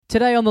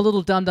Today on the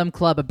Little Dum Dum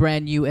Club, a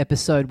brand new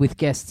episode with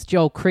guests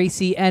Joel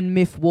Creasey and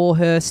Miff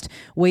Warhurst.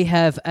 We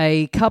have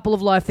a couple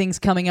of live things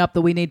coming up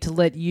that we need to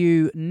let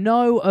you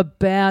know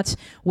about.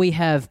 We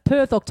have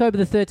Perth,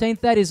 October the 13th.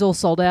 That is all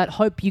sold out.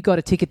 Hope you got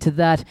a ticket to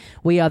that.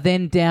 We are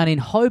then down in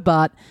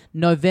Hobart,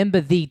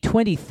 November the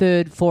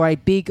 23rd for a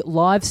big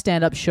live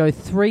stand-up show,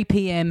 3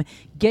 p.m.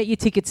 Get your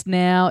tickets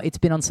now. It's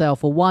been on sale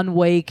for 1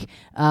 week.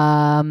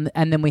 And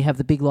then we have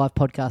the big live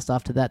podcast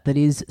after that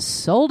is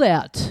sold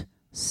out.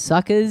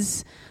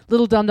 Suckers.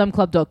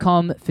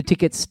 LittleDumDumClub.com for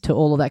tickets to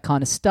all of that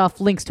kind of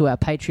stuff, links to our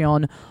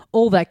Patreon,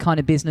 all that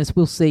kind of business.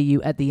 We'll see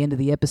you at the end of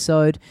the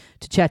episode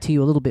to chat to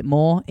you a little bit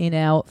more in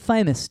our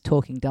famous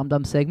Talking Dum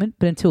Dum segment.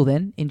 But until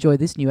then, enjoy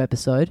this new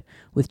episode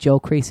with Joel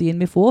Creasey and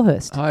Miff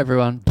Warhurst. Hi,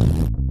 everyone.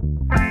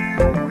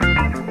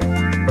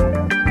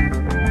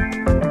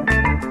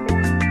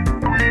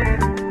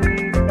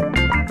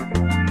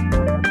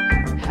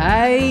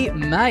 Hey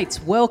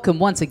mates, welcome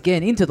once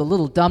again into the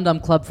Little Dum Dum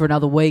Club for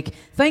another week.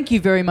 Thank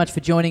you very much for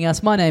joining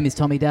us. My name is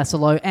Tommy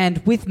Dasilo,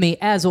 and with me,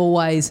 as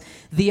always,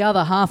 the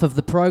other half of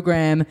the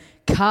program,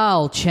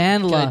 Carl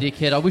Chandler. Okay,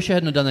 dickhead. I wish I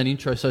hadn't done that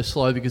intro so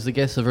slow because the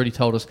guests have already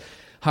told us,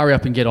 hurry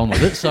up and get on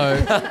with it. So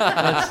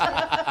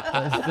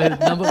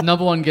the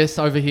number one guest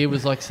over here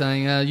was like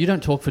saying, you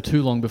don't talk for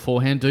too long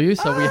beforehand, do you?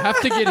 So we have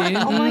to get in.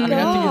 Oh my God. We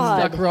have to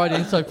get stuck right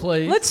in, so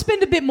please. Let's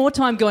spend a bit more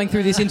time going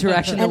through this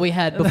interaction that we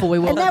had before we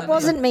walked. And that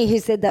wasn't me who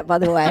said that, by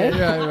the way.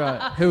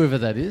 Right. Whoever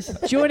that is.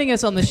 Joining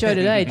us on the show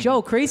today,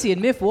 Joel Creasey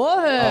and Miff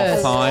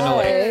Warhurst. Oh,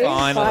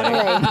 finally.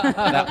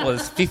 That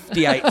was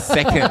 58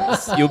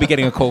 seconds. You'll be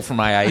getting a call from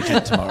my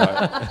agent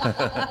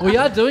tomorrow. We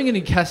are doing it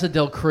in Casa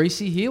del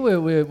Creasey here.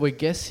 We're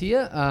guests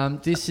here.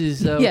 This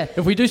is...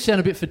 If we do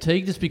sound a bit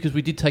fatigued, it's because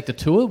we did take the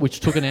tour,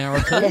 which took an hour or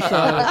two.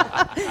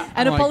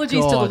 And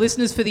apologies to the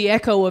listeners for the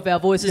echo of our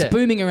voices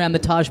booming around the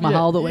Taj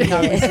Mahal that we're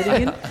currently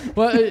sitting in.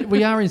 Well,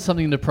 we are in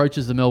something that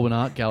approaches the Melbourne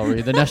Art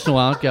Gallery, the National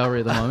Art Gallery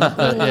at the moment.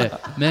 But yeah,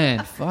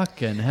 man,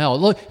 fucking hell.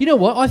 Look, you know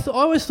what? I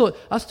always thought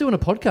us doing a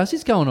podcast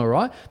is going all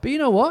right. But you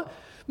know what?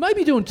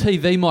 Maybe doing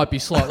TV might be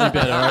slightly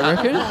better, I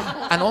reckon.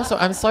 And also,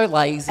 I'm so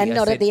lazy. And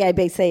not at the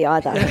ABC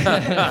either.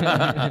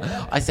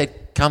 I said,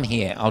 come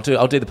here. I'll do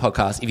the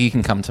podcast if you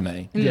can come to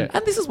me. Yeah.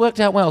 And this has worked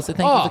out well, so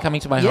thank you for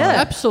coming to my home. Yeah,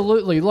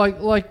 absolutely.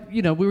 Like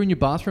you know, we were in your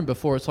bathroom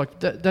before. It's like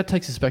that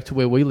takes us back to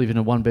where we live in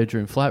a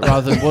one-bedroom flat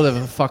rather than whatever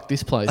the fuck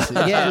this place is.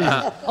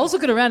 Yeah. I was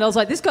looking around. I was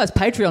like, this guy's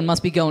Patreon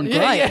must be going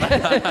great.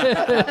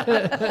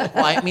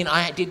 Well, I mean,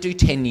 I did do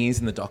 10 years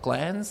in the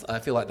Docklands. I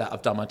feel like that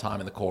I've done my time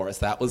in the chorus.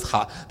 That was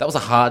hard. That was a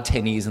hard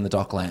 10 years in the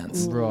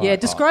Docklands. Right. Yeah,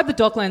 describe the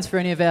Docklands for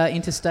any of our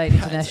interstate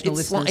international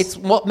listeners. It's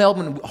what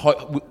Melbourne...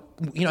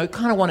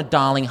 kind of want a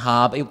Darling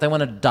Harbour. They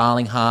want a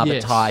Darling Harbour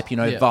type,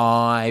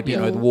 vibe,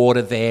 the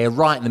water there,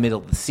 right in the middle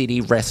of the city,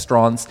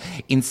 restaurants.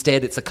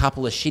 Instead, it's a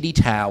couple of shitty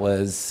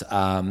towers,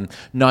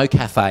 no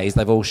cafes.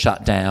 They've all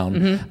shut down.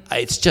 Mm-hmm.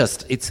 It's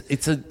just, it's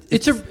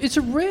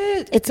a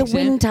rare... It's a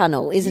wind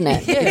tunnel, isn't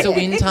it? Yeah, it's a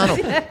wind tunnel.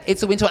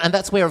 It's a wind tunnel. And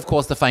that's where, of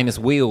course, the famous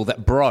wheel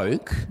that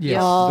broke.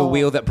 Yes. The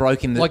wheel that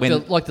broke in the...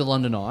 Like the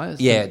London Eye.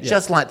 Yeah,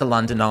 just like the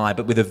London Eye,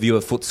 but with a view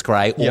of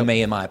Footscray or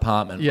me in my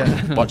apartment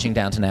watching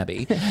Downton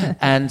Abbey.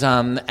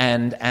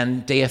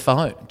 And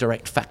DFO,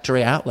 direct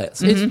factory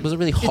outlets. It was a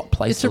really hot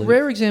place It's a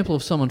rare example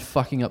of someone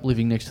fucking up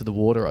living next to the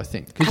water, I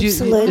think.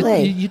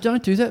 Absolutely. You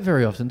don't do that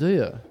very often, do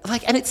you?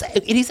 And it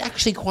is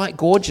actually quite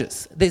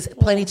gorgeous. There's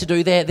plenty to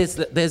do there. There's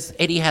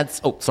Etihad's,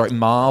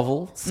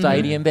 Marvel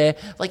Stadium there.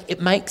 Like,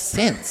 it makes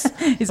sense.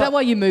 Is that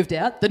why you moved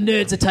out? The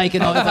nerds are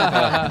taking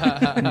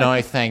over.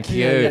 No, thank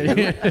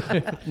you.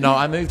 No,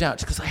 I moved out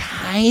because I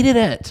hated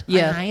it.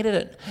 Yeah. I hated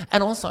it.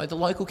 And also, the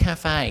local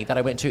cafe that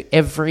I went to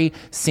every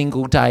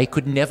single day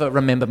could never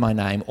remember my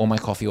name or my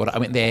coffee order. I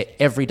went there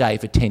every day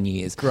for 10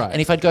 years. Great. And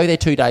if I'd go there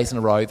 2 days in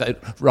a row,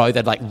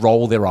 they'd like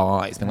roll their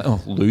eyes. They're like,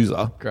 oh,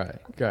 loser. Great.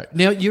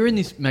 Now, you're in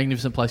this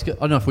magnificent place. I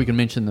don't know if we can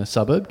mention the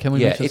suburb. Can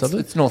we mention the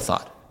suburb? It's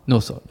Northside.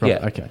 Northside, right,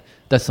 yeah. Okay.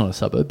 That's not a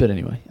suburb, but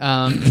anyway.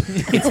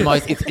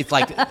 It's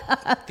like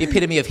the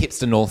epitome of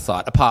hipster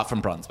Northside, apart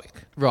from Brunswick.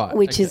 Right.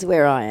 Which is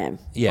where I am.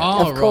 Yeah.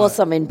 Of course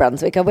I'm in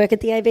Brunswick. I work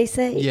at the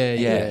ABC.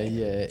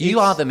 Yeah. You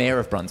are the mayor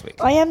of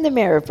Brunswick. I am the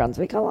mayor of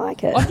Brunswick. I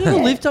like it. I've never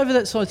lived over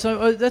that side,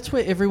 so that's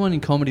where everyone in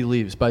comedy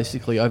lives,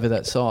 basically, over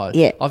that side.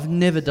 Yeah. I've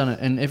never done it,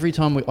 and every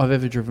time I've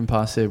ever driven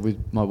past there with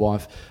my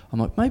wife, I'm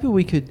like, maybe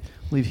we could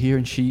live here,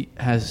 and she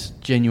has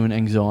genuine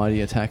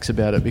anxiety attacks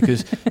about it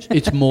because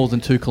it's more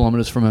than 2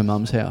 kilometres from her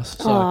mum's house.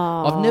 So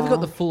I've never got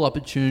the full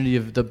opportunity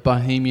of the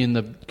bohemian,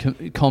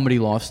 the comedy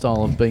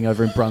lifestyle of being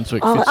over in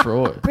Brunswick,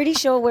 Fitzroy. Pretty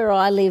sure where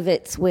I live,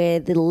 it's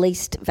where the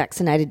least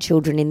vaccinated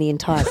children in the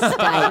entire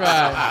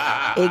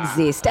state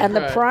exist. And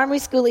the primary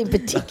school in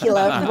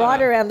particular,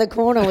 right around the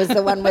corner, was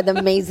the one where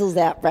the measles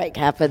outbreak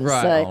happened.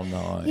 Right. So, Oh,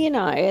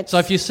 no. It's... So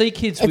if you see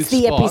kids with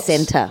the spots,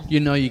 epicentre. you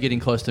know you're getting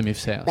close to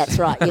Miff's house. That's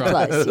right, you're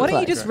close. Why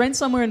don't you just rent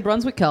somewhere in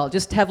Brunswick, Carl.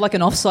 Just have like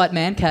an off-site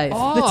man cave.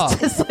 That's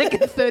just like a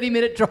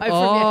 30-minute drive from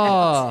your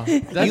house.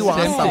 You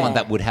are someone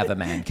that would have a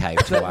man cave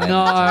too.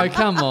 No,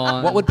 come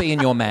on. What would be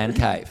in your man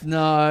cave?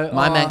 No.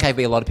 My man cave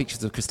would be a lot of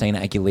pictures of Christina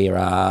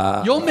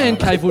Aguilera. Your man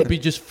cave would be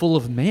just full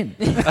of men.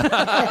 No,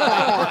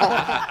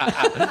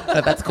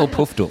 that's called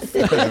Puffdoof.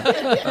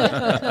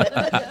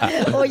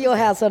 Or your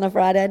house on a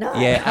Friday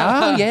night. Yeah.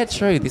 Oh, yeah,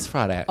 true. This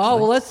Friday, actually. Oh,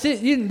 well, that's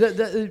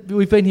it.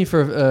 We've been here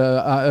for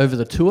over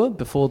the tour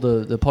before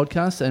the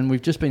podcast, and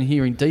we've just been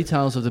hearing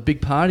details of the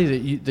big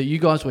party that you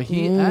guys were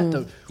here at.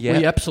 That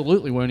we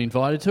absolutely weren't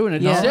invited to, and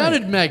it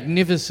sounded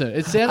magnificent.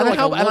 It sounded like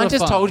a lot of fun. I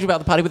just told you about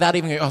the party without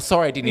even going, oh,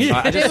 sorry, I didn't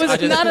invite. There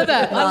was none of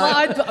that.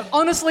 I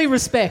honestly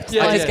respect.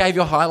 I just gave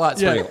your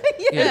highlights reel.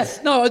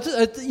 Yes. No,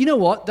 you know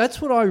what?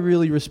 That's what I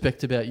really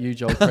respect about you,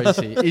 Joel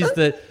Creasey, is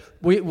that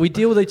we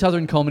deal with each other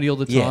in comedy all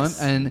the time,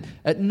 and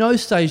at no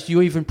stage do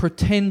you even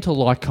pretend to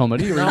like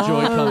comedy or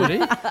enjoy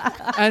comedy.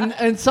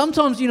 And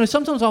sometimes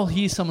I'll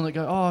hear someone that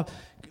go, oh,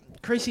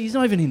 Creasey, he's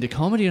not even into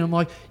comedy. And I'm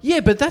like, yeah,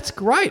 but that's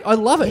great. I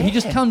love it. Yeah. He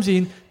just comes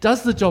in,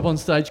 does the job on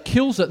stage,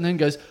 kills it, and then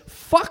goes,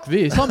 fuck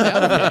this, I'm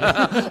out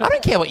of here. I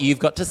don't care what you've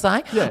got to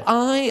say. Yeah.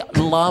 I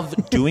love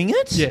doing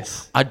it.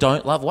 Yes. I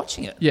don't love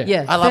watching it.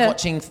 Yeah. I love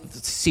watching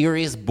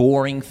serious,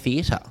 boring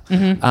theatre.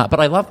 But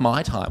I love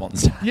my time on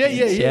stage. Yeah,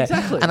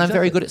 exactly. And I'm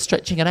very good at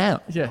stretching it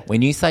out. Yeah.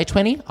 When you say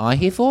 20, I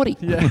hear 40.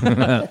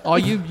 Yeah. Oh,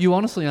 you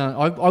honestly aren't.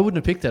 I wouldn't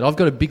have picked that. I've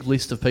got a big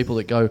list of people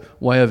that go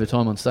way over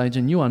time on stage,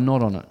 and you are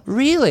not on it.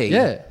 Really?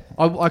 Yeah.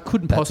 I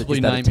couldn't possibly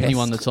name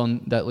anyone that's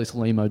on that list,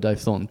 Limo, Dave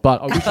Thornton,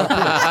 but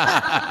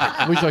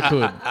I wish I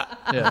could.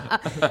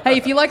 Yeah. Hey,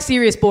 if you like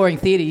serious, boring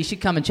theatre, you should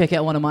come and check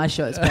out one of my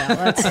shows,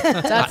 pal.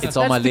 It's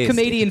on my list.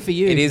 Comedian for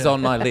you. It is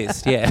on my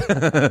list, yeah.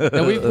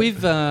 Now,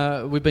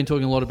 we've been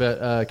talking a lot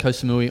about Koh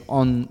Samui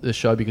on the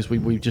show because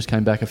we just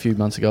came back a few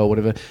months ago or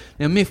whatever.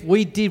 Now, Miff,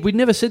 we'd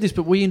never said this,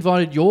 but we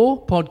invited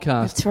your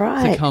podcast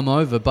to come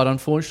over, but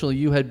unfortunately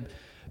you had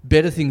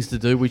better things to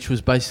do, which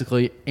was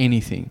basically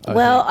anything.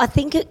 Well, I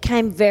think it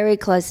came very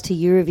close to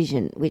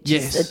Eurovision, which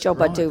is a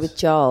job I do with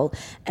Joel.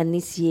 And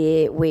this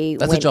year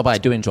That's a job I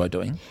do enjoy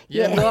doing.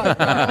 Yeah. Right.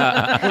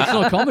 Well, it's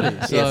not comedy.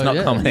 So, it's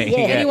not comedy. Yeah.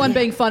 Anyone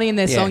being funny in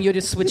their song, you're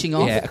just switching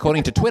off. Yeah,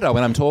 according to Twitter,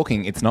 when I'm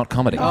talking, it's not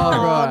comedy. Oh,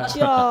 right.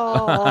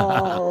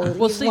 Joel,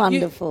 well, see,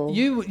 wonderful.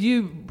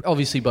 You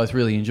obviously both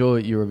really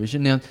enjoy Eurovision.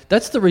 Now,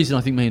 that's the reason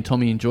I think me and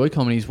Tommy enjoy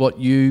comedy is what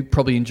you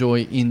probably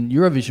enjoy in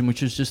Eurovision,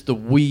 which is just the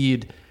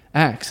weird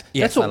acts.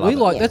 Yes, that's what we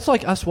like. Yeah. That's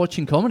like us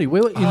watching comedy.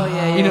 We're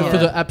in it for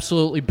the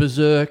absolutely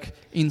berserk,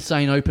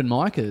 insane open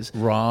micers.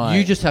 Right.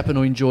 You just happen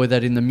to enjoy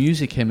that in the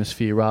music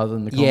hemisphere rather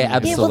than the comedy. Yeah,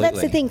 absolutely. Yeah, well,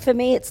 that's the thing. For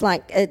me, it's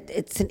like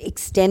it's an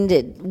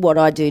extended what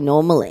I do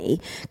normally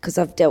because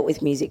I've dealt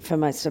with music for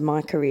most of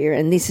my career,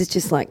 and this is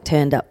just like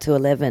turned up to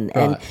 11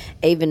 and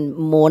even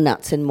more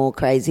nuts and more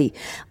crazy.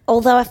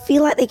 Although I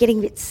feel like they're getting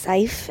a bit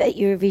safe at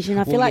Eurovision.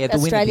 I feel like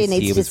Australia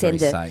needs to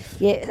send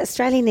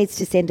Australia needs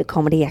to send a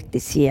comedy act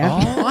this year.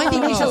 Oh, I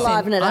think we should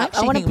liven it up.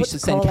 I think we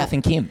should send Kath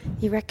and Kim.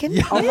 You reckon?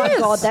 Yes. Oh my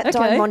God, that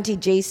Diamante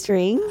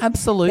G-string.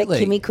 Absolutely.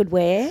 That Kimmy could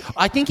wear.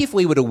 I think if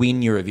we were to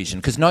win Eurovision,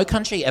 because no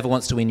country ever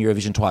wants to win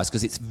Eurovision twice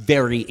because it's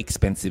very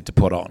expensive to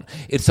put on.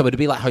 So it'd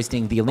be like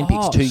hosting the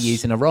Olympics 2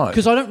 years in a row.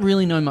 Because I don't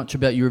really know much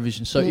about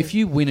Eurovision. So if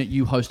you win it,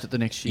 you host it the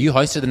next year. You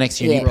host it the next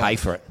year and you pay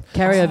for it.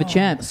 Carryover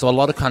champs. So a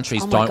lot of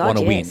countries don't want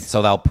to win,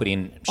 so they'll put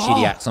in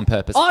shitty acts on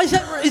purpose. Oh, is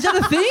that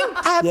a thing?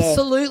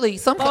 Absolutely.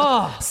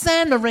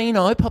 San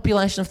Marino,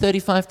 population of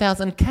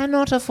 35,000,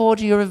 cannot afford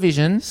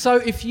Eurovision. So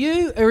if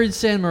you are in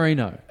San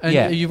Marino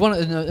and you've won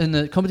it and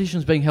the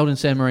competition's being held in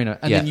San Marino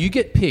and then you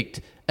get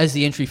picked as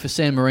the entry for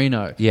San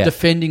Marino,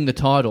 defending the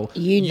title,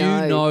 you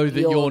know that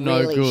you're no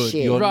really good.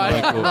 shit. You're no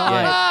good.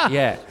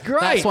 Yeah.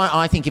 Great. That's why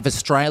I think if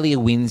Australia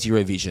wins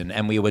Eurovision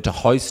and we were to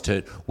host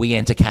it, we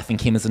enter Kath and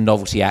Kim as a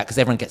novelty act because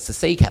everyone gets to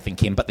see Kath and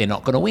Kim, but they're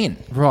not going to win.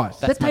 Right.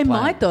 But they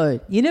might, though.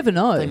 You never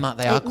know. They might.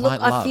 They are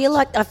quite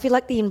loved. I feel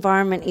like the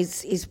environment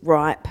is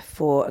ripe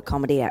for a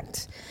comedy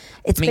act.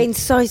 It's been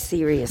so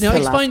serious. Now, the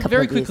explain last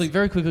very couple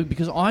of quickly,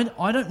 because I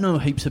don't know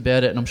heaps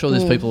about it, and I'm sure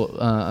there's people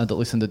that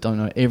listen that don't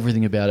know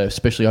everything about it,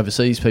 especially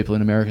overseas people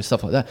in America,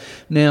 stuff like that.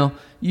 Now,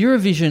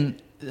 Eurovision,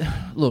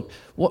 look,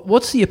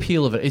 what's the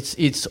appeal of it?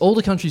 It's all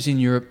the countries in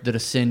Europe that are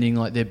sending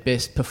like their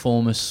best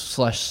performers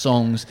 /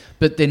 songs,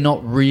 but they're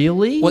not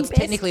really. Well, it's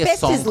technically a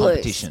song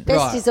competition.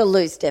 Best is a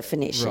loose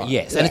definition. Right.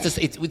 Yes, and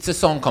it's a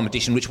song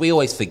competition, which we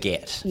always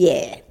forget.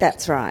 Yeah,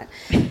 that's right.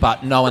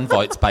 But no one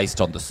votes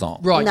based on the song.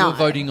 Right, No. you're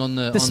voting on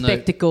the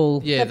spectacle.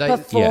 The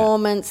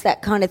performance,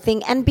 that kind of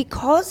thing. And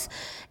because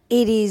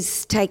it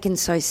is taken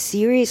so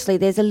seriously,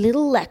 there's a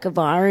little lack of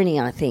irony,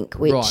 I think,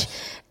 which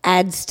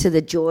adds to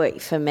the joy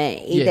for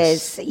me.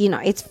 Yes. There's,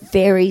 it's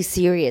very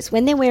serious.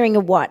 When they're wearing a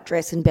white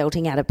dress and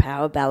belting out a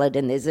power ballad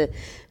and there's a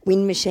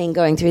wind machine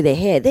going through their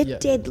hair, they're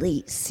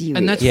deadly serious.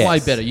 And that's way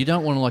better. You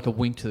don't want to, like, a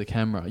wink to the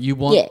camera. You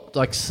want,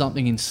 like,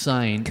 something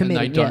insane and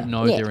they don't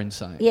know they're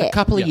insane. Yeah. A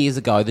couple of years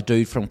ago, the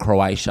dude from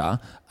Croatia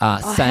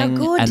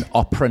sang an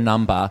opera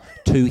number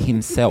to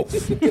himself.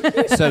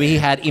 So he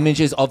had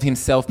images of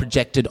himself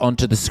projected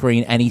onto the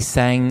screen and he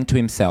sang to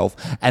himself.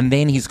 And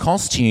then his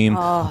costume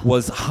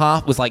was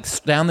like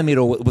down the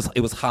middle.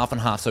 It was half and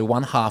half. So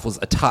one half was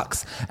a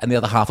tux and the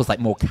other half was like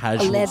more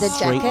casual. A leather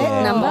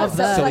jacket number.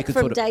 So it's like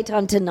from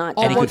daytime to night.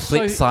 And he could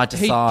flip side to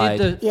side. He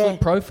did the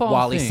flip profile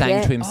while he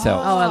sang to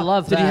himself. Oh, I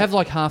love that. Did he have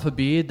like half a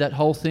beard, that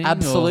whole thing?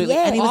 Absolutely.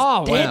 Yeah. And he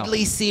was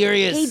deadly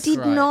serious. He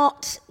did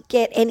not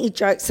get any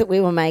jokes that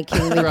we were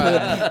making with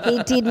him.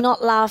 He did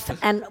not laugh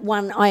and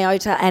one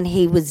iota, and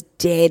he was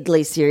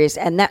deadly serious.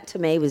 And that to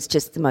me was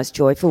just the most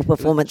joyful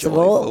performance of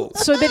all.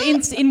 So, but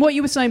in what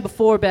you were saying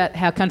before about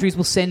how countries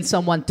will send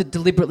someone to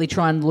deliberately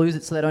try and lose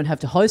it so they don't have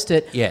to host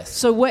it. Yes.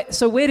 So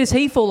where does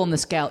he fall on the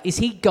scale? Is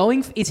he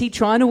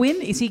trying to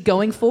win? Is he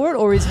going for it,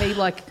 or is he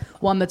like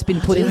one that's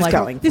been put in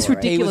like this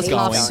ridiculous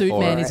half suit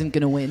man isn't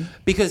going to win?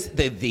 Because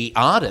the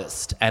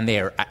artist and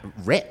their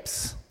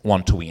reps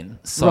want to win.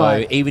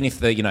 So even if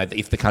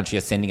the country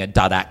are sending a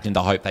dud act in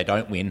the hope they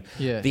don't win,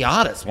 the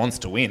artist wants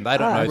to win. They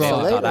don't know it's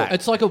a dud act.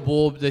 It's like a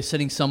war. They're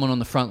setting someone on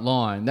the front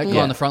line. That guy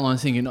on the front line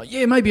is thinking,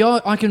 maybe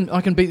I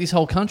can beat this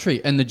whole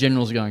country. And the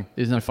generals are going,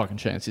 there's no fucking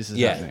chance this is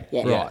happening.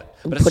 Right.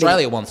 But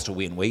Australia wants to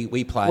win.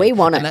 We play. We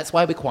want it. And that's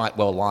why we're quite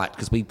well liked,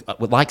 because we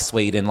like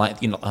Sweden, I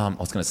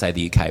was going to say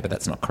the UK, but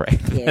that's not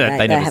correct. Yeah,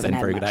 they never send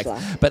very good acts.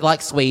 But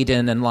like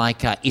Sweden and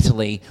like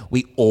Italy,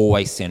 we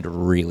always send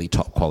really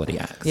top quality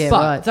acts. Yeah,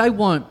 but they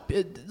won't.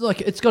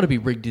 It's got to be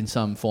rigged in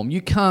some form.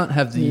 You can't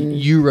have the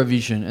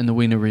Eurovision and the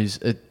winner is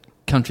a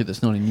country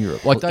that's not in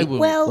Europe. Like they will.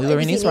 Well, we were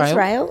in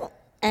Israel.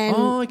 And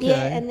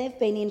and they've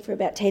been in for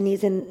about 10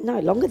 years and no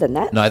longer than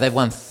that. No, they've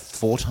won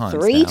 4 times.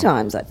 3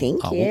 times, I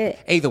think.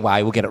 Either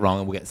way, we'll get it wrong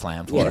and we'll get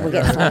slammed for it. We'll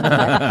get slammed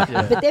for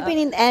that. But they've been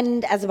in,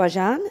 and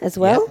Azerbaijan as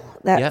well.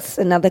 That's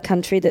another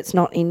country that's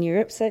not in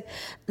Europe. So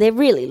they're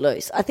really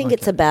loose. I think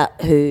it's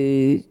about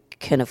who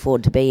can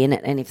afford to be in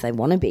it and if they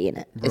want to be in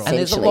it. Right. And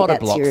there's a lot of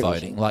block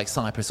voting. Like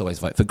Cyprus always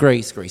vote for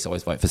Greece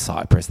always vote for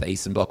Cyprus, the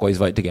Eastern Bloc always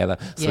vote together,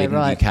 Sweden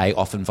and UK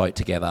often vote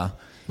together.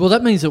 Well,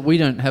 that means that we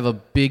don't have a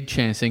big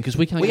chance then, because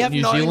we can't get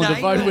New Zealand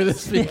to vote with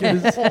us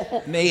because...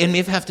 Me and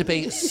Miv have to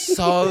be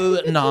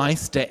so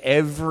nice to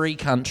every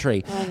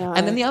country. I know.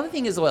 And then the other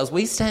thing as well is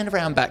we stand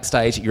around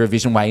backstage at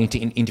Eurovision waiting to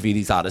interview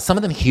these artists. Some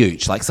of them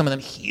huge, like some of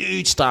them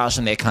huge stars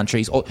from their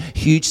countries or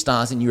huge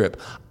stars in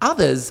Europe.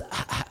 Others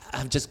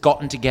have just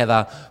gotten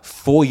together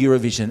for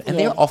Eurovision and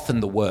they're often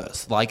the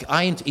worst. Like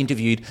I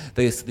interviewed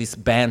this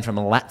band from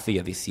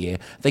Latvia this year.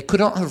 They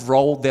could not have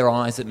rolled their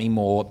eyes at me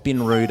more,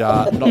 been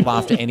ruder, not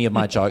laughed at any of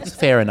my jokes.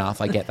 Fair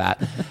enough, I get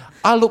that.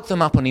 I looked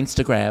them up on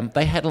Instagram.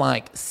 They had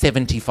like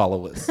 70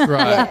 followers.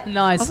 Right.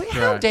 Nice. I was like,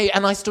 how dare you?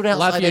 And I stood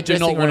outside their Latvia do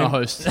dressing not room. want to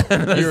host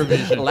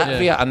Eurovision.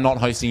 Latvia are not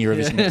hosting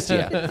Eurovision next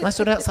year. And I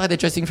stood outside their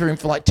dressing room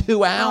for like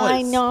 2 hours.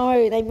 I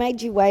know. They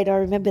made you wait. I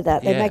remember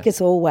that. They make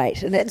us all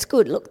wait. And it's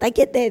good. Look, they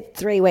get their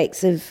 3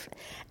 weeks of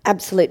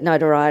absolute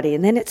notoriety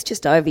and then it's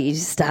just over. You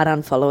just start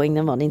unfollowing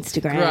them on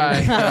Instagram. Right.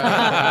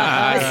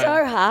 It's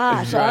so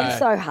harsh. I'm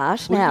so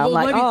harsh now. Well,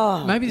 I'm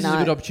like, maybe this is a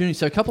good opportunity.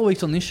 So a couple of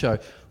weeks on this show,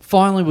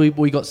 finally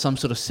we got some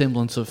sort of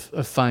semblance of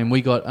fame.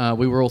 We got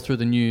we were all through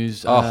the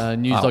news,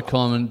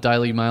 news.com and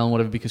Daily Mail and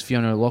whatever, because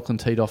Fiona O'Loughlin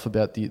teed off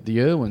about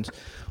the Irwins.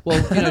 Well,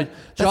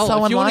 Joel,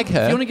 so if you want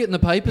her. to get in the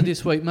paper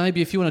this week,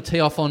 maybe if you want to tee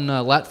off on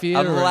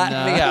Latvia.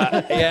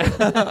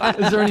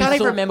 Is there any can't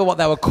even remember what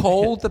they were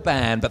called, the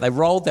band, but they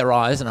rolled their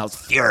eyes and I was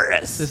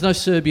furious. There's no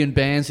Serbian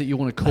bands that you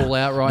want to call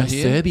out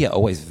here? Serbia are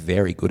always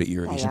very good at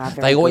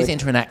Eurovision. They always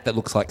enter an act that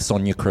looks like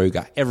Sonia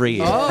Kruger every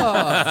year.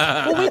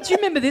 Well, do you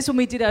remember this when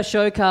we did our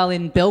show, Carl,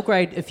 in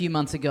Belgrade a few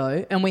months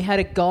ago, and we had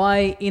a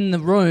guy in the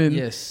room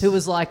who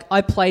was like,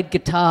 I played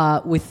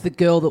guitar with the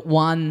girl that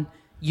won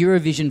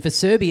Eurovision for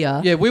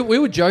Serbia. Yeah, we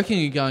were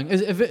joking and going,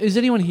 has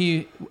anyone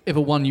here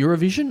ever won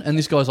Eurovision? And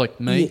this guy's like,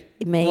 me?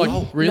 Me? Like,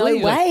 Oh, really?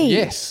 no way.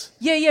 Yes.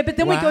 Yeah, but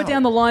then we go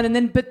down the line and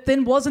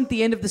then wasn't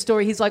the end of the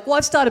story. He's like, well,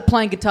 I've started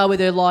playing guitar with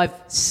her live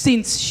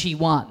since she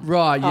won.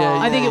 Right, yeah.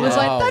 I think it was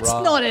like, that's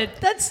not it.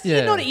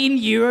 You're not in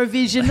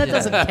Eurovision. That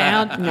doesn't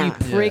count,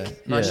 you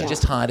prick. No, she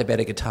just hired a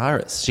better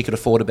guitarist. She could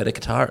afford a better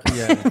guitarist.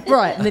 Yeah.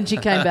 Right, and then she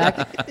came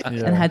back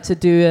and had to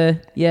do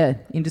a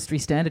industry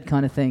standard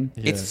kind of thing.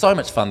 Yeah. It's so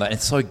much fun though.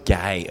 It's so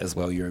gay as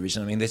well,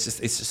 Eurovision. I mean, it's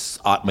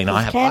just. I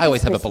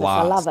always have a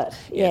blast. I love it.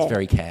 Yeah, it's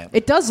very camp.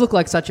 It does look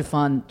like such a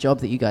fun job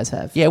that you guys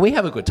have. Yeah, we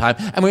have a good time,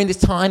 and we're in this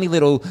tiny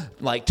little,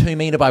 like 2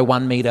 metre by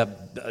 1 metre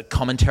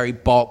commentary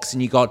box,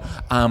 and you got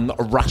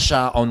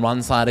Russia on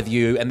one side of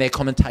you, and their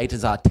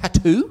commentators are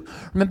Tattoo.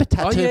 Remember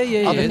Tattoo?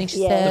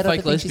 The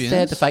fake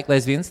lesbians. The fake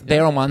lesbians. Yeah.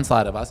 They're on one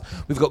side of us.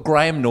 We've got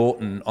Graham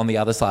Norton on the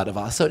other side of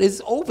us. So it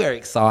is all very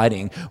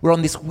exciting. We're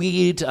on this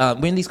weird,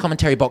 we're in these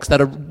commentary box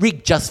that are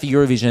rigged just for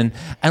Eurovision,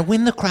 and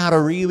when the crowd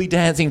are really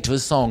dancing to a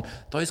song,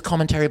 those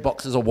commentary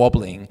boxes are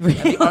wobbling. Really?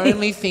 And the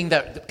only thing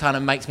that kind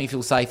of makes me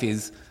feel safe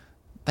is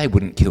they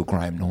wouldn't kill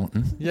Graham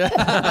Norton. Yeah.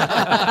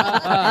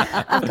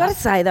 I've got to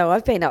say, though,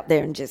 I've been up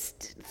there and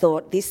just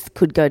thought this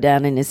could go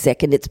down in a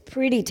second. It's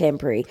pretty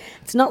temporary.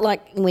 It's not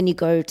like when you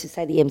go to,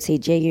 say, the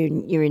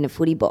MCG, you're in a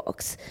footy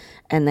box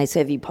and they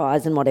serve you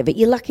pies and whatever.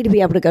 You're lucky to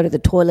be able to go to the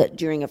toilet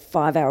during a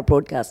 5-hour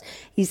broadcast.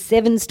 He's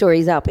 7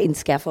 stories up in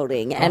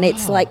scaffolding, and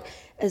it's like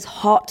as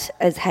hot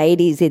as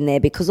Hades in there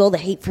because all the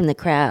heat from the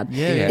crowd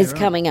is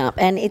coming up,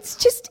 and it's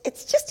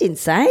just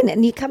insane.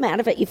 And you come out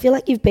of it, you feel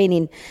like you've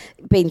been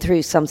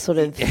through some sort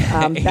of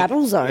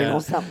battle zone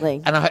or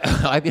something. And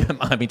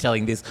I've been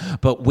telling this,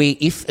 but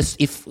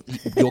if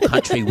your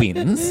country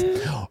wins,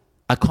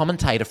 a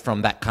commentator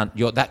from that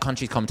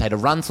country's commentator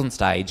runs on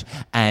stage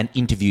and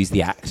interviews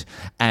the act.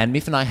 And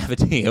Miff and I have a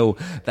deal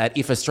that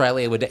if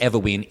Australia were to ever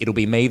win, it'll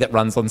be me that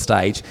runs on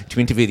stage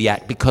to interview the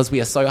act because we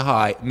are so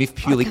high, Miff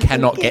purely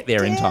cannot get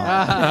there in time.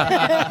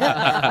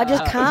 I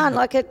just can't.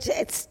 Like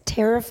it's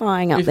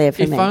terrifying up there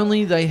for me. If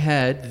only they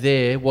had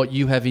there what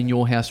you have in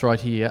your house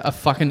right here, a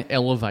fucking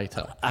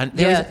elevator. And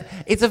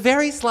it's a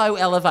very slow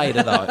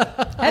elevator though.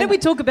 How did we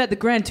talk about the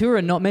Grand Tour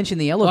and not mention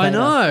the elevator?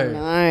 I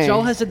know.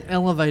 Joel has an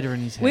elevator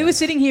in his house. We were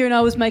sitting here and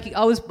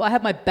I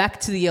had my back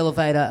to the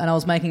elevator and I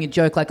was making a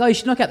joke like, oh, you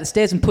should knock out the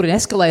stairs and put an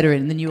escalator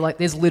in. And then you were like,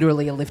 there's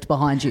literally a lift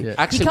behind you. Yeah.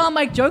 Actually, you can't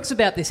make jokes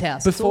about this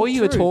house. Before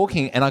you were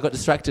talking and I got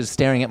distracted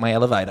staring at my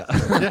elevator.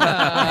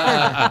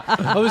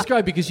 It was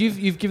great because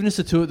you've given us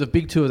a tour, the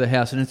big tour of the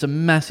house, and it's a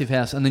massive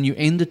house. And then you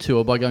end the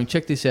tour by going,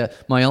 check this out,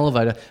 my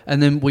elevator.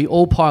 And then we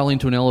all pile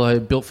into an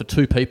elevator built for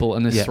 2 people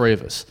and there's 3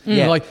 of us.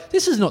 Yeah. Like,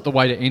 this is not the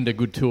way to end a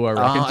good tour,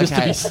 I reckon, just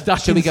to be stuck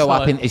Should we go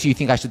inside. up in, do you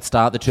think I should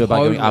start the tour by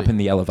going up in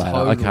the elevator?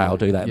 Totally. Okay, I'll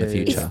do that in the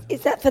future.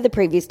 Is that for the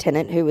previous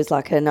tenant who was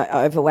like an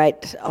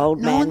overweight old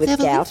man with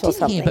gout or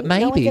something? Here, but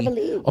maybe, no one's ever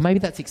lived. Or maybe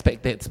that's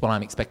what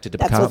I'm expected to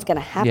become. That's what's going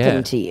to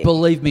happen to you.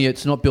 Believe me,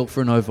 it's not built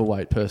for an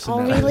overweight person.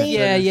 Oh, really?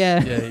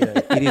 Yeah.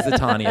 It is a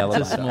tiny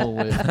elevator. It's a small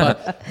lift.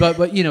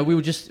 But you know, we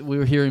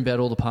were hearing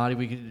about all the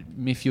party.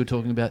 Miff, you were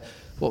talking about,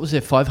 what was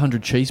there,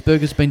 500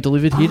 cheeseburgers been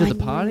delivered here to the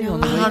party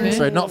on the weekend?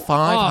 100, not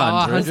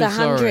 500. It's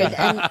 100.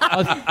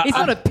 He's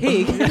not a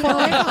pig.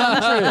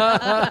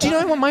 500. Do you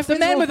know what my friends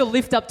The man with a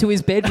lift up to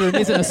his bedroom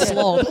isn't a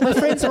slob. My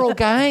friends are all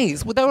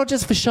gays. Well, they were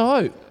just for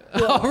show.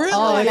 Oh, really?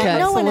 Oh, okay.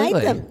 No one ate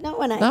them. No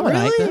one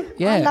ate them.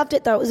 Yeah. I loved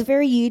it though. It was a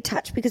very you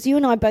touch because you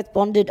and I both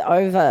bonded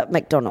over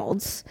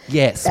McDonald's.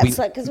 Yes. That's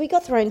because we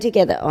got thrown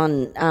together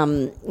on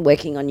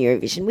working on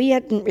Eurovision. We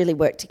hadn't really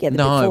worked together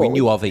before. No, we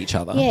knew of each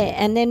other. Yeah,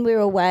 and then we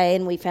were away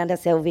and we found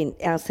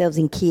ourselves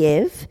in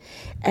Kiev,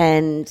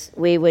 and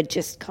we were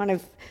just kind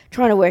of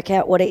trying to work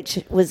out what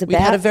each was about.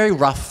 We had a very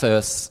rough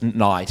first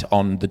night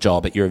on the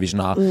job at Eurovision.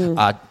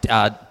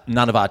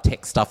 None of our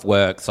tech stuff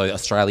worked, so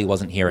Australia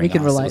wasn't hearing us. We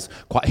can relate. It was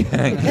quite,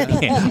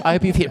 yeah, I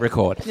hope you've hit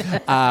record.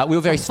 We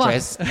were very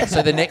stressed.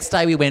 So the next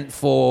day we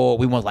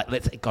were like,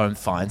 let's go and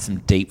find some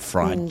deep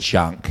fried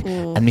junk.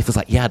 And Miff was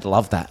like, yeah, I'd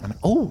love that. And I'm like,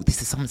 oh,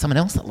 this is someone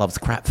else that loves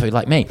crap food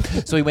like me.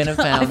 So we went and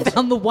found... I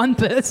found the one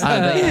person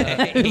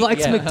who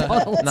likes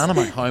McDonald's. None of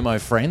my homo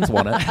friends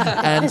want it.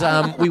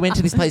 And we went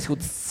to this place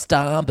called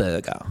Star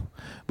Burger,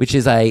 which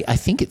is I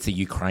think it's a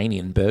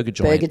Ukrainian burger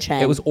joint. Burger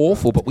chain. It was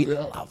awful, but we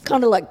loved it.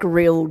 kind of like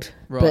grilled,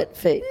 but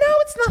for... No,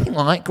 it's nothing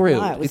like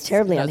grilled. No, it was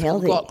terribly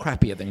unhealthy. It's a lot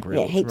crappier than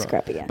grilled. Yeah, heaps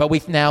crappier. But we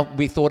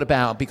thought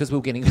about, because we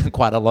were getting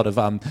quite a lot of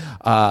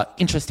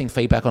interesting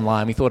feedback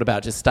online, we thought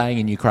about just staying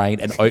in Ukraine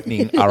and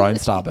opening our own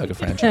Star Burger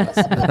franchise.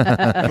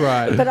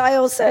 Right. But I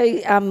also,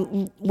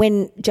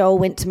 when Joel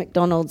went to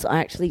McDonald's, I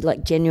actually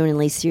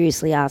genuinely,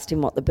 seriously asked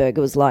him what the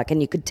burger was like,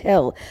 and you could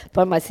tell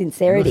by my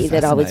sincerity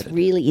that I was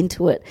really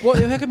into it.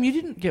 What? How come you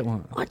didn't get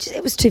one?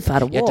 It was too far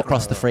to walk. You had to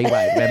cross the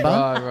freeway, remember?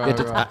 Right.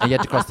 You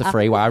had to cross the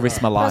freeway. I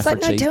risked my life I was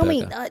like, for a no,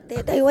 cheeseburger. tell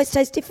me, they always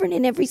taste different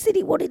in every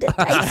city. What did it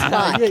taste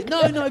like?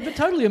 No, but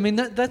totally. I mean,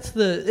 that's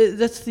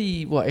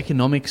the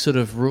economic sort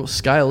of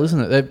scale,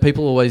 isn't it?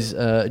 People always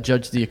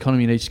judge the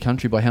economy in each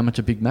country by how much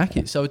a Big Mac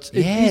is. So it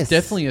is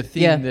definitely a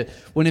thing that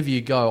whenever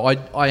you go,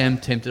 I am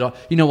tempted.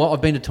 You know what?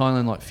 I've been to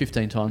Thailand like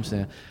 15 times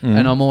now,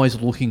 and I'm always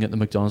looking at the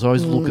McDonald's. I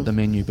always look at the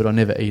menu, but I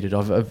never eat it.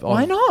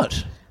 Why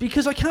not?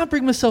 Because I can't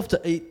bring myself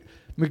to eat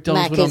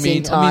McDonald's Macca's when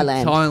in Thailand. I'm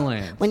in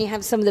Thailand. When you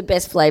have some of the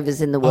best flavours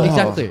in the world.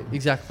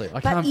 Exactly. I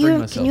But can't bring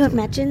myself. can you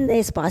imagine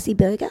their spicy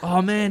burger?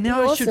 Oh man,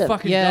 now I should Awesome.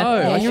 fucking Yeah. go.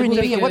 Yeah, I should you're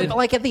definitely-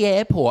 Like at the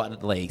airport,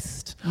 at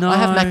least. No. I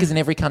have Macca's in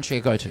every country I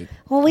go to.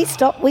 Well, we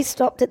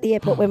stopped at the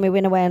airport when we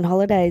went away on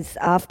holidays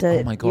after.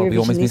 Oh my God, we Eurovision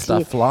almost this missed our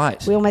year.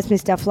 flight. We almost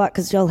missed our flight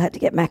because Joel had to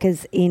get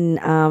Macca's in.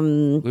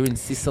 We were in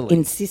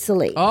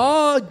Sicily.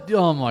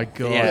 Oh my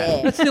God.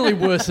 Yeah. That's nearly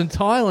worse than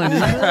Thailand,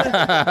 isn't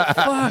it?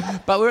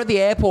 Fuck. But we were at the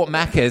airport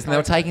Macca's and they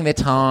were taking their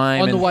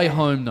time. On the and- way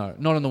home, no.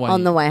 Not on the way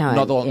On the way home.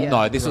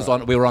 No, this was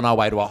on. We were on our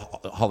way to a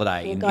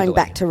holiday. We're in going Italy.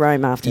 back to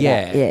Rome after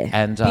that. Yeah.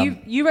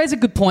 And You raise a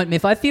good point,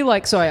 Miff. I feel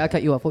like... Sorry, I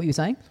cut you off. What were you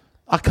saying?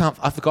 I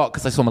forgot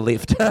because I saw my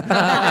lift.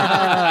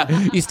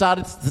 You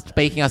started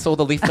speaking. I saw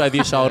the lift over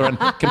your shoulder and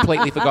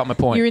completely forgot my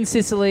point. You're in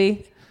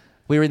Sicily.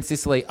 We were in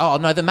Sicily. Oh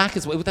no, the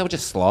Maccas, they were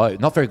just slow.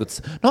 Not very good.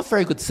 Not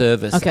very good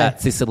service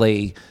at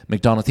Sicily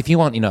McDonald's. If you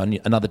want,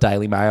 another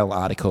Daily Mail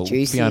article,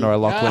 Juicy. Fiona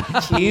O'Loughlin,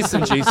 here's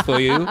some juice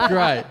for you.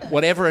 Great.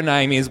 Whatever her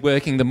name is,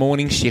 working the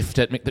morning shift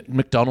at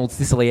McDonald's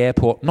Sicily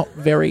Airport. Not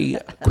very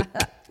quick.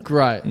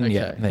 Great. Okay.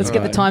 Yeah, Let's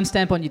get the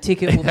timestamp on your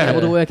ticket. We'll be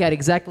able to work out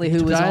exactly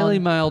who was on.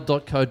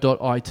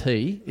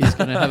 Dailymail.co.it is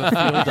going to have a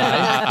field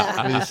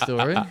day with this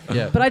story.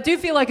 Yeah. But I do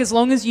feel like as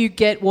long as you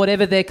get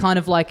whatever they're kind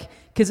of like...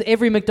 Because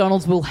every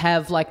McDonald's will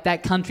have like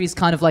that country's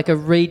kind of like a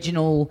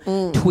regional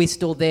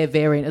twist or their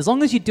variant. As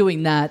long as you're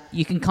doing that,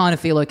 you can kind of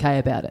feel okay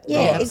about it.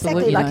 Yeah,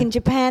 exactly. Like in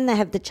Japan, they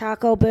have the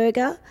charcoal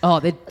burger. Oh,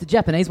 the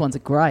Japanese ones are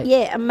great.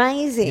 Yeah,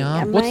 amazing.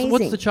 Yeah. Amazing.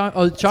 What's the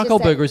charcoal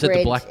burger? Is it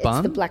the black bun?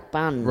 It's the black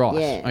bun. Right,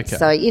 Yeah. okay.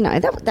 So,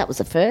 that was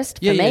a first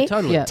for Yeah, me.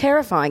 totally. Yeah.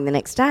 Terrifying the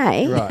next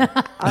day. Right.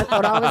 I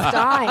thought I was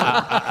dying.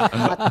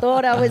 I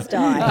thought I was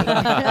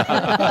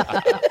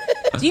dying.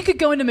 So you could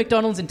go into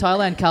McDonald's in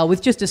Thailand, Carl,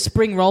 with just a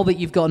spring roll that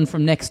you've gotten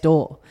from next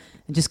door.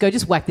 And just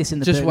whack this in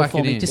the burger whack for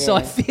it me. in. Just so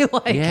I feel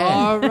like...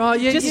 Yeah. Oh, right.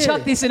 Yeah, Just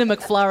chuck this in a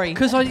McFlurry.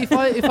 Because if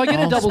I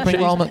get a double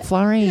spring roll cheese...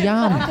 McFlurry,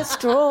 yum. Like a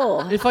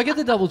straw. If I get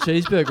the double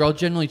cheeseburger, I'll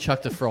generally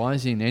chuck the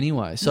fries in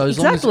anyway. So as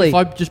Exactly.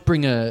 long as if I just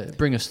bring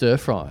a stir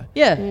fry,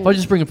 Yeah. if I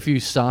just bring a few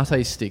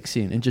satay sticks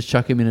in and just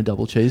chuck them in a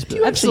double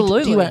cheeseburger.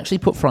 Absolutely. Do you actually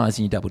put fries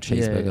in your double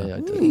cheeseburger? Yeah, I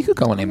do. You could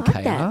go on like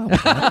MKR.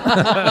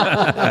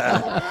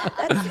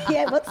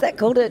 What's that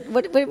called?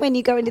 When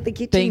you go into the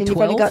kitchen Being and you've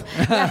only 12?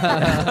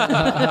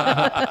 got...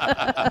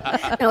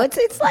 No,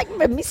 it's like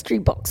a mystery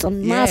box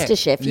on Yeah.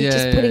 MasterChef. You're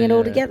just putting it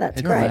all together.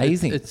 It's great.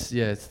 amazing. It's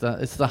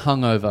the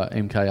hungover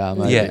MKR,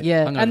 mate. Yeah.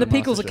 Yeah, Hungover and the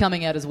pickles are MasterChef.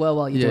 coming out as well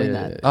while you're doing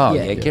that. Oh,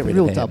 yeah, get rid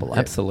real of them. double up.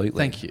 Absolutely.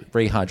 Thank you.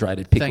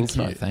 Rehydrated pickles, Thank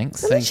you. no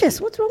thanks.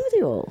 Delicious. What's wrong with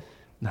you all?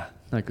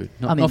 No good.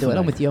 I'm into it.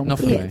 I'm with you. I'm Not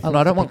with for you. me. No,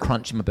 I don't want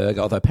crunch in my burger,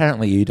 although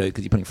apparently you do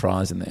because you're putting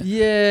fries in there.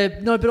 Yeah,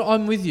 no, but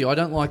I'm with you. I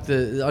don't like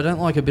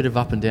a bit of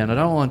up and down. I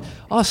don't want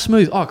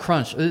smooth,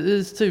 crunch.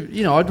 It's too.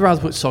 I'd rather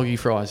put soggy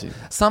fries in.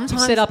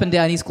 Sometimes Set up and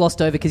down. He's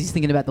glossed over because he's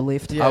thinking about the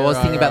lift. Yeah. I was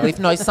thinking about right. lift.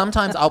 No,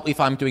 sometimes if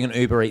I'm doing an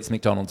Uber Eats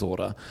McDonald's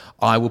order,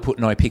 I will put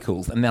no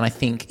pickles, and then I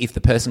think if the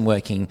person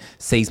working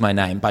sees my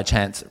name by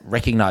chance,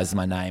 recognises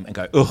my name, and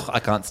go, ugh, I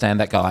can't stand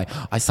that guy.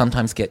 I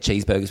sometimes get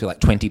cheeseburgers with like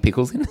 20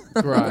 pickles in.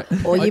 Right.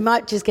 Or you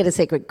might just get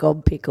a secret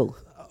gob pickle.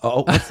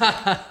 Oh,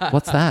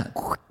 what's that?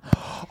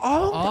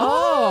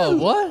 Oh,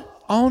 what?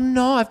 Oh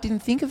no, I didn't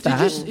think of that.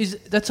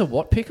 That's a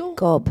what pickle?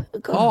 Gob.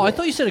 Oh, I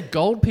thought you said a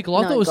gold pickle.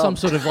 I No, thought it was some gob.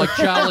 sort of like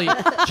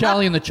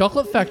Charlie and the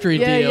Chocolate Factory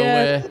deal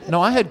where...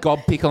 No, I heard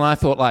gob pickle and I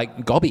thought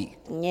like gobby.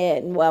 Yeah,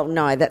 well,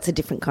 no, that's a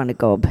different kind of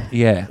gob.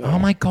 Yeah. Oh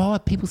my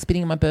God, people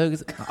spitting in my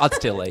burgers. I'd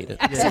still eat it.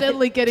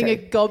 Accidentally getting a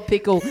gob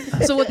pickle.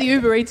 So what, the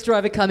Uber Eats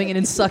driver coming in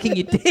and sucking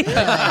your dick?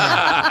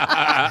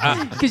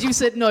 Because you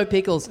said no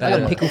pickles. I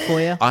got a pickle for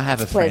you. I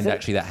have a friend pleasant.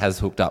 actually that has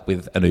hooked up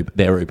with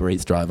their Uber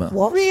Eats driver.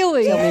 What?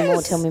 Really?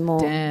 Tell me more.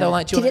 Damn. They're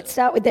like, Did it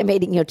start with them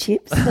eating your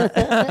chips?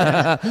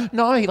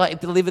 No, he like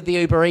delivered the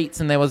Uber Eats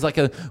and there was like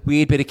a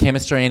weird bit of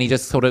chemistry and he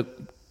just sort of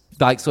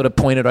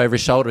pointed over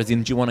his shoulder as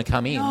in, do you want to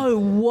come in? No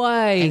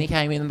way. And he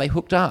came in and they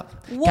hooked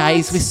up. What?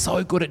 Gays, we're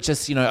so good at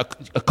just,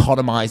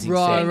 economising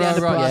Right, sex. down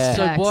to brass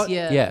right. So tacks,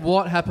 yeah.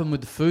 what happened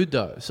with the food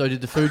though? So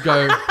did the food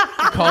go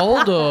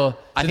cold or...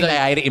 I think they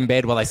ate it in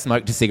bed while they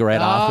smoked a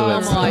cigarette Oh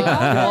afterwards. my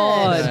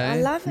God.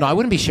 I love it. No, I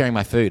wouldn't be sharing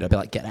my food. I'd be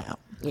like, get out.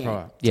 Yeah.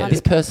 Right. Yeah,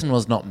 this person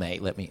was not me.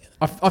 Let me...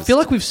 I feel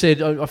like we've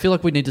said... I feel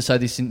like we need to say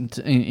this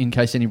in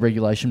case any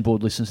regulation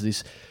board listens to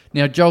this.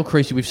 Now, Joel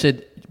Creasey, we've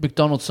said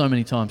McDonald's so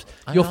many times.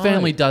 Your know.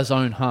 family does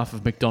own half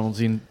of McDonald's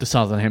in the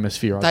Southern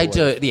Hemisphere, I They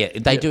believe. do, yeah.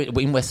 They do it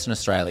in Western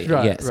Australia,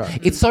 Right, yes. right.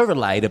 It's so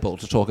relatable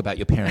to talk about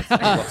your parents.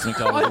 McDonald's.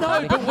 I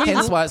know, but we-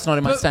 Hence why it's not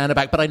in my stand-up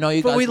back, but I know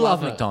you guys we love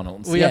love it.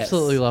 McDonald's. We yes.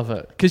 absolutely love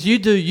it because you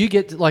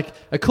get like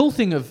a cool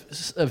thing of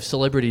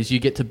celebrities. You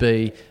get to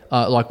be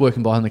like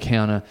working behind the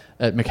counter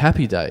at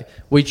McHappy Day,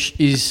 which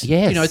is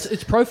Yes.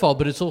 it's profile,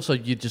 but it's also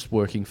you're just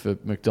working for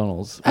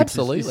McDonald's. which is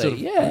Absolutely, sort of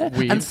yeah.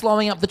 weird. And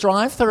slowing up the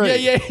drive-through.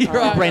 Yeah, you're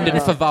right. Brendan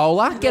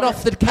Favola, get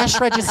off the cash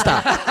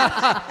register.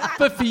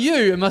 But for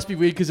you, it must be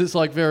weird because it's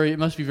like it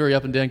must be very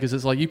up and down because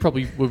it's like you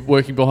probably were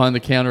working behind the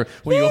counter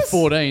when you were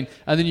 14,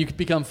 and then you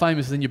become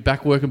famous, and then you're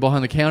back working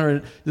behind the counter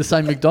at the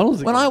same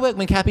McDonald's. When again. I work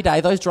McHappy Day,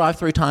 those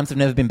drive-through times have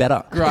never been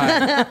better.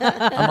 Right,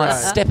 I'm like,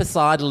 step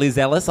aside, Liz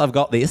Ellis, I've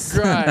got this.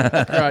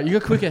 right. You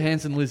got quicker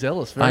hands than Liz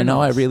Ellis. Very I know,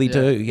 nice. I really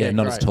do. Yeah,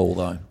 not great. as tall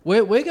though.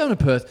 We're going to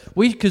Perth.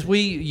 Because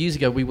years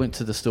ago we went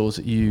to the stores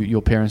that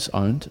your parents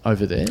owned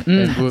over there. And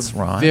we were That's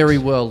right. very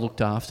well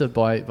looked after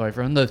by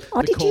everyone.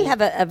 Did you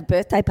have a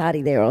birthday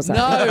party there or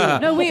something?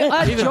 No,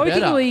 I Even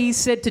jokingly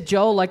said to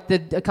Joel a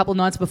couple of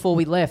nights before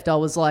we left, I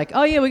was like,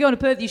 oh yeah, we're going to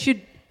Perth. You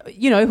should,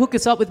 hook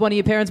us up with one of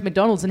your parents'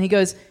 McDonald's. And he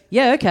goes,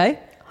 yeah, okay.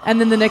 And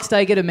then the next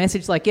day get a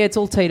message like, yeah, it's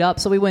all teed up.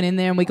 So we went in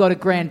there and we got a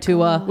grand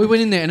tour. We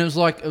went in there and it was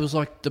like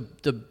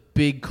the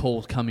big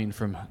calls come in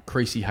from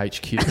Creasey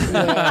HQ.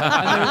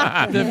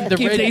 And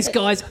Give these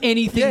guys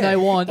anything they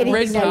want. Anything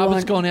red they carpet's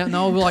want. gone out and they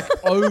were like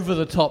over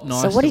the top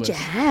nice. So what to did you us.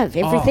 have?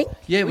 Everything?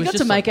 Yeah, it We was got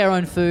just to make our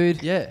own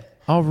food. Yeah.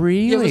 Oh,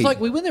 really? Yeah, it was like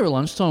we went there at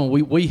lunchtime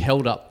and we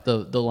held up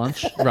the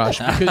lunch rush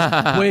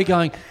because we're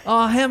going,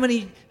 how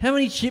many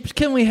chips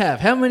can we have?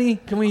 How many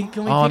can we pick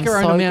I'm our own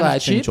so amount glad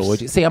of you chips?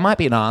 enjoyed it. See, I might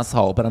be an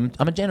asshole, but I'm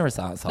a generous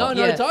asshole. No,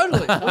 Yeah.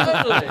 totally.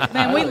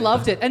 Man, we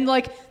loved it. And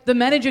like the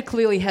manager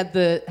clearly had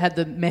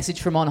the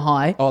message from on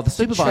high. Oh, the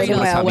supervisor Treat 'em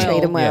was well, coming.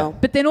 treat 'em well.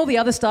 But then all the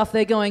other stuff,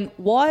 they're going,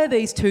 why are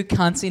these two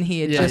cunts in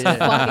here just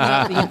fucking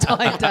up the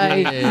entire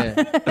day?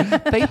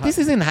 Yeah. This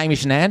isn't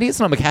Hamish and Andy. It's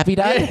not McHappy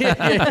Day.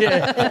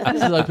 Yeah.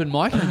 This is open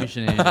mic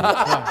mission.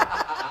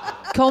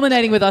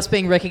 Culminating with us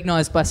being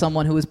recognised by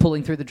someone who was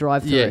pulling through the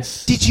drive-thru.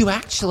 Yes. Did you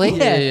actually?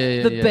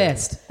 Yeah, the yeah.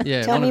 best.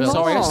 Yeah. Tell one me of our-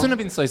 more. Sorry, I shouldn't have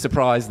been so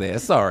surprised there.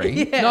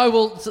 Sorry. No,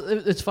 well,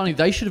 it's funny.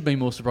 They should have been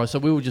more surprised. So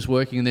we were just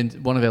working, and then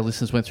one of our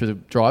listeners went through the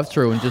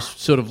drive-through and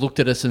just sort of looked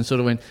at us and sort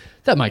of went,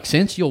 "That makes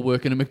sense. You're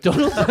working at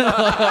McDonald's."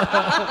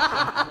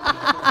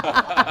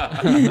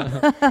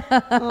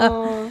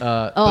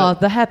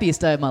 The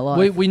happiest day of my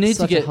life. we need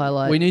Such to a get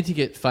highlight. we need to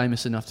get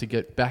famous enough to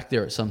get back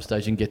there at some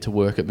stage and get to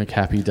work at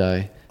McHappy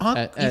Day.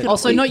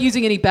 Also, not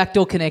using any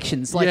backdoor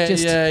connections, like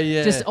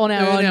just on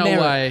our own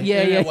merit. way.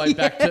 Yeah. Our way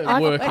back to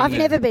working. I've there.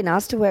 never been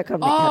asked to work on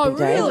Oh, McHappy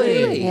Day.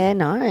 really? Yeah,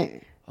 no.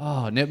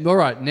 Oh, now, all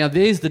right. Now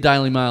there's the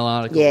Daily Mail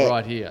article Yeah.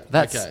 right here.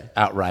 That's okay.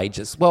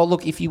 outrageous. Well,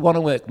 look, if you want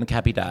to work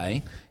McHappy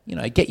Day,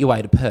 get your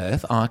way to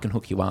Perth. I can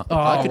hook you up.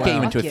 I could get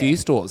you into a Fuck few yeah.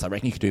 stores. I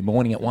reckon you could do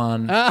morning at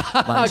one, lunch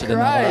at great.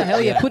 another.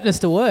 Hell yeah, putting us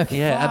to work.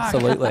 Yeah,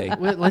 absolutely.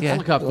 Well, let's Yeah.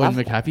 look up when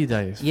McHappy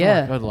Day is.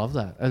 Yeah. Fuck, I'd love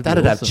that.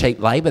 That'd have cheap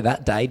labour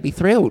that day. Be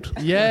thrilled.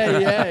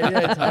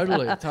 Yeah,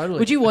 totally.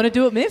 Would you want to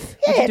do it, Miff?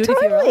 Would Yeah, you do it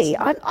if you were totally.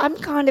 asked? I'm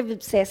kind of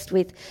obsessed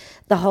with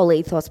the whole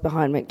ethos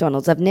behind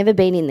McDonald's. I've never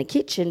been in the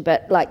kitchen,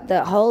 but like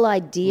the whole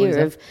idea Loser.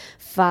 of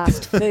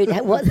fast food.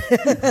 What?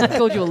 I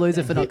called you a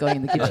loser for not going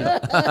in the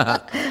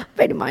kitchen.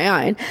 Been in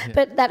my own.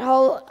 But that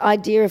whole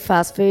idea of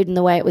fast food and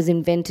the way it was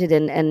invented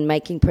and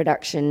making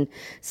production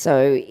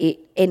so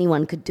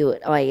anyone could do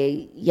it,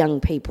 i.e.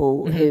 young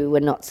people who were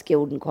not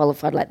skilled and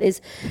qualified. Like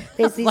there's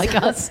this Like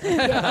us.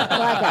 Yeah,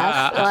 like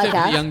Except for the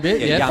us. young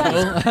bit,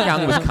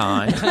 Young was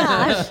kind.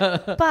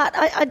 But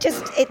I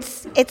just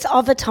it's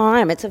of a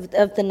time. It's of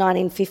the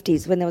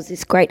 1950s when there was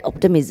this great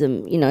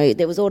optimism.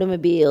 There was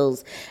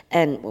automobiles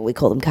and we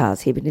call them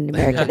cars here, but in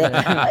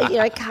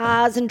America,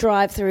 cars and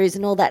drive-throughs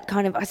and all that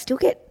kind of. I still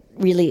get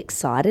really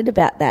excited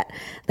about that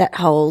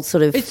whole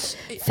sort of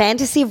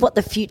fantasy of what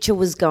the future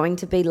was going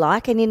to be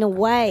like. And in a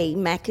way,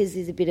 Macca's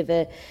is a bit of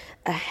a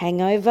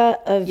hangover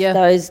of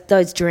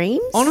those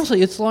dreams.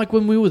 Honestly, it's like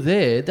when we were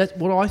there. That's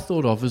what I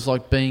thought of as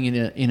like being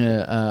in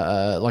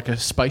a like a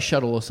space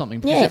shuttle or something.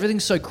 Because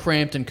everything's so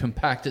cramped and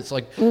compact. It's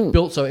like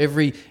built so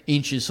every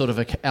inch is sort of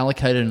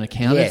allocated and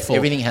accounted Yes, for.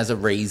 everything has a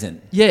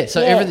reason. Yeah,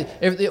 so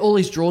everything, all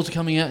these drawers are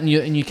coming out, and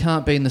you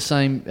can't be in the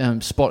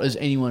same spot as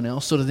anyone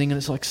else, sort of thing. And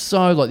it's like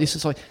so like this.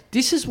 It's like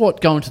this is what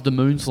going to the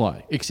moon's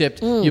like,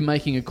 except you're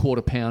making a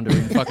quarter pounder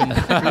in fucking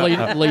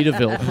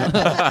Leaderville.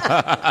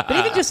 But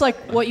even just like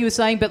what you were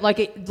saying, but like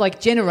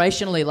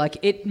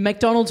generationally,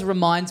 McDonald's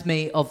reminds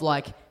me of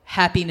like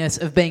happiness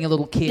of being a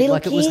little kid. Little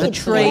Like it was the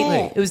kids, treat.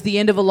 yeah. It was the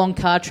end of a long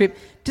car trip.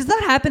 Does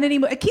that happen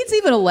anymore? Are kids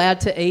even allowed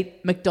to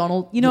eat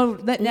McDonald's? Now No,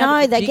 that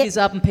the they jig get- is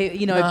up and parents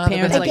They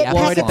like get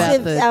worried about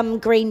packets the.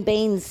 of green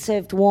beans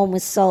served warm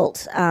with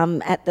salt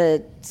at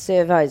the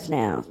servos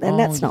now. And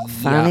that's not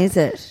fun, yeah. is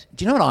it?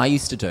 Do you know what I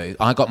used to do?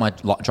 I got my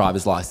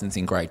driver's license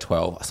in grade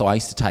 12. So I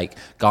used to take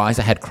guys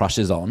I had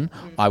crushes on.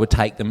 I would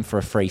take them for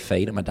a free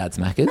feed at my dad's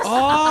Macca's.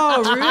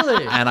 Oh,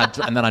 really?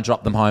 And then I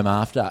dropped them home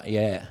after.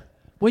 Yeah.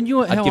 When you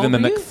were, I'd give them a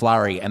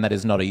McFlurry, and that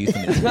is not a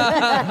euphemism.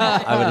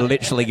 I would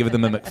literally give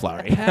them a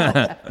McFlurry.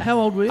 How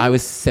old were you? I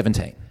was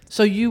 17.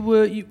 So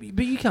but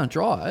you can't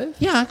drive.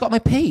 Yeah, I got my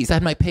P's. I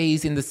had my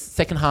P's in the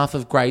second half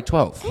of grade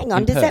 12. Hang on,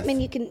 in does Perth. that mean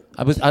you can...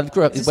 I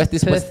grew up. Is This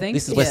this a Perth thing?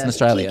 is Yeah. Western Do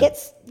Australia. you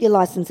get your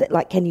license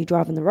at, can you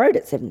drive on the road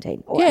at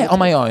 17? Or Yeah, 18? on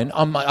my own.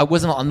 I'm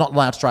not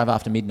allowed to drive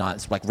after midnight.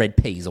 It's like red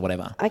peas or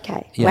whatever.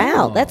 Okay. Yeah.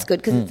 Wow, that's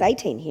good because it's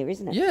 18 here,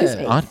 isn't it? Yeah. This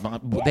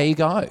week. There you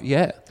go.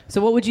 Yeah. So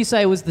what would you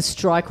say was the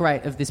strike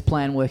rate of this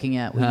plan working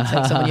out? When you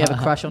take someone you have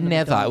a crush on? to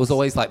Never. It McDonald's? was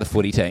always like the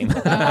footy team.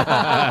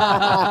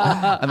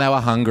 And they were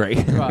hungry.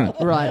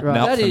 Right. Not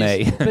That for is-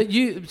 me. But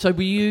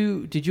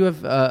did you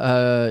have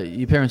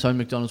your parents own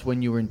McDonald's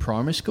when you were in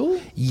primary school?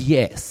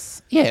 Yes.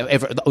 Yeah,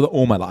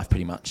 all my life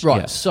pretty much.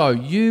 Right. Yeah. So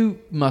you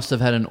must have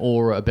had an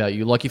aura about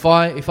you. Like if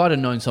I'd have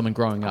known someone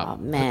growing up.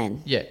 Oh,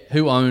 man. Yeah.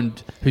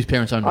 Whose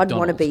parents owned I'd McDonald's.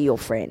 want to be your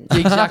friend.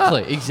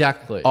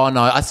 Exactly. Oh,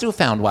 no, I still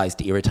found ways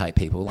to irritate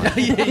people. Like,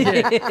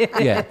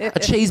 yeah. A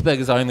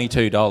cheeseburger's only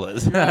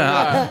 $2.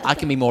 I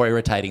can be more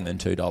irritating than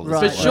 $2.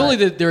 Right. But surely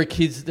there are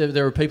kids,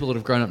 there are people that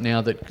have grown up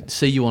now that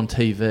see you on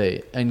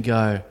TV and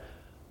go,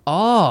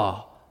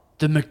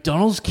 the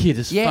McDonald's kid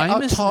is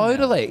famous. Oh,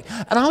 totally.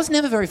 And I was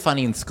never very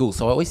funny in school,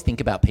 so I always think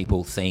about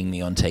people seeing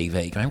me on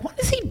TV going, what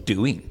is he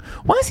doing?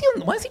 Why is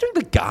he doing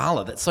the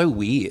gala? That's so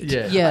weird.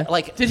 Yeah.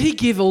 Like, Did he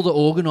give all the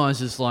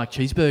organisers like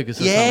cheeseburgers or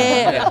something?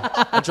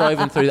 yeah. I drove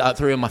him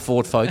through in my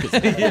Ford Focus.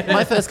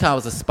 My first car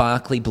was a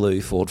sparkly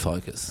blue Ford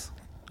Focus.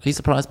 Are you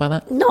surprised by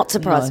that? Not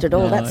surprised at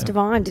all. No. That's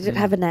divine. Did it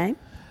have a name?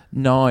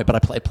 No, but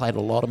I played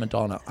a lot of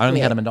Madonna. I only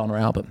had a Madonna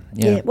album.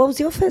 Yeah. What was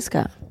your first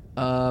car?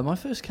 My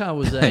first car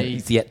was a.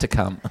 He's yet to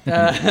come.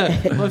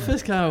 My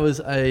first car was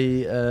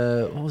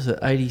a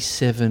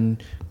 87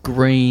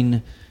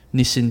 green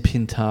Nissan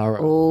Pintara.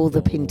 Oh,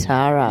 the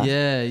Pintara.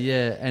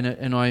 Yeah, and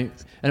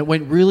it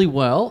went really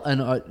well,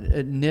 and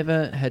it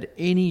never had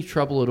any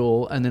trouble at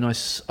all. And then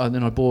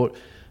I bought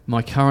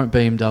my current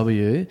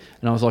BMW,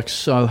 and I was like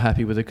so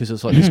happy with it because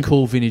it's like this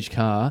cool vintage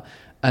car.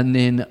 And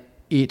then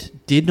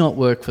it did not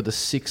work for the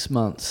 6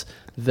 months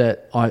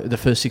the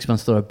first 6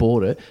 months that I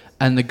bought it,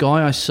 and the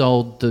guy I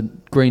sold the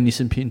green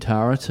Nissan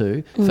Pintara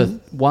to for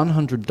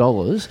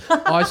 $100,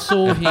 I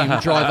saw him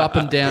drive up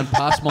and down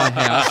past my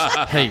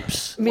house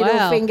heaps.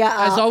 Middle finger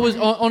up. As I was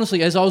walking to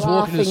the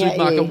Laughing at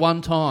supermarket you.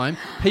 one time,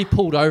 he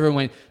pulled over and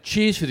went,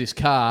 "Cheers for this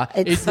car.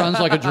 It runs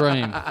like a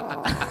dream."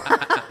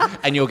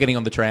 And you're getting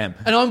on the tram.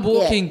 And I'm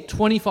walking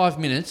 25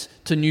 minutes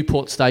to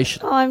Newport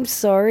Station. I'm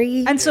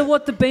sorry. And so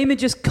what? The Beamer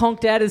just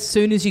conked out as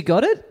soon as you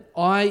got it?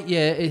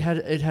 It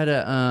had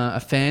a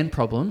fan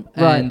problem,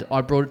 Right. and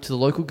I brought it to the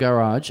local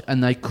garage,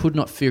 and they could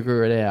not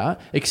figure it out.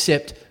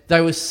 Except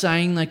they were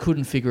saying they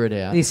couldn't figure it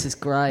out. This is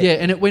great. Yeah,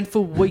 and it went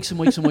for weeks and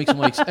weeks and weeks and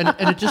weeks, and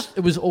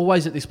it was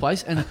always at this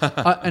place, and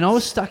I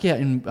was stuck out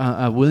in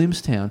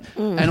Williamstown,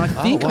 and I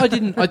think I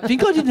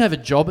didn't have a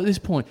job at this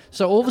point.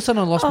 So all of a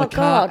sudden I lost my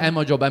car God. and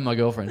my job and my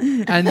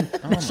girlfriend, and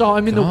so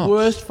I'm in the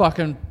worst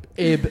fucking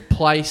ebb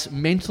place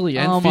mentally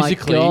and Oh my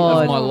physically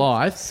God. of my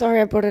life.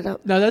 Sorry I brought it up.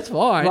 No, that's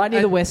fine. Right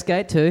near the And-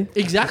 Westgate too.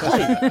 Exactly.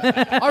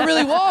 I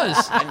really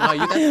was. No,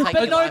 you take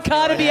But your no life in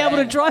car your to be able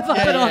to drive up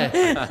and on.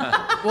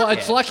 Well,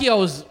 it's lucky I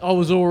was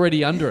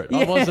already under it.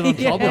 I wasn't on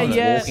top of it.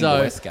 yeah. Walking to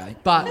Westgate.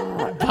 But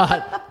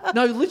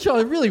no, literally,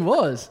 I really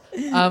was.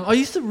 I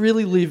used to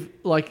really live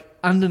like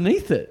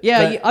underneath it.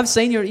 Yeah, But- I've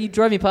seen you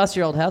drove me past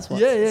your old house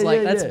once. Yeah, it's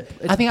like, yeah. It's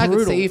I think brutal. I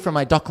could see you from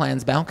my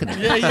Docklands balcony.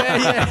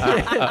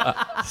 Yeah.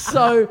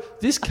 So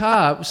this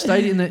car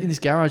stayed in this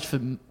garage for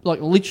like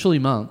literally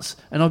months,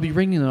 and I'd be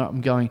ringing them up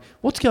and going,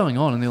 "What's going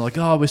on?" And they're like,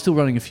 "Oh, we're still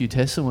running a few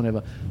tests or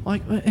whatever."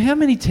 Like, how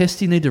many tests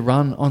do you need to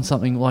run on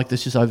something like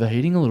this just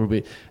overheating a little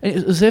bit? And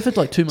it was there for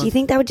like 2 months. Do you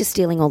think they were just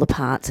stealing all the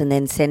parts and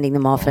then sending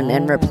them off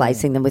and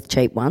replacing them with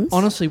cheap ones?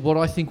 Honestly, what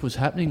I think was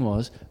happening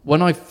was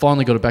when I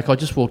finally got it back, I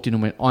just walked in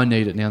and went, "I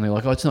need it now." And they're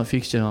like, "Oh, it's not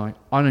fixed yet." I'm like,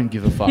 "I don't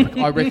give a fuck.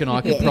 I reckon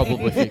I could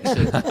probably fix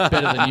it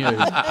better than you."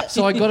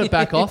 So I got it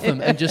back off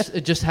them, and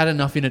it just had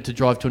enough in it to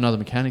drive to another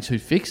mechanics who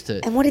fixed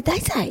it. And what did they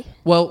say?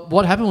 Well,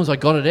 what happened was I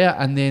got it out,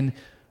 and then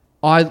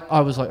I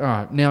was like, "All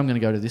right, now I'm going to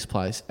go to this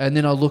place." And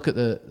then I look at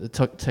the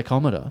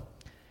tachometer.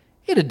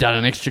 It had done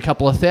an extra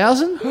couple of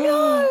thousand.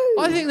 No.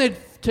 I think they'd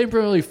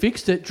temporarily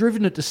fixed it,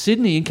 driven it to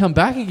Sydney, and come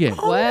back again.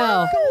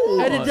 Wow.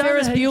 Had it done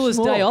Ferris heaps Bueller's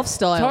more. Day Off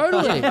style.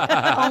 Totally.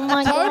 Oh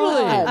my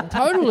God.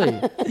 Totally.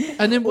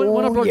 And then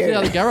when I brought it to the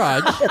other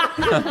garage,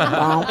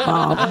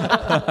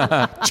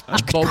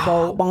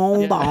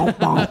 Bom, bom,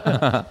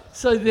 bom.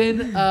 so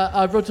then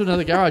I brought it to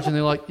another garage, and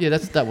they're like, "Yeah,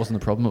 that wasn't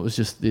the problem. It was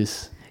just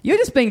this." You're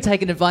just being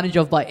taken advantage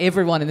of by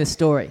everyone in this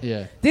story.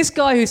 Yeah. This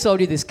guy who sold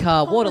you this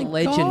car, what a my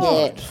legend.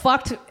 God.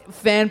 Fucked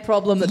fan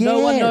problem that no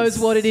one Yes. knows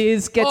what it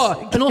is.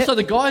 And also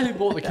the guy who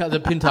bought the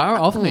Pintara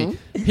off me,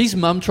 his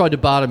mum tried to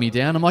barter me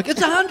down. I'm like,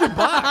 "It's $100."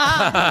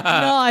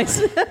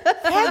 Nice.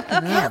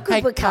 How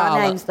good were car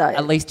Carl, names, though?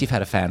 At least you've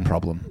had a fan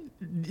problem.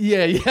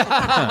 Yeah. Yeah,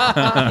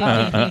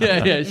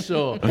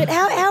 sure. But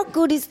how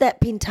good is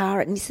that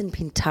Pintara? Nissan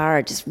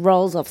Pintara It just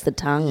rolls off the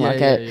tongue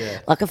Yeah,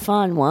 like a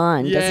fine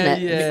wine, doesn't it?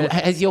 Yeah.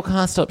 Has your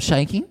car stopped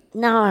shaking?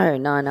 No.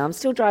 I'm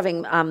still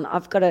driving.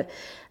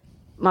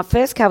 My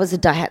first car was a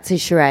Daihatsu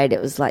Charade. It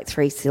was like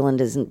 3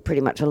 cylinders and pretty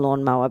much a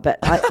lawnmower. But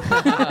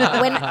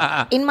when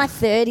in my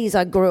 30s,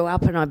 I grew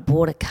up and I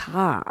bought a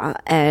car,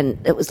 and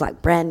it was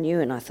like brand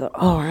new. And I thought,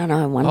 I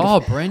know, wonderful. Oh,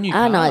 brand new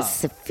I know, car. it's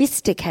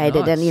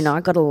sophisticated, Nice. and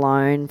I got a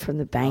loan from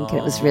the bank, and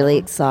it was really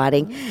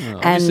exciting.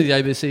 Obviously, the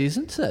ABC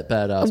isn't that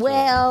badass.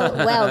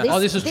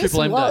 Well, this was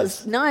Triple M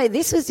days. No,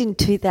 this was in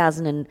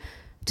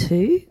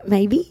 2002,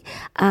 maybe.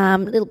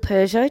 Little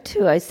Peugeot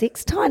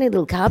 206, tiny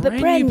little car, but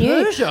Brand brand new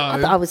new.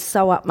 Peugeot? I was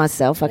so up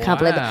myself, I can't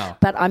believe Wow. it.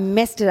 But I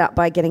messed it up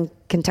by getting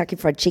Kentucky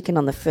Fried Chicken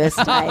on the first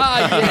day.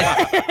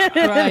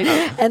 Great.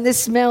 And the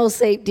smell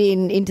seeped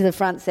into the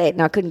front seat,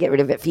 and I couldn't get rid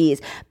of it for years.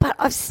 But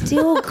I've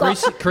still got...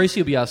 Creasey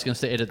will be asking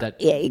us to edit that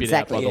Yeah, bit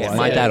exactly. out, by the Yeah, way.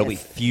 My Yeah. dad will be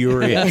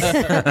furious.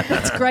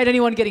 It's great.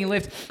 Anyone getting a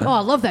lift. Oh, I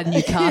love that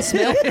new car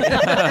smell.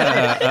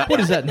 What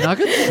is that,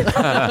 nuggets?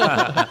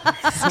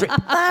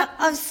 But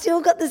I've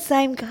still got the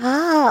same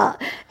car.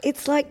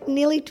 It's like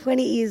nearly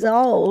 20 years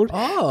old.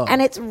 Oh.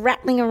 And it's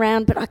rattling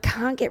around, but I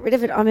can't get rid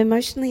of it. I'm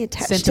emotionally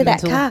attached to that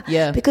Sentimental, car.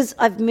 yeah. Because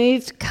I've moved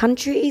moved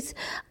countries.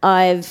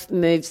 I've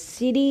moved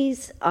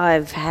cities.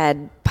 I've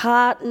had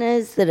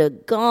partners that are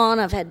gone.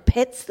 I've had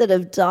pets that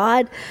have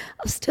died.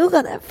 I've still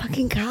got that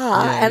fucking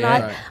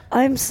car.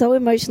 I'm so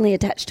emotionally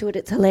attached to it.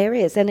 It's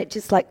hilarious. And it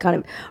just like kind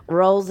of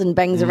rolls and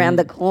bangs around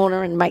the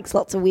corner and makes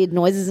lots of weird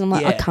noises. And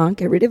I'm like, I can't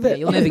get rid of it.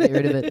 You'll never get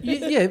rid of it.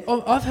 Yeah,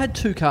 I've had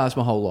 2 cars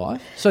my whole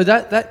life. So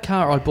that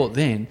car I bought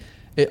then,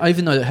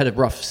 even though it had a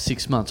rough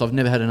 6 months, I've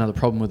never had another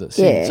problem with it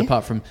since,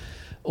 apart from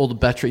all the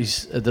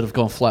batteries that have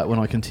gone flat when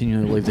I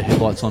continue to leave the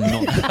headlights on.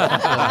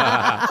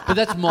 But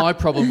that's my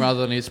problem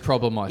rather than its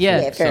problem, I think.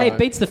 Yeah, hey, it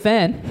beats the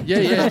fan.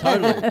 Yeah,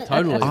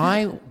 totally.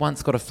 I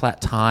once got a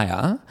flat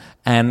tyre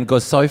and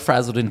got so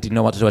frazzled and didn't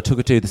know what to do. I took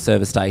it to the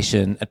service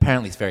station.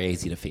 Apparently it's very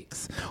easy to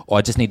fix. Or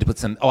I just had to put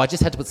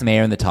some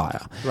air in the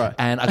tyre. Right.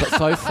 And I got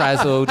so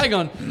frazzled. Hang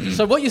on.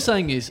 So what you're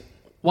saying is,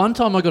 one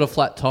time I got a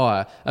flat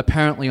tyre,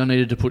 apparently I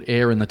needed to put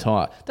air in the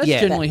tyre. That's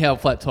generally how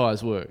flat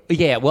tyres work.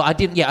 Yeah, well, I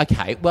didn't... Yeah,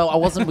 okay. Well, I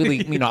wasn't really...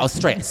 I was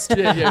stressed.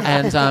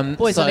 And,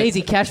 Boys, on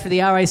easy cash for the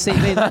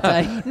RACV that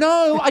day.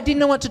 No, I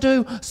didn't know what to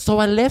do. So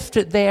I left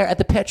it there at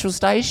the petrol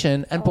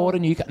station and bought a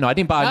new car. No, I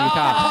didn't buy a new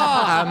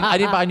car. I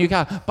didn't buy a new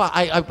car. But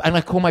I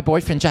called my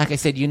boyfriend, Jack. I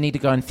said, you need to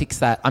go and fix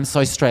that. I'm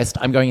so stressed.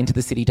 I'm going into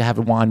the city to have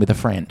a wine with a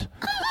friend.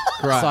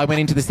 Right. So I went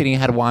into the city and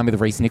had a wine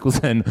with Reece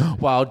Nicholson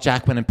while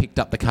Jack went and picked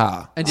up the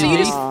car. And so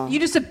you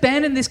just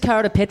abandoned this car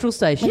at a petrol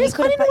station? Yes,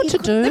 I didn't know what to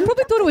do. They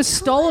probably thought it was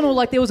stolen or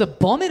like there was a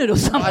bomb in it or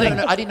something.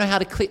 I didn't know how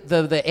to clip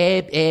the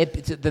air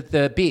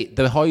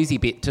the hosey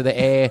bit to the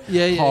air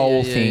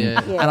hole thing. Yeah.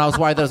 And I was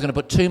worried that I was going to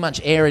put too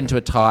much air into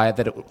a tyre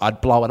that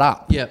I'd blow it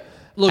up. Yeah.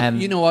 Look,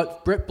 you know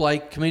what?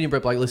 Comedian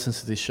Brett Blake listens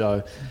to this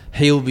show.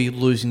 He'll be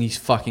losing his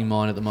fucking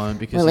mind at the moment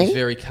because he's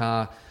very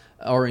car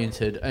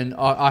oriented, and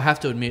I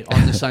have to admit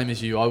I'm the same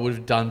as you. I would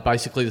have done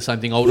basically the same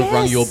thing. I would have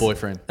rung your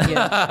boyfriend.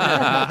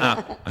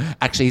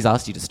 Actually, he's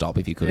asked you to stop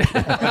if you could.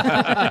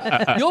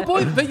 Your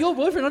boyfriend,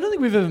 I don't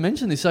think we've ever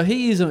mentioned this. So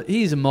he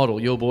is a model,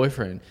 your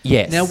boyfriend.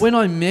 Yes. Now when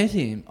I met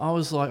him, I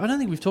was like, I don't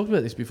think we've talked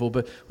about this before,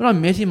 but when I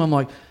met him, I'm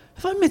like,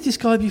 have I met this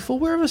guy before?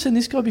 Where have I seen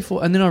this guy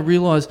before? And then I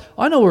realised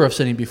I know where I've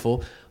seen him before.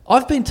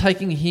 I've been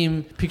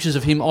taking pictures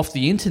of him off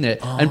the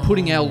internet and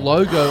putting our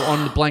logo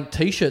on the blank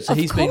T-shirts that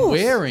he's been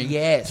wearing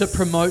to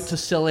promote to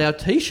sell our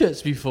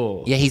T-shirts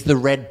before. Yeah, he's the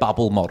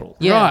Redbubble model.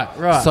 Yeah.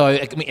 Right. So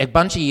a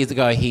bunch of years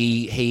ago,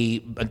 he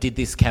did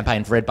this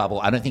campaign for Redbubble.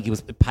 I don't think he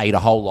was paid a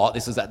whole lot.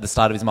 This was at the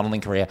start of his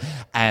modelling career,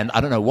 and I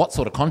don't know what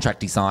sort of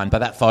contract he signed, but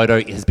that photo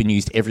has been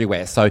used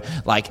everywhere. So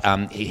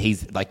he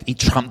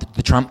trumped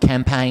the Trump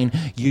campaign.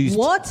 Used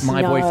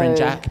my boyfriend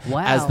Jack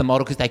as the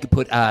model because they could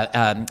put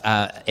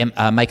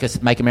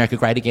Make America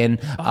Great Again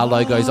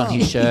logos on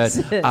his shirt.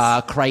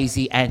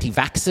 Crazy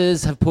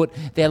anti-vaxxers have put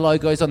their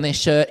logos on their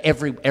shirt.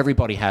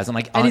 Everybody has.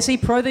 And is he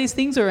pro these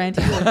things or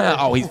anti?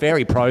 He's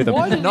very pro them.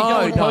 Why didn't he go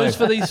and pose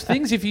for these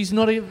things if he's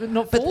not for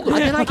them?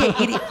 Then I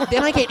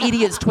get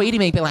idiots tweeting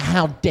me being like,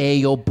 how dare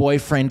your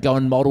boyfriend go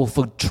and model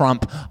for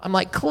Trump? I'm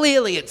like,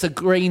 clearly it's a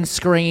green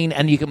screen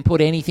and you can put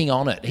anything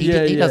on it. He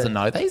doesn't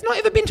know that. He's not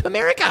ever been to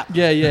America.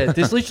 Yeah.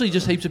 There's literally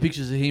just heaps of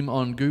pictures of him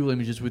on Google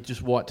Images with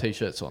just white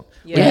T-shirts on.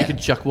 Yeah. You can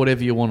chuck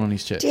whatever you want on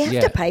his chest. Do you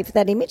have to pay for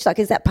that image? Like,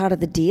 is that part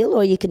of the deal,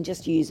 or you can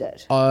just use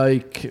it? We'll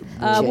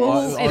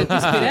edit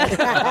this bit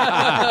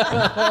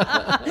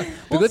out.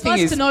 It's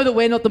nice to know that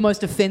we're not the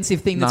most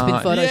offensive thing that's been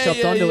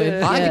photoshopped onto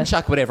him. I can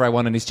chuck whatever I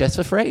want on his chest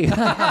for free.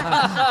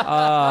 That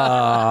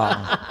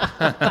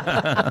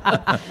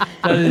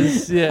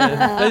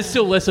is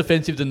still less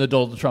offensive than the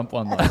Donald Trump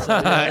one, though. So,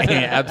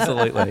 yeah,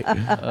 absolutely.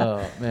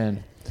 Oh,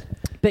 man.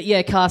 But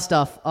yeah, car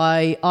stuff.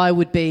 I'm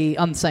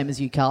the same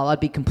as you, Carl. I'd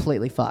be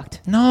completely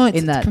fucked. No,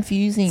 it's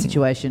confusing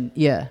situation.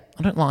 Yeah,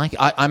 I don't like.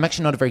 I'm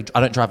actually not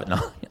I don't drive at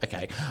night.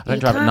 Okay, I don't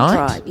drive at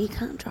night. You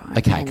can't drive.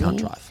 Okay, I can't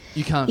drive.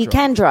 You can't. You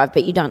can drive,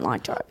 but you don't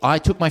like driving. I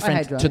took my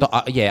friend to the.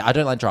 I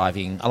don't like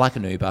driving. I like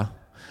an Uber.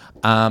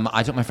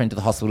 I took my friend to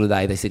the hospital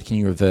today. They said, can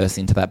you reverse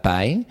into that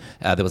bay?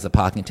 There was a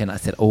parking attendant.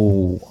 I said,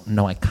 oh,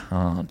 no, I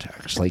can't,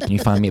 actually. Can you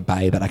find me a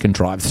bay that I can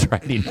drive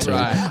straight into?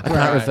 I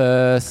can't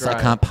reverse. I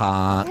can't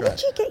park. How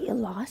did you get your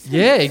license?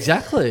 Yeah,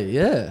 exactly,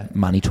 yeah.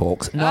 Money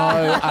talks. No.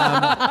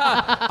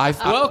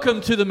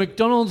 Welcome to the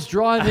McDonald's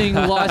Driving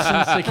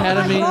License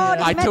Academy.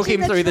 I took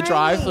him through the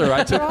drive-through.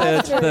 I took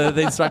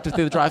the instructor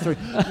through the drive-through.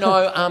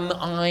 No,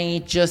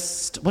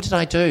 what did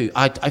I do?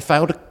 I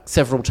failed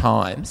several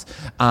times,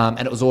 and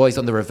it was always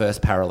on the reverse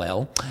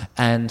parallel.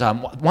 And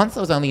once I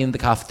was only in the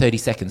car for 30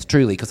 seconds,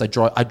 truly, because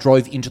I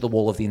drove into the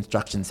wall of the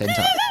instruction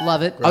centre.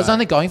 Love it. I was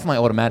only going for my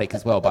automatic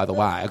as well, by the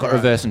way. I got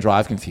reverse and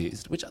drive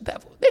confused, which they're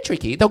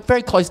tricky. They're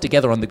very close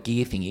together on the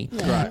gear thingy.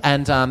 Right.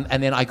 And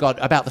then I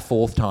got about the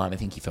fourth time, I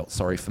think he felt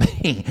sorry for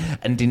me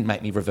and didn't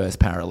make me reverse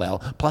parallel.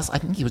 Plus, I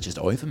think he was just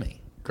over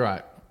me.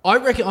 Great. I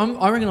reckon I'm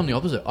the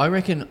opposite. I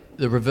reckon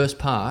the reverse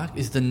park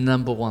is the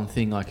number one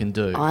thing I can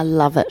do. I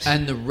love it.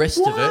 And the rest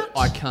of it,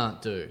 I can't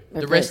do.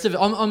 The rest of it,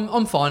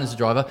 I'm fine as a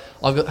driver.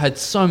 I've had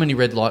so many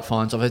red light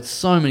fines. I've had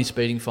so many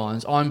speeding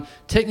fines. I'm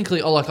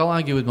technically, I'll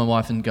argue with my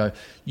wife and go,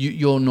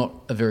 you're not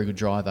a very good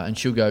driver. And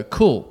she'll go,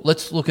 cool,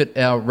 let's look at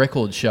our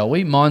records, shall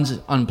we? Mine's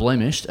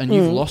unblemished, and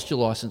you've lost your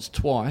licence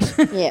twice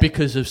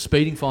because of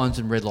speeding fines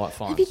and red light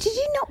fines. Did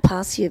you not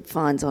pass your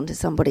fines on to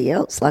somebody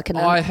else?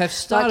 I have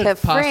started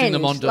passing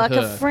them on to her. Like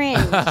a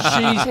friend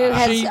who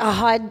has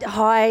a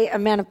high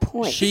amount of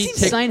points.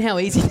 It's insane how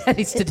easy that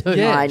is to do.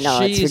 Yeah, I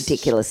know, it's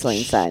ridiculously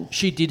insane.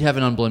 She did have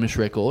an unblemished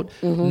record.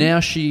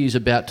 Now she is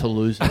about to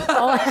lose it.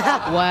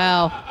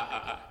 Wow.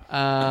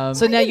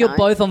 So now you're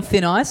both on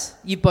thin ice?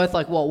 You're both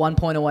 1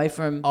 point away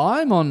from...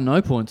 I'm on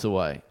no points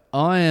away.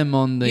 I am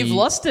on the... You've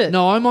lost it.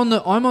 No, I'm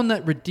on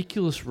that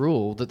ridiculous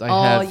rule that they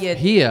have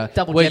here where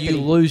jeopardy.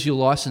 you lose your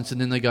licence and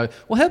then they go,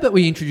 well, how about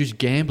we introduce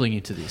gambling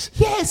into this?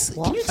 Yes.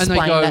 Can you And they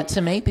explain go, that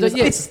to me? Because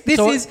This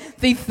is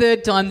the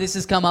third time this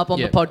has come up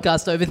on the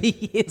podcast over the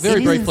years.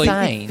 Very briefly,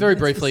 insane.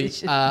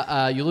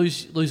 you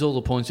lose all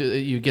the points.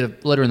 You get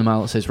a letter in the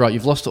mail that says, right,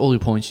 you've lost all your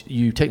points.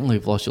 You technically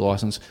have lost your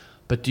licence,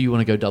 but do you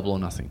want to go double or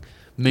nothing?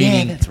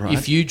 Meaning, that's right.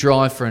 if you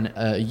drive for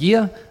a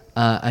year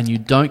and you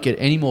don't get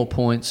any more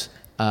points,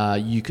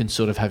 you can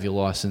sort of have your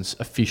licence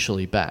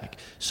officially back.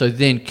 So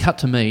then cut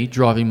to me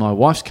driving my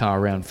wife's car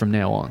around from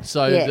now on.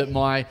 So that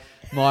my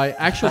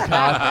actual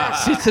car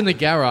sits in the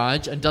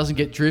garage and doesn't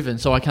get driven,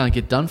 so I can't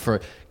get done for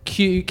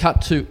it.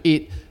 Cut to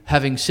it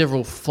having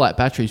several flat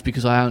batteries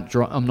because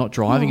I'm not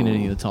driving it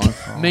any of the time.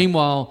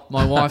 Meanwhile,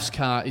 my wife's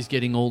car is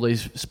getting all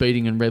these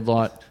speeding and red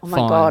light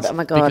fines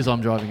because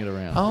I'm driving it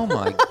around. Oh,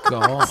 my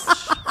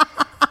gosh.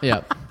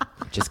 Yeah.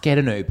 Just get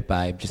an Uber,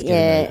 babe. Just get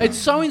an Uber. It's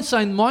so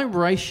insane. My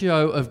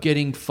ratio of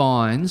getting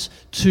fines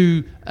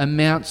to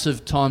amounts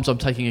of times I'm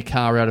taking a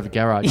car out of a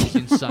garage is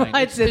insane.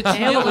 It's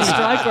nearly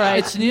strike rate.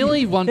 It's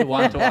nearly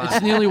 1-to-1.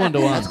 It's nearly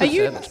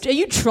 1-to-1. Are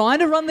you trying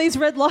to run these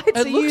red lights?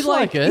 It looks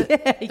like it.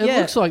 Yeah. It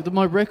looks like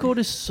my record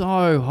is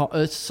so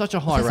high. It's such a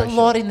high ratio. There's a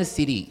lot in the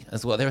city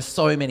as well. There are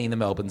so many in the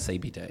Melbourne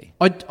CBD.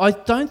 I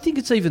don't think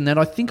it's even that.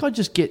 I think I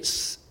just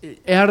get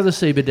out of the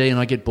CBD and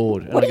I get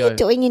bored. What are you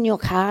doing in your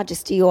car?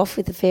 Just are you off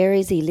with the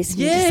fairies? Are you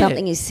listening to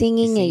something? Are you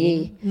singing? Are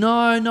you?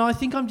 No. I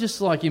think I'm just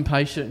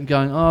impatient and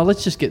going, oh,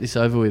 let's just get this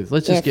over with.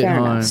 Let's just get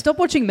home. Enough. Stop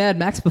watching Mad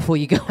Max before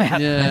you go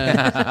out.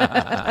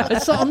 Yeah.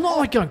 I'm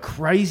not going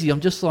crazy. I'm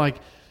just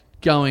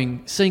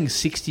seeing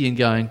 60 and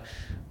going,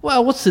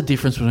 well, what's the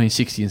difference between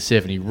 60 and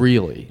 70,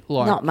 really?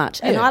 Not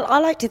much. And I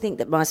like to think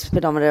that my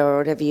speedometer, or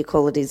whatever you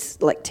call it, is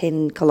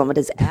 10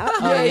 kilometres out.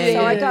 So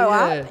I go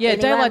up. Yeah,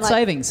 daylight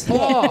savings.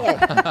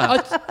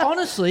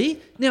 Honestly,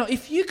 now,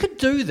 if you could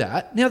do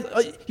that... Now,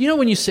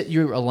 when you set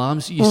your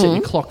alarms, you set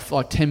your clock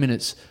for 10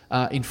 minutes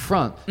in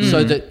front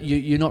so that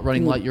you're not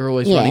running late, you're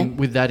always running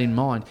with that in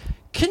mind.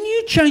 Can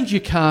you change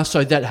your car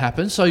so that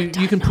happens, so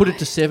you can put it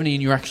to 70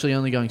 and you're actually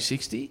only going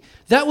 60?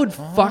 That would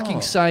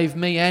fucking save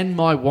me and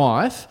my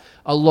wife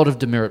a lot of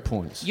demerit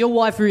points. Your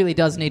wife really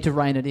does need to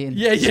rein it in.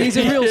 Yeah. She's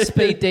a real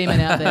speed demon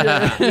out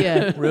there.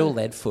 Yeah. Real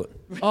lead foot.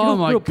 Oh,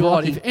 my God.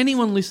 blocky. If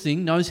anyone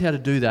listening knows how to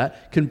do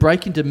that, can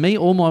break into me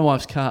or my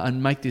wife's car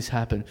and make this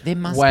happen. There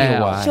must be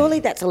a way. Surely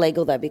that's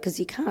illegal, though, because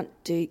you can't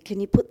do... Can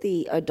you put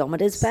the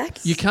odometers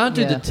back? You can't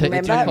do the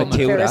Remember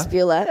Ferris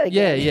Bueller?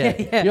 Yeah.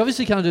 You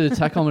obviously can't do the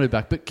tachometer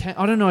back, but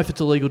I don't know if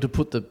it's illegal to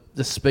put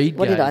the speed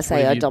What gauge. did I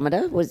say,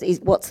 odometer?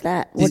 What's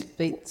that?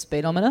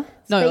 Speedometer?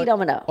 No,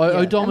 speedometer.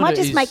 Odometer. Am I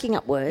just making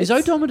up words? Is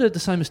odometer the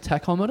same as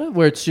tachometer,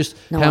 where it's just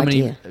how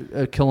many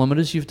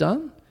kilometres you've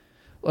done?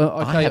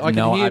 Okay, I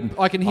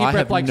can hear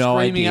Brett Blake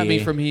screaming at me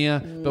from here,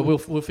 but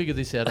we'll figure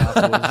this out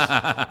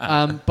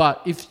afterwards.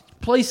 But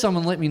please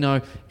someone let me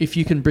know if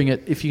you can bring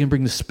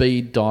the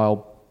speed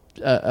dial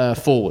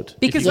forward,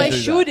 because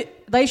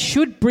they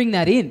should bring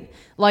that in.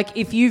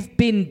 If you've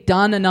been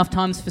done enough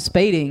times for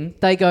speeding,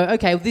 they go,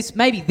 okay,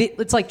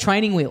 it's like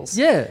training wheels.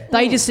 Yeah.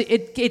 They just,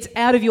 it's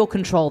out of your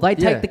control. They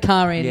take the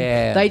car in.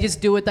 Yeah. They just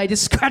do it. They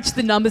just scratch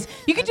the numbers.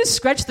 You can just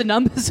scratch the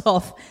numbers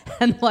off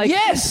and make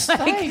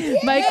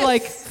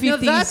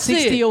 50,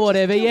 60 or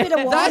whatever. Yeah. Bit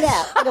of white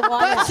out.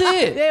 That's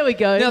it. There we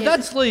go. Now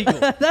that's legal.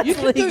 You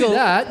can do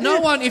that. No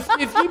one, if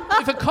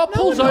a cop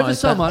pulls over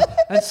someone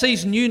and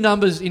sees new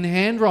numbers in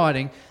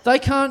handwriting, they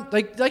can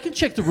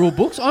check the rule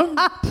books. I'm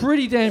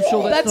pretty damn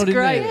sure that's not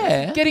great. in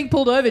there. Yeah. Getting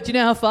pulled over. Do you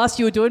know how fast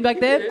you were doing back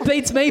there?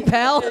 Beats me,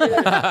 pal.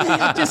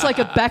 Just like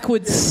a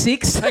backwards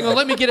 6. Hang on,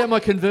 let me get out my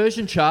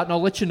conversion chart and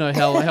I'll let you know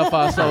how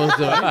fast I was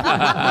doing.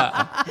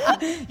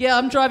 Yeah,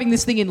 I'm driving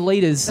this thing in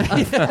litres.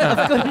 I've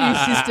got a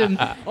new system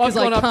because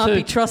I can't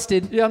be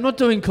trusted. Yeah, I'm not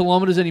doing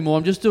kilometres anymore.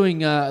 I'm just doing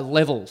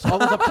levels. I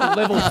was up to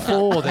level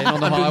 4 then on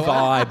the highway.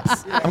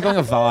 Vibes. I'm going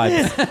with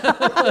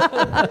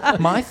vibes.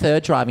 My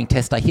third driving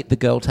test, I hit the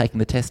girl taking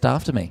the test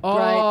after me.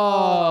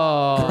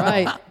 Oh,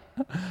 great.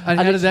 And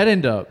how did that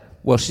end up?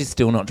 Well, she's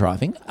still not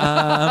driving.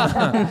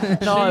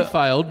 No, she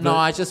failed. No,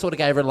 I just sort of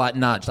gave her a light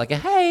nudge, like,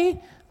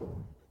 hey.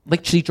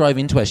 Like, she drove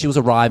into her. She was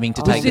arriving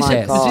to take the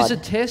test. Is this a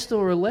test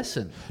or a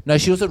lesson? No,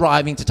 she was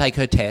arriving to take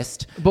her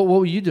test. But what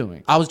were you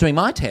doing? I was doing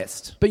my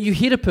test. But you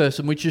hit a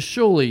person, which is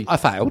surely... I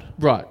failed.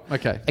 Right,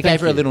 okay. I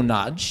gave her a little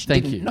nudge.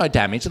 Thank you. No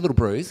damage, a little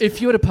bruise. If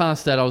you were to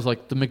pass that, I was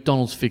like, the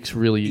McDonald's fix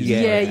really is...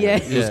 Yeah.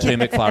 It was 2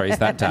 McFlurries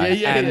that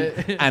day.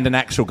 And an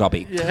actual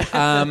gobby.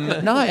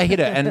 Yeah. No, I hit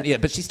her.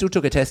 But she still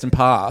took a test and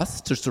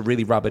passed just to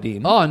really rub it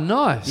in. Oh,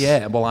 nice.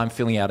 Yeah, well, I'm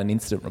filling out an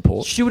incident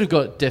report. She would have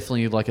got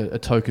definitely like a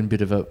token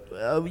bit of a...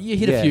 you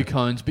hit a few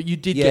cones, but you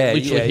did get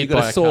literally hit you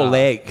got by a sore car.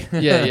 leg.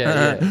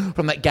 Yeah.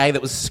 From that gay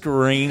that was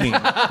screaming in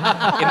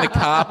the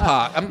car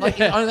park. I'm like,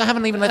 I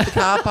haven't even left the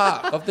car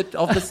park of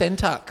the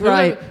centre.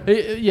 Right.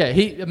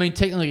 I mean,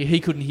 technically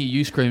he couldn't hear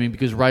you screaming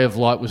because Ray of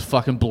Light was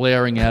fucking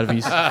blaring out of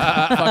his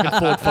fucking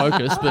Ford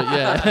Focus, but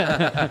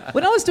yeah.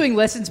 When I was doing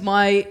lessons,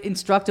 my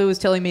instructor was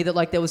telling me that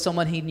like there was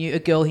someone a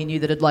girl he knew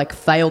that had like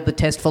failed the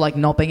test for like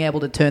not being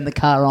able to turn the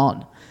car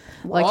on.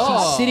 Like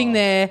she's sitting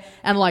there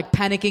and like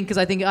panicking because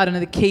I don't know,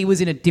 the key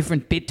was in a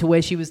different bit to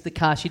where she was the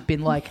car she'd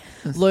been like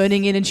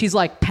learning in, and she's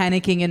like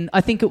panicking, and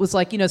I think it was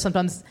like,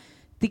 sometimes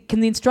can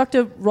the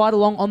instructor ride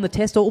along on the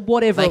test or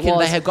whatever it was?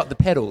 They have got the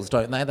pedals,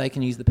 don't they? They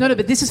can use the pedals. No,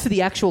 but this is for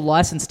the actual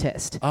license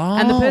test.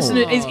 And the person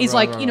is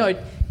like,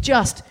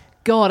 just,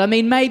 God, I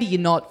mean, maybe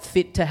you're not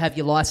fit to have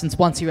your license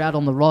once you're out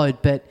on the road,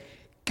 but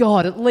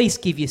God, at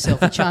least give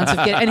yourself a chance of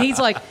getting... And he's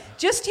like,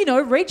 just,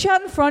 reach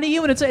out in front of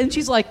you. And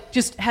she's like,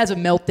 just has a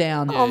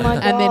meltdown. Oh, my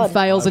God. And then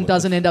fails and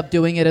doesn't end up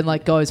doing it and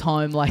like goes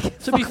home. Like,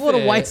 what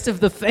a waste of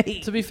the fee.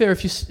 To be fair,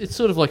 it's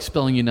sort of like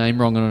spelling your name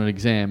wrong on an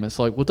exam. It's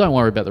like, well, don't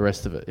worry about the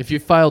rest of it. If you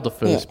failed the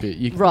first bit,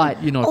 you're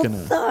not going to...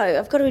 Although,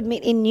 I've got to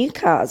admit, in new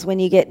cars, when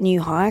you get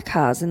new hire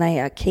cars and they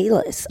are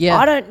keyless,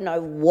 I don't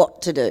know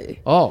what to do.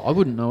 Oh, I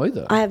wouldn't know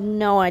either. I have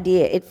no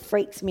idea. It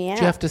freaks me out.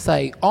 Do you have to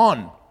say,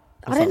 on?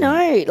 I don't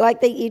know. Like,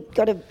 that you've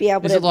got to be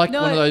able to... Is it like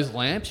one of those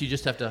lamps? You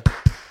just have to...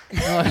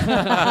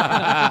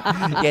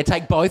 Yeah,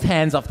 take both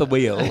hands off the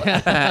wheel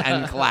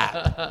and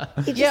clap.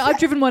 I've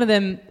driven one of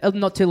them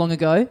not too long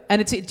ago,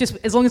 and it's just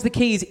as long as the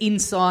key is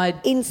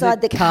inside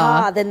the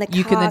car, then the car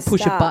you can then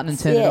push starts. a button and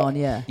turn it on.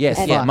 Yeah.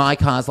 Yes, my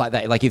car's like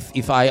that. Like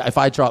if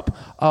I drop,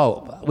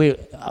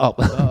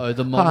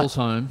 the model's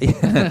home.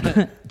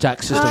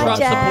 Jack's just Hi, arrived.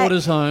 Jack.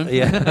 Supporter's home.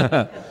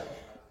 Yeah.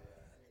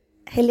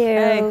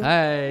 Hello.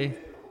 Hey.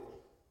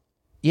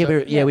 Yeah,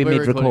 we're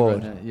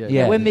mid-record. Right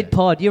now. We're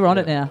mid-pod. You're on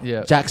it now.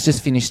 Yeah. Jack's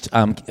just finished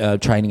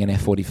training an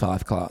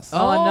F45 class.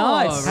 Oh,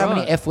 nice. How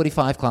many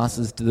F45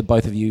 classes do the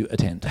both of you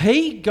attend?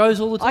 He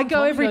goes all the time. I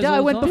go every day. I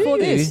went before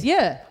this.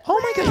 Yeah. Oh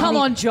my God. Come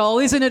on, Joel.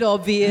 Isn't it You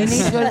obvious?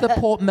 need to go to the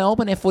Port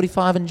Melbourne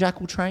F45 and Jack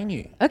will train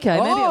you. Okay,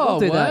 maybe I'll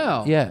do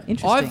that. Yeah.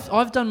 Interesting.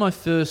 I've done my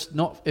first,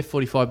 not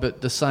F45,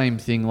 but the same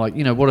thing. Like,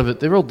 whatever.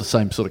 They're all the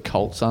same sort of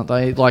cults, aren't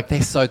they? Like,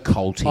 They're so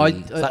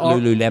culty. It's like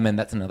Lululemon.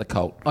 That's another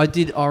cult. I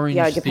did Orange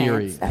Yoga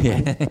Theory.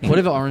 pants,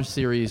 Whatever Orange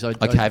Theory is. Okay,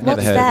 I've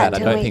never What's heard that? of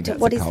that. I Tell don't me, think that's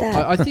what a is cult.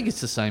 that? I think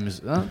it's the same as...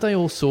 Aren't they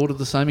all sort of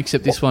the same?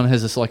 Except this one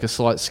has like a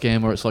slight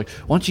scam where it's like,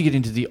 once you get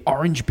into the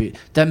orange bit,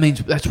 that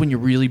means that's when you're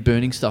really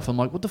burning stuff. I'm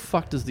like, what the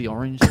fuck does the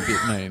orange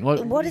bit mean?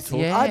 Like, What is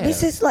Yeah.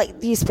 this is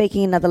like you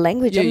speaking another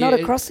language. Yeah, I'm not yeah,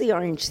 across the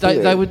orange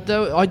theory.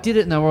 I did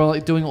it and they were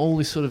like doing all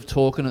this sort of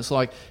talk and it's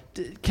like,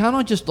 can't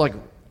I just like,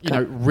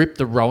 rip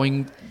the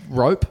rowing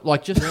rope?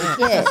 Like just...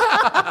 Yeah.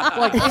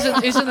 Like,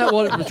 isn't that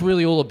what it's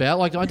really all about?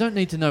 Like, I don't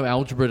need to know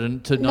algebra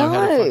to know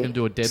how to fucking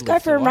do a deadlift. Just go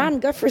for a do I? run,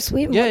 go for a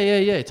swim.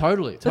 Yeah,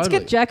 totally. Let's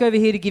get Jack over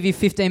here to give you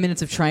 15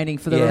 minutes of training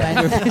for the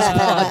remainder of this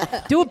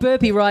pod. Do a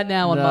burpee right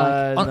now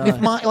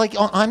on Mike.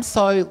 I'm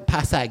so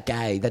passe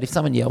gay that if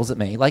someone yells at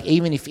me, like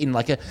even if in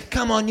like a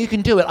come on you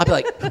can do it, I'll be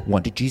like,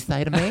 what did you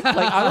say to me? Like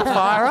I will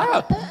fire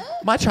up.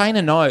 My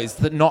trainer knows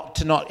that not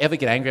to ever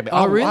get angry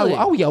about. Oh, really?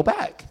 I'll yell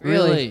back.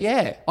 Really?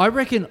 Yeah. I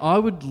reckon I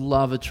would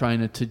love a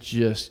trainer to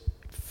just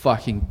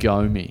fucking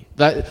go me.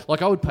 That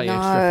like I would pay extra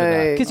for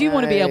that. Because you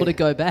want to be able to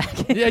go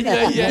back.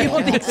 Yeah. You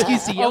want the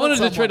excuse to I yell wanted at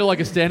to treat someone. it like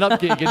a stand-up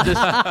gig and just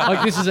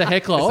like this is a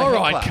heckler. All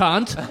right,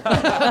 cunt.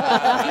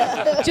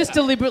 Just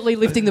deliberately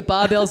lifting the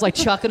barbells, like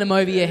chucking them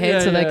over your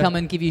head so they come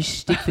and give you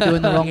shtick for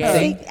doing the wrong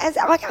thing. See,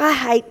 I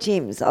hate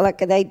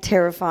gyms. They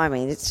terrify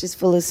me. It's just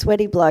full of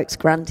sweaty blokes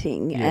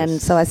grunting,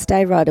 and so I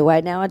stay right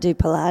away. Now I do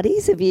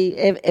Pilates.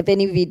 Have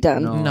any of you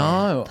done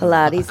No.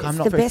 Pilates? I'm It's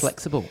not the very best.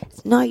 flexible.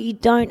 No, you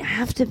don't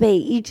have to be.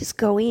 You just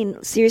go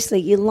in.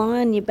 Seriously, you lie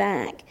on your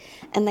back,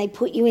 and they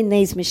put you in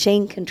these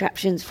machine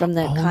contraptions from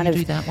the you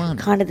do that one.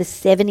 kind of the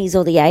 70s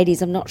or the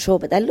 80s. I'm not sure,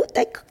 but they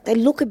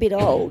look a bit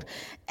old.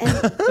 And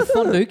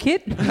Fondue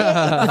kit?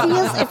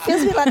 it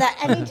feels a bit like that.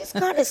 And you just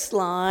kind of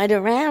slide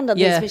around on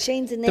these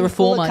machines and then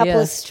pull a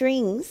couple of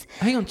strings.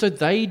 Hang on, so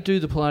they do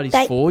the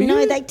Pilates for you?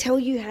 No, they tell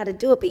you how to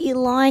do it, but you're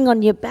lying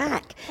on your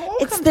back.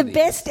 It's the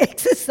best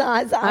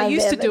exercise I I've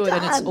used to ever do it done.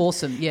 and it's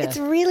awesome. Yeah. It's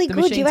really The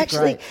good. You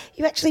machines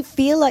are actually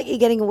feel like you're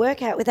getting a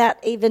workout without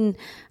even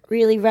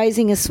really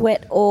raising a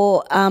sweat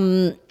or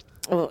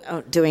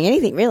doing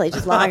anything really,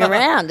 just lying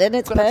around, and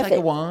it's Could I perfect. take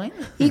a wine?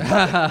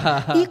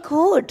 You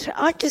could.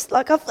 I just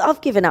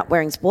I've given up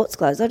wearing sports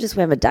clothes. I just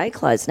wear my day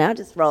clothes now.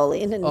 Just roll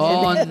in and.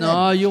 Oh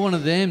no, you're one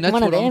of them. That's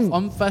One of what them.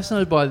 I'm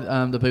fascinated by.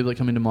 The people that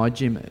come into my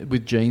gym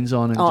with jeans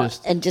on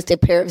and just a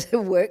pair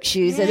of work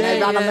shoes and they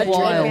run on the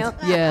treadmill.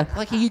 Yeah.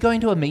 Like, are you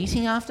going to a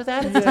meeting after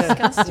that? It's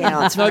disgusting.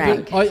 Yeah, it's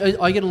rank.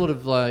 But I get a lot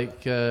of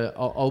like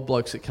old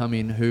blokes that come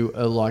in who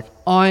are like,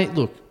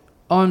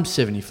 I'm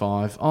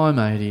 75, I'm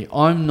 80,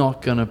 I'm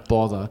not going to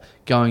bother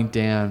going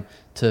down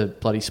to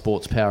bloody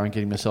Sports Power and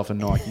getting myself a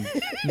Nike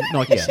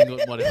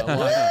singlet, whatever.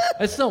 Like,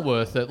 it's not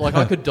worth it. Like,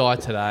 I could die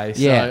today,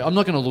 so I'm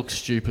not going to look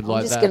stupid like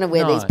I'm just that. going to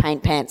wear these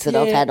paint pants that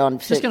I've had on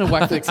for Just going to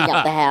whack fixing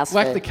up the house.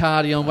 whack the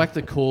cardi on, whack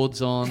the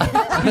cords on. I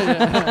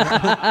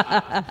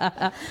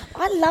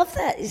love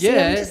that. You see,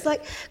 I'm just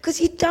like,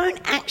 because you don't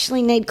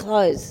actually need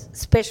clothes,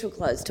 special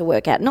clothes to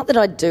work out. Not that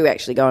I do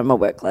actually go in my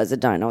work clothes. I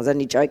don't. I was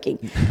only joking.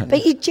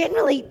 But you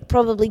generally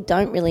probably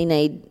don't really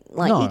need.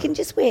 You can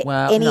just wear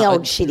any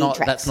old shitty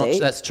tracksuit.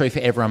 That's true for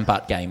everyone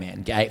but gay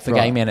men. For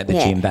gay men at the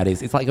gym, that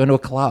is. It's like going to a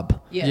club.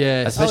 Yeah.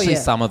 Yes. Especially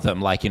some of them,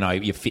 like,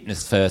 your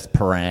Fitness First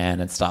Paran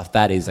and stuff.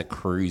 That is a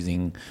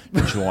cruising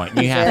joint.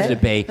 You have to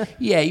be,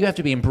 you have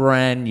to be in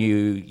brand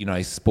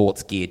new,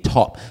 sports gear,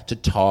 top to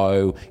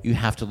toe. You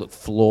have to look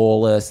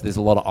flawless. There's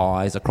a lot of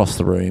eyes across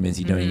the room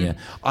as you're doing your.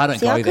 I don't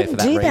go there for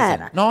that reason.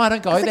 That. No, I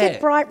don't go there. I get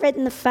bright red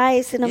in the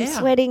face and I'm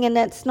sweating, and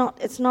it's not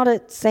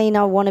a scene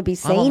I want to be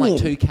seen I'm on in.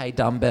 like 2K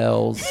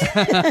dumbbells.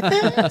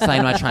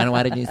 Saying my trainer,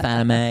 why did you say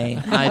to me?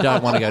 I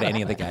don't want to go to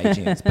any of the gay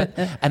gyms. But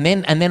and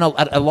then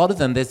a lot of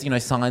them, there's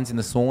signs in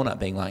the sauna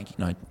being like,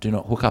 do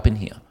not hook up in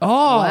here. Oh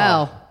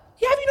Wow.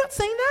 Yeah, have you not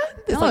seen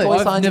that? There's No.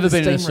 always I've signs never the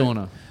been in a steam room.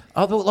 sauna.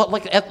 Oh,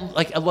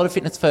 like a lot of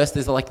Fitness First,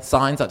 there's like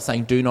signs up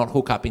saying, do not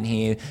hook up in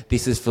here.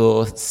 This is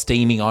for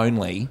steaming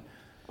only.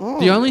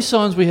 The only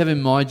signs we have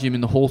in my gym in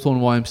the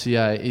Hawthorn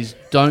YMCA is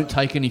don't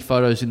take any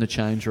photos in the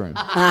change room.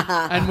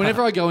 And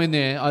whenever I go in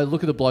there, I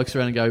look at the blokes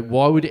around and go,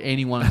 why would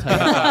anyone take a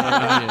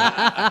photo in here?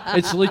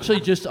 It's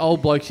literally just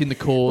old blokes in the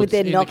cords, With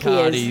their in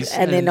Nokias the cardis.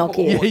 and their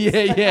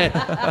Nokias.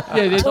 Yeah,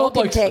 there's old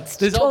Talk and blokes,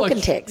 text, there's talk old blokes,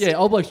 and text. Yeah,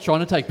 old blokes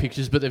trying to take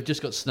pictures, but they've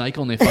just got Snake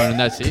on their phone and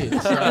that's it.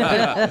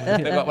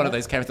 They've got one of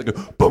those cameras that go,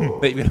 boom,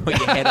 that you put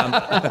your head on.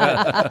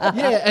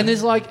 Yeah, and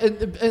there's like...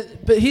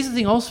 but here's the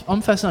thing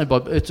I'm fascinated by.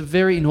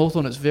 In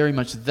Hawthorn, it's very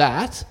much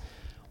that...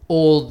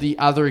 or the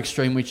other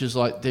extreme, which is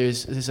like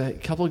there's a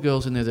couple of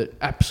girls in there that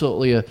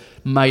absolutely are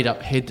made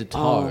up head to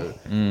toe,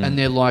 and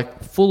they're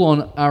like full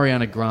on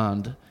Ariana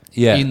Grande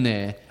in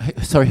there.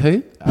 Sorry,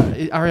 who?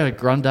 Ariana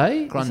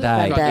Grande?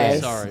 Grande.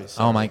 Grande. Sorry.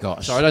 Oh my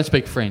gosh. Sorry, I don't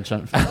speak French.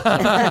 Sorry.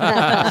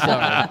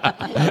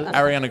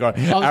 Ariana Grande.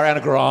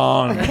 Ariana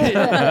Grande.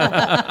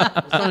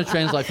 I'm trying to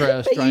translate for our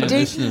Australian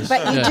listeners.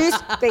 But you do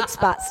speak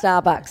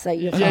Starbucks, so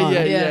you're fine.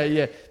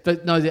 Yeah.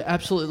 But no, they're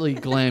absolutely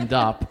glammed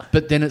up.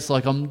 But then it's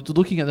like I'm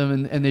looking at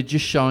them and they're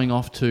just showing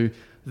off to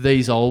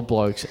these old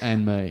blokes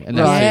and me. And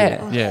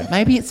that's it. Yeah.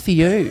 Maybe it's for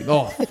you.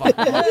 Oh,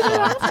 fucking hope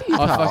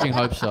so. I fucking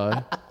hope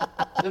so.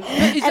 And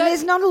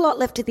there's not a lot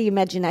left of the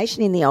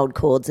imagination in the old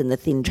cords and the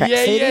thin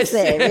tracksuit, is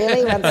there?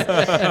 Really?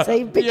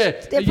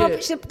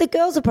 The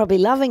girls are probably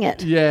loving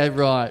it. Yeah,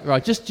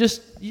 right.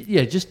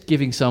 Just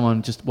giving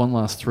someone just one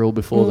last thrill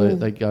before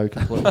they go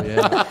completely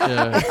out.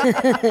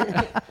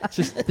 Yeah.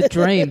 Just The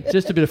dream.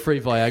 Just a bit of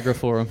free Viagra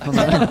for them.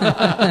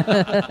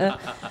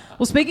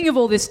 Well, speaking of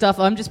all this stuff,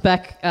 I'm just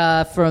back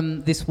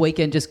from this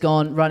weekend, just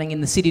gone running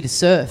in the city to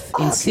surf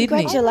in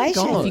Sydney.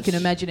 Congratulations. If you can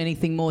imagine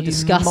anything more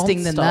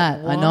disgusting than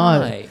that. Why? I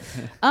know.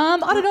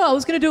 I don't know. I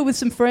was going to do it with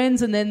some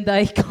friends and then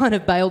they kind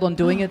of bailed on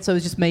doing it. So it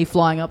was just me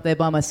flying up there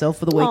by myself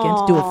for the weekend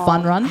to do a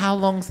fun run. How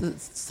long's the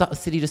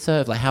city to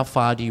serve? Like, how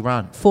far do you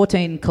run?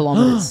 14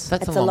 kilometres.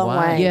 That's It's a long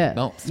way. Yeah.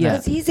 Oh, Yeah.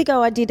 Because years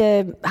ago I did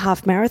a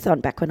half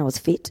marathon back when I was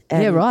fit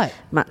and Yeah, right.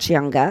 much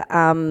younger.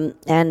 And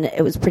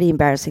it was pretty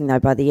embarrassing though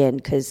by the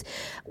end because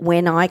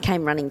when I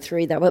came running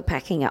through, they were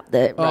packing up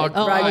the road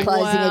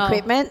closing wow.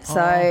 equipment.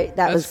 So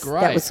that was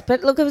great.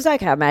 but look, it was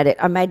okay. I made it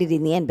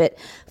in the end. But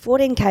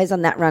 14 Ks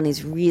on that run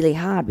is really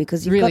hard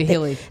because you've Really got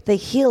hilly. the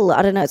hill.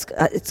 I don't know.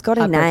 It's got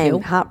a Heartbreak name.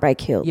 Hill?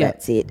 Heartbreak Hill. Yeah.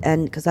 That's it.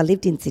 And because I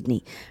lived in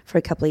Sydney for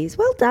a couple of years.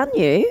 Well done,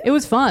 you. It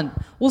was fun.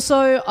 Well,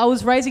 so I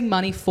was raising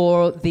money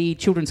for the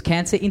Children's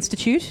Cancer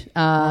Institute.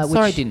 Sorry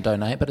I didn't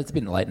donate, but it's a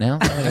bit late now.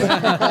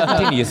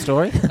 Continue your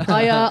story.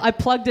 I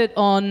plugged it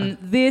on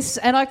this,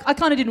 and I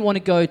kind of didn't want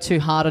to go too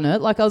hard on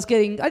it. Like I was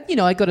getting,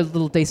 I got a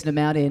little decent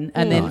amount in,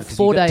 and then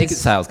 4 days. Ticket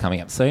sales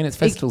coming up soon. It's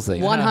festival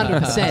season.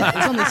 100%.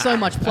 There's only so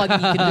much plugging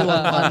you can do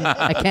on one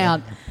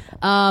account.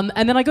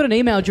 And then I got an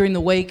email during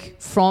the week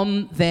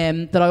from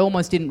them that I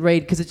almost didn't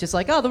read because it's just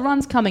like, the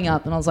run's coming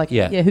up. And I was like,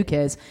 yeah, who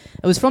cares?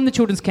 It was from the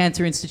Children's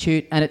Cancer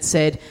Institute, and it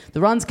said,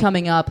 the run's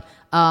coming up.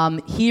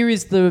 Here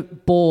is the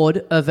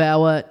board of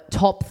our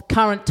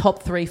current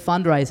top 3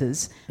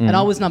 fundraisers. And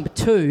I was number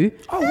 2.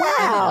 Oh, wow.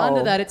 And then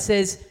under that it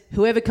says,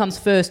 whoever comes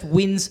first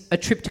wins a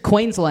trip to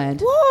Queensland.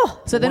 Whoa.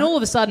 So then all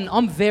of a sudden,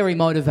 I'm very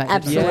motivated.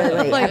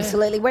 Absolutely,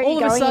 absolutely. Where are you all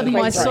of a going sudden, in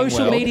my Queensland?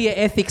 social media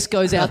ethics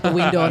goes out the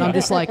window, and I'm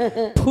just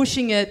like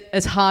pushing it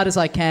as hard as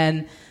I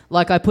can.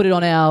 Like, I put it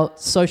on our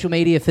social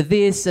media for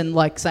this and,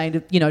 like, saying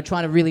to,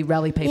 trying to really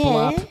rally people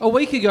up. A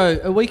week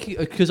ago,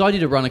 because I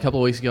did a run a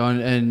couple of weeks ago,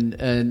 and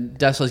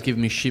Dassler's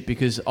giving me shit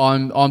because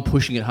I'm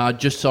pushing it hard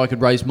just so I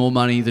could raise more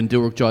money than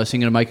Dilruk Jai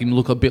Singh and make him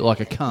look a bit like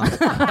a cunt.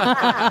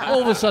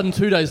 All of a sudden,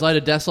 2 days later,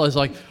 Dassler's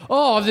like,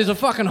 "Oh, there's a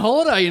fucking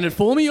holiday in it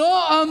for me.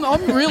 Oh,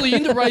 I'm really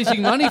into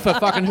raising money for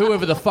fucking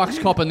whoever the fuck's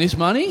copping this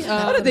money."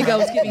 I don't think I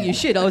was giving you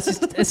shit. I was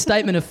just a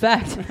statement of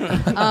fact.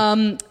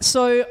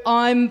 So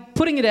I'm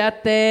putting it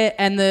out there,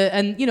 and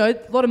a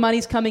lot of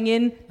money's coming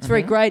in. It's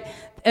very great.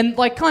 And,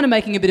 like, kind of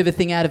making a bit of a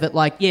thing out of it,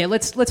 like, yeah,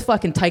 let's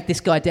fucking take this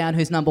guy down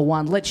who's number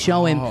one. Let's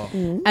show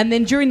him. And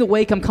then during the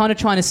week, I'm kind of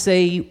trying to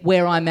see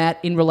where I'm at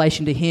in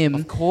relation to him.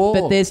 Of course.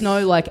 But there's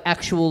no, like,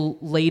 actual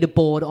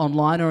leaderboard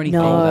online or anything.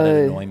 No.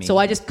 That'd annoy me. So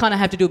I just kind of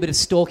have to do a bit of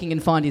stalking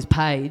and find his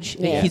page,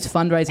 his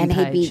fundraising And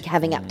page. he'd be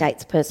having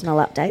updates, personal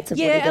updates. Of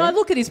Yeah, what and I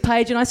look at his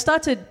page and I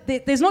start to...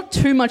 There's not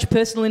too much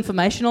personal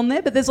information on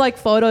there, but there's, like,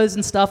 photos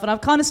and stuff, and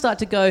I've kind of start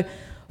to go,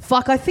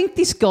 fuck, I think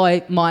this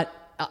guy might...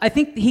 I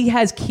think he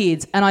has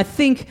kids, and I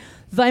think...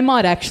 they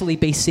might actually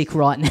be sick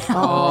right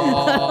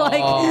now.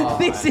 Like,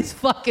 this is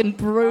fucking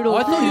brutal.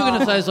 I thought you were going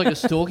to say it's like a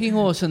stalking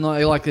horse, and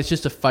like it's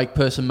just a fake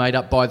person made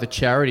up by the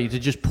charity to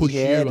just push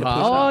you hard.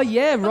 Oh,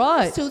 yeah, I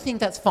right. still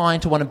think that's fine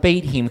to want to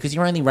beat him because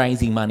you're only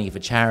raising money for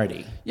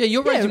charity. Yeah,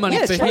 you're raising money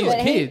for his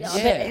kids.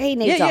 He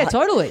needs Yeah,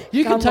 totally.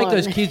 You can Come take on.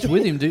 those kids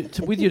with him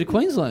with you to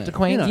Queensland. To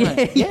Queensland.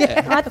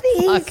 I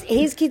think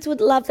his kids would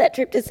love that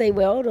trip to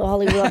SeaWorld or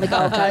Hollywood on the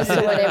Gold Coast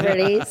or whatever it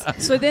is.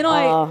 So then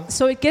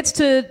so it gets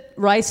to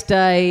race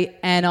day,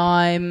 and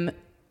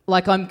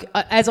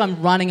as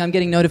I'm running, I'm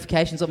getting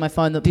notifications on my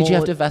phone that Did you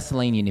have to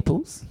Vaseline your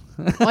nipples?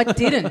 I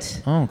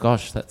didn't. Oh,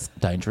 gosh, that's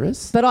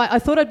dangerous. But I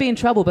thought I'd be in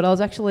trouble, but I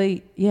was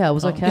actually, I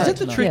was okay. Is that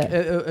the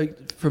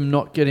trick for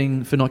not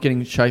getting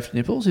chafed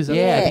nipples? Is that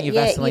Yeah, I think you you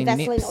Vaseline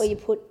Vaseline nips. or you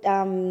put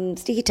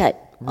sticky tape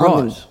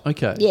on them. right?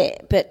 Okay. Yeah,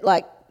 but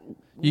like...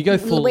 You go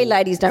full. We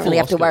ladies don't really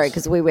have to worry Oscars.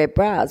 because we wear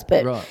bras.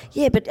 But Right.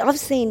 yeah, but I've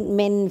seen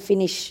men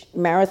finish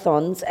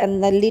marathons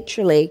and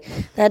they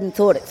hadn't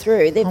thought it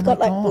through. They've got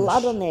like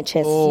blood on their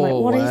chests. Like,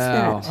 what is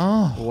that?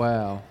 Oh,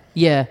 wow.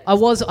 Yeah,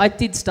 I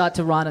did start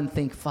to run and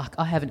think, fuck,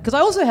 I haven't, because I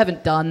also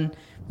haven't done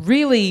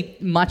really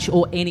much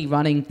or any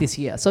running this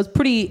year, so it's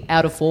pretty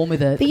out of form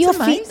with it. But you're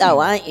fit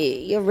though, aren't you?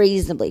 You're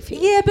reasonably fit.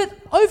 Yeah, but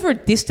over a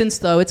distance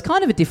though, it's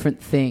kind of a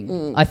different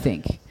thing, I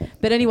think.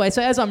 But anyway,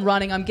 so as I'm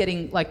running, I'm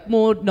getting like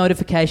more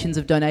notifications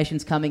of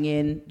donations coming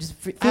in.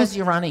 As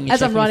you're running, you're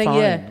as I'm running,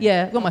 checking your phone.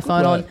 yeah, I've got my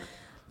phone on.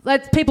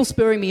 Like, people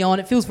spurring me on.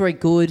 It feels very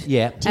good.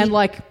 Yeah. And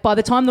like by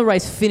the time the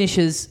race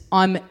finishes,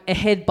 I'm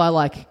ahead by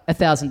like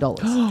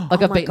 $1,000.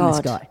 Like, I've beaten this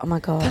guy. Oh my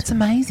God. That's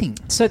amazing.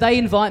 So they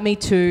invite me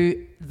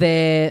to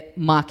their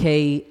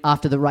marquee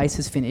after the race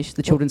has finished,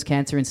 the Children's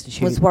Cancer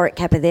Institute. Was Warwick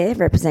Kappa there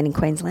representing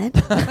Queensland?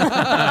 Or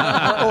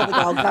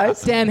the Gold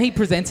Coast? Damn, he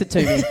presents it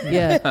to me.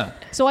 Yeah.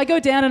 So I go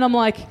down and I'm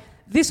like,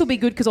 this will be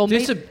good because I'll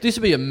meet... This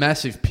would be a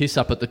massive piss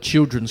up at the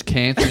Children's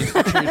Cancer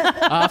Institute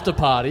after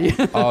party.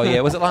 Oh,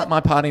 yeah. Was it like my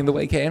party in the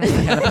weekend with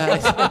the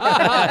canapes?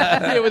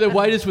 Yeah, with the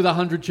waiters with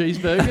 100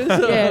 cheeseburgers.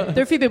 Yeah, there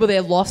are a few people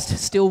there lost,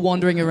 still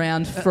wandering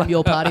around from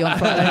your party on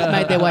Friday, that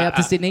made their way up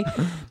to Sydney.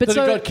 But that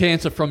got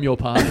cancer from your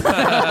party.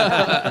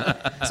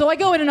 So I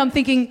go in and I'm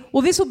thinking,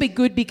 well, this will be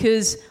good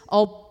because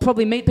I'll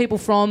probably meet people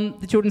from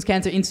the Children's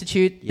Cancer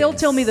Institute. Yes. They'll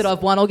tell me that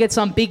I've won. I'll get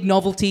some big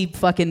novelty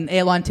fucking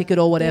airline ticket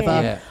or whatever.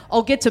 Yeah.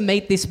 I'll get to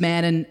meet this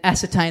man and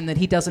ascertain that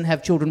he doesn't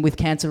have children with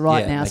cancer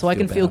right now, so I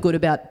can feel good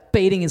about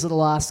beating his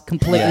little ass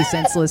completely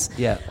senseless.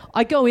 Yeah.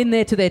 I go in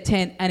there to their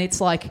tent and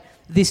it's like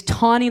this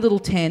tiny little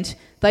tent.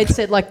 They'd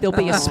said like there'll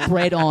be a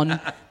spread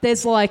on.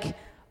 There's like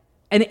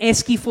an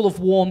esky full of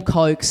warm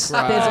Cokes.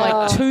 Right. There's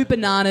like 2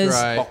 bananas.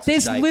 Right.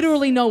 There's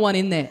literally no one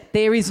in there.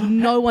 There is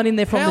no one in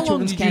there from the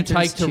Children's Cancer Institute.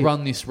 How long did you take to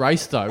run this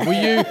race, though?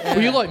 Were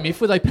you like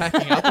Miff? Were they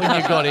packing up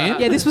when you got in?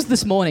 Yeah, this was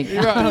this morning.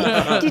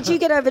 Did you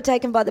get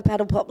overtaken by the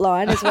paddle pop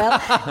line as well?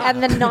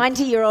 And the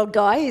 90-year-old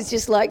guy who's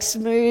just like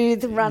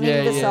smooth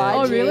running beside you.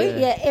 Oh, really?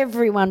 Yeah,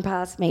 everyone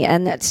passed me.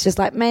 And it's just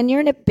like, man, you're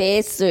in a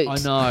bear suit. I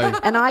know.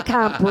 And I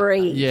can't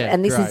breathe. Yeah,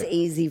 and this is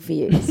easy for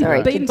you.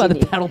 Sorry, beaten by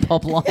the paddle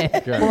pop line.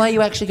 Well, are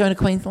you actually going to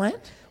Queensland?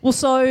 Well,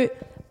 so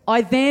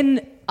I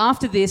then,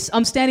 after this,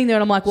 I'm standing there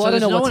and I'm like, well, I don't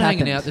know what's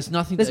happened. There's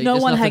nothing. There's no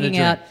one hanging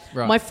out.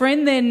 Right. My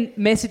friend then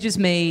messages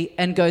me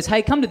and goes,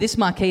 hey, come to this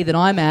marquee that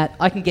I'm at.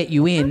 I can get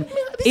you in.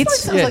 It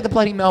sounds like the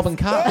bloody Melbourne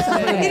Cup.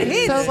 It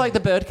is. Sounds like the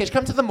birdcage.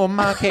 Come to the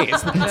marquee.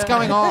 It's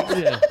going off.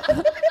 Yeah.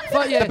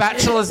 The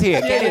Bachelor's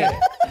here. Get in.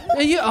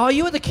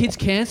 You at the kids'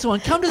 cancer one.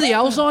 Come to the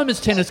Alzheimer's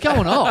tent. It's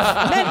going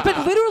off. Man,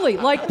 but literally,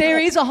 like, there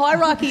is a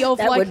hierarchy of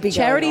like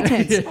charity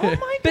tents. Yeah. Oh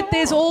my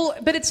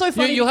God. But it's so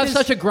funny. You'll have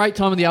such a great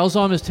time in the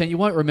Alzheimer's tent. You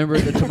won't remember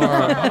it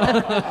tomorrow.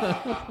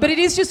 But it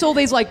is just all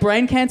these like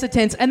brain cancer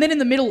tents, and then in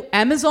the middle,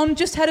 Amazon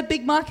just had a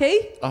big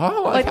marquee.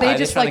 Oh, like okay. they're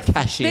just like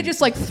they're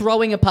just like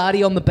throwing a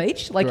party on the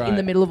beach, like in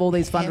the middle of all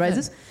these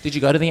fundraisers. Did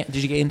you get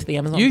into the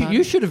Amazon?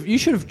 You should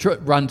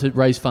have run to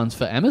raise funds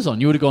for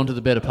Amazon. You would have gone to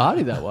the better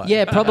party that way.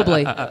 Yeah,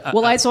 probably.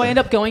 Well, so I end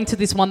up going to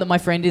this one that my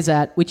friend is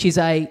at, which is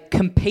a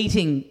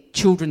competing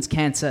children's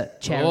cancer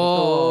charity.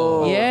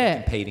 Oh.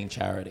 Yeah. Competing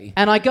charity.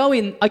 And I go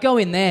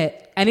in there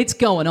and it's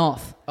going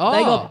off. Oh.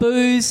 They got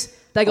booze,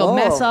 they got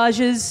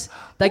massages,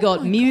 they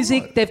got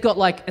music, God. they've got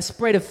like a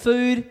spread of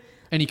food.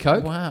 Any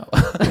Coke? Wow.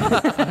 And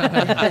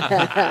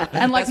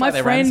like That's why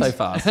they ran so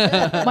fast.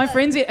 my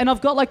friends, and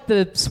I've got like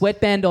the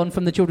sweatband on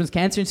from the Children's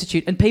Cancer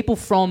Institute, and people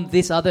from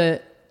this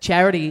other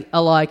charity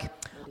are like,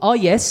 oh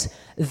yes,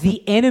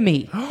 the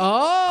enemy.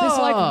 Oh. There's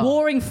like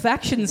warring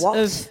factions What?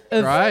 of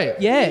Right.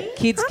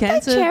 kids Aren't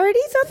cancer they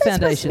charities? Aren't they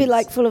supposed to be foundations.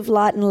 like full of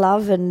light and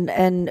love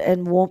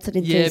and warmth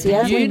and Yeah,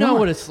 enthusiasm? but you know Not.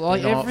 what it's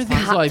like. They're not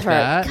Everything's like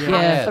that.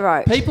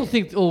 Cutthroat. People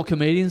think all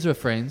comedians are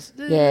friends.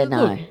 Yeah,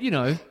 no. Look, you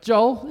know,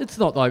 Joel, it's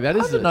not like that, I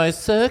is don't it? know,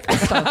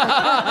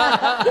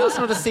 circumstance. There was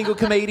not a single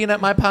comedian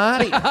at my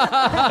party.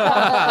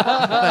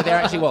 No, there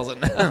actually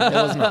wasn't.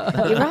 There was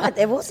not. You're right,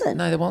 there wasn't.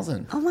 No, there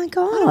wasn't. Oh my I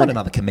don't want God.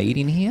 another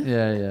comedian here.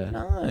 Yeah, yeah.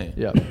 No.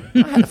 Yeah.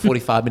 I had a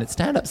 45-minute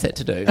stand-up set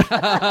to do after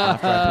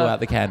I blew out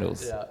the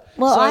candles.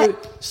 Well,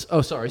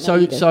 Sorry.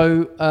 you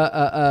do.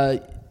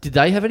 Did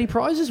they have any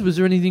prizes? Was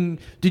there anything?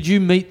 Did you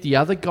meet the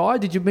other guy?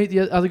 Did you meet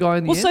the other guy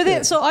in the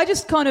end? So I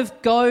just kind of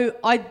go.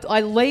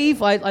 I leave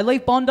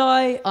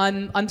Bondi.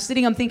 I'm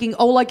sitting. I'm thinking.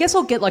 Oh well, I guess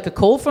I'll get like a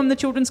call from the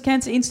Children's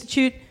Cancer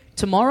Institute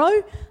tomorrow,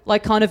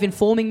 like kind of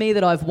informing me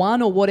that I've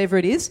won or whatever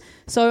it is.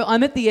 So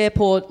I'm at the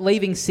airport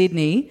leaving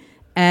Sydney,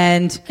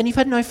 and you've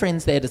had no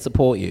friends there to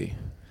support you.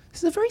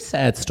 This is a very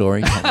sad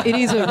story. it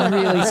is a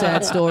really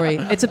sad story.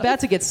 It's about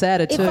to get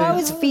sadder if too. I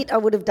was fit, I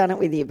would have done it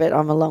with you, but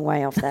I'm a long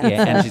way off that.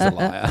 Yeah, and she's a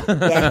liar.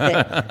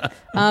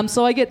 Yeah.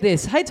 So I get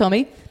this. Hey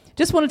Tommy,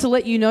 just wanted to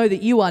let you know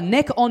that you are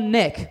neck on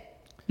neck.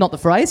 Not the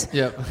phrase.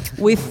 Yep.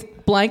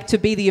 With blank to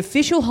be the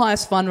official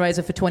highest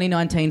fundraiser for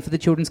 2019 for the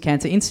Children's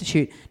Cancer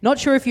Institute. Not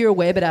sure if you're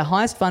aware, but our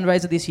highest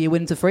fundraiser this year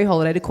went into free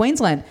holiday to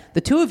Queensland.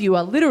 The two of you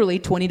are literally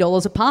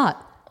 $20 apart.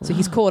 So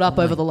he's caught up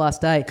over the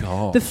last day.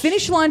 gosh. The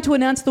finish line to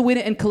announce the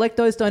winner and collect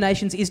those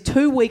donations is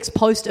 2 weeks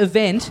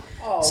post-event.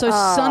 So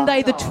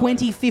Sunday the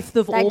 25th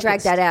of They August.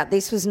 dragged that out.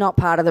 This was not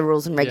part of the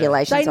rules and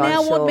regulations. They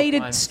now I'm want sure. me to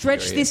I'm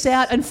stretch furious. this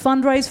out and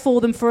fundraise for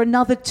them for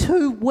another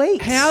 2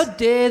 weeks. How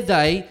dare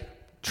they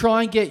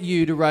try and get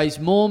you to raise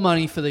more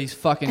money for these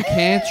fucking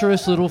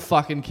cancerous little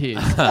fucking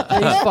kids?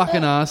 These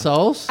fucking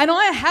assholes. And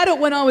I had it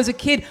when I was a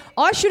kid.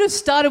 I should have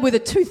started with a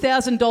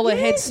 $2,000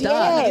 head start.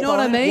 yeah, You know what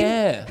I mean?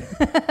 Yeah.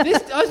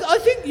 I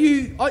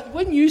think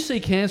when you see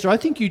cancer, I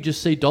think you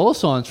just see dollar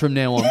signs from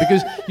now on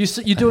because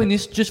you're doing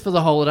this just for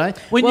the holiday.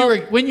 When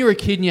you were a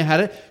kid and you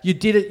had it, you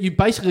did it. You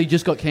basically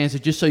just got cancer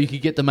just so you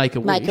could get the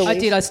Make-A-Wish. Make-A-Wish. I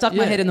did. I stuck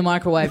my head in the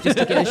microwave just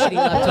to get a shitty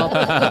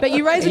laptop. But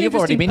you raise an You've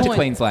already interesting been point. to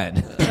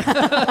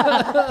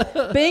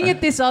Queensland. Being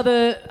at this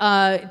other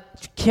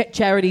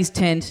charities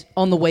tent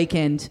on the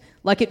weekend,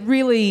 like it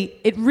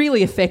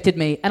really affected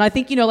me. And I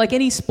think, like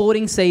any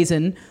sporting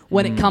season,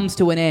 when it comes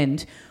to an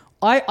end,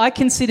 I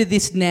consider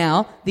this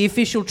now the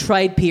official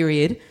trade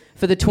period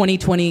for the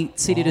 2020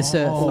 City to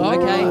Surf.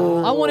 Okay,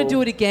 I want to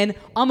do it again.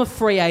 I'm a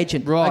free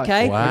agent. Right.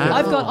 Okay,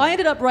 Wow. I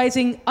ended up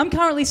raising. I'm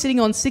currently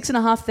sitting on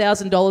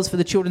 $6,500 for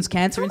the Children's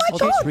Cancer Institute.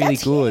 That's really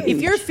good.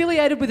 If you're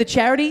affiliated with a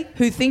charity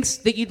who thinks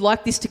that you'd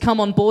like this to come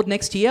on board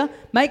next year,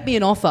 make me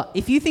an offer.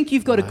 If you think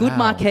you've got a good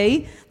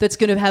marquee that's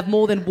going to have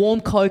more than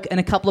warm Coke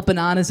and a couple of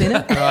bananas in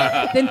it,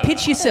 then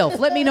pitch yourself.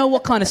 Let me know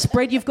what kind of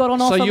spread you've got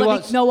on offer.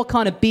 Let me know what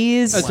kind of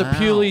beers. It's a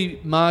purely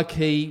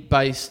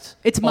marquee-based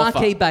It's offer.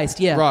 marquee-based,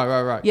 yeah.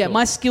 Right. Yeah, Cool.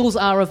 my skills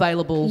are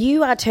available.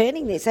 You are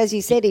turning this, as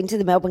you said, into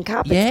the Melbourne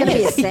Cup. Yeah. It's going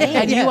to be a scene.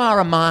 And you are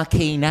a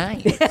marquee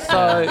name.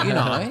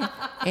 So,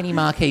 any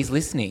marquees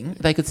listening,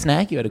 they could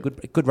snag you at a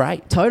good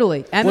rate.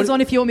 Totally.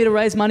 Amazon, if you want me to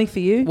raise money for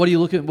you. What are you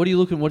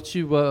looking? What's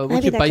your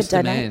Maybe they base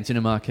could donate. demands in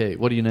a marquee?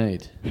 What do you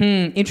need?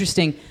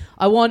 Interesting.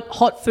 I want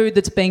hot food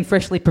that's being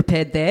freshly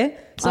prepared there.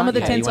 Some of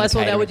the Okay, tents you I want a saw,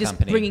 they were catering just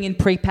company. bringing in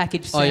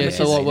pre-packaged Oh yeah. sandwiches.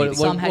 So what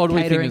Some had are we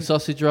catering. thinking?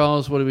 Sausage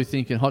rolls. What are we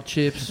thinking? Hot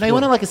chips. No, you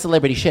want like a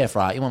celebrity chef,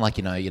 right? You want like,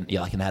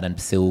 you're like an Adam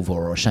Silver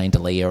or a Shane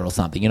D'Elia or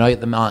something.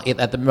 At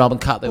the Melbourne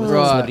Cup, there was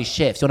all celebrity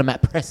chefs. You want a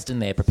Matt Preston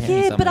there preparing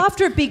Yeah, something. but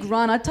after a big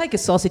run, I'd take a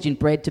sausage and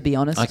bread, to be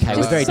honest. Okay, we're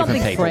Just very something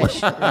different people.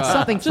 fresh.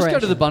 Something Just fresh. go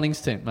to the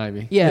Bunnings tent,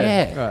 maybe. Yeah.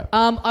 Yeah.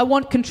 Right. I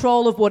want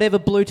control of whatever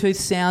Bluetooth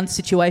sound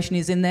situation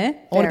is in there.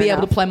 I want to be able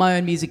to enough. play my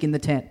own music in the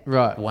tent.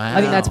 Right. Wow. I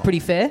think that's pretty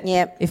fair.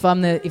 Yep. If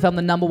I'm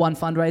the number one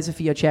fundraiser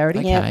for your charity.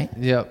 Okay.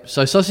 Yeah.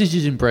 So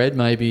sausages and bread,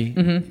 maybe,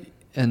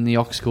 and the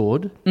ox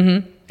gourd.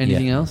 Mm-hmm.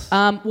 Anything Yeah. else?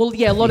 Well,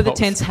 yeah, a lot of the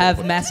tents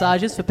have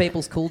massages for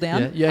people's cool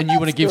down. Yeah, and you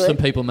want to give good. some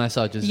people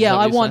massages. is Yeah, that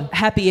what I you're want saying?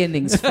 happy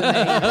endings for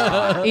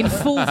me. In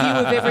full view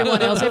of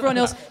everyone else. Everyone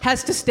else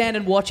has to stand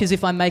and watch as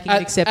if I'm making an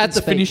at acceptance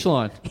the speech. finish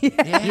line.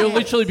 You'll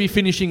literally be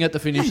finishing at the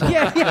finish line.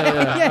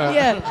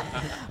 Yeah.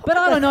 But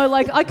I don't know,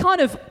 like,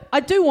 I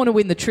do want to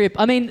win the trip.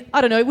 I mean,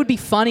 I don't know, it would be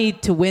funny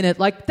to win it.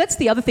 Like, that's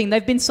the other thing.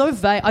 They've been so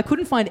vague. I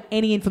couldn't find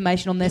any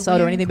information on their side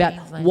or where in anything about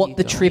Queensland what are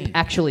the you trip going?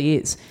 actually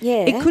is.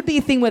 Yeah. It could be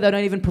a thing where they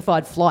don't even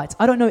provide flights.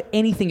 I don't know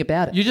anything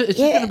about it. It's just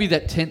going to be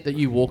that tent that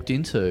you walked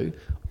into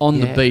on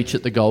the beach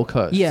at the Gold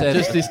Coast. Yeah.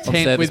 Just this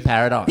tent Service with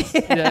paradise.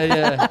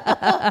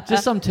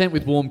 just some tent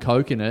with warm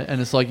Coke in it, and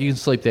it's like you can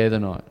sleep there the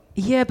night.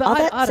 Yeah,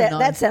 but I don't know.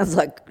 That sounds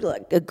like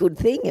a good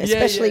thing,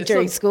 especially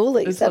during school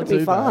leagues. That'll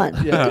be fun.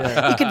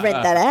 Yeah. You could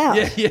rent that out.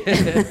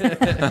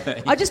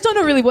 Yeah. I just don't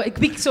know really what.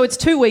 So it's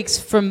 2 weeks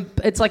from.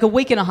 It's like a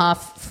week and a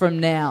half from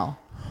now,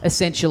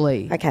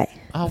 essentially. Okay.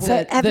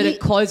 That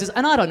it closes,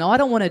 and I don't know. I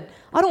don't want to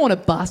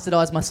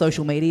bastardize my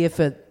social media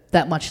for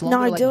that much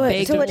longer. No, do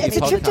it. It's a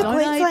trip to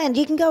Donate. Queensland.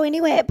 You can go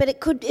anywhere, but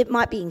it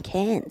might be in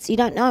Cairns. You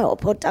don't know, or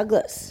Port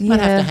Douglas. You might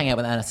have to hang out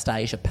with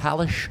Anastasia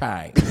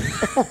Palaszczuk.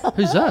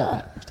 Who's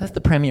that? That's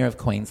the Premier of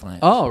Queensland.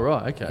 Oh,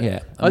 right, okay.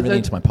 Yeah, I'm really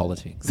into my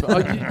politics.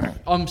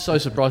 I'm so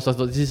surprised. I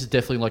thought this is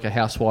definitely like a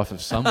housewife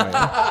of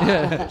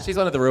somewhere. She's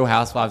one of the real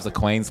housewives of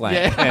Queensland.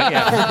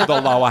 Yeah.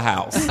 The lower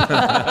house.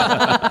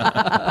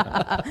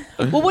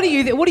 Well, what do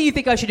you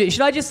think I should do?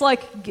 Should I just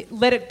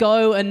let it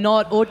go and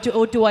not, or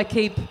do I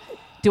keep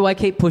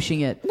pushing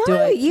it?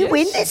 No, you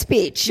win this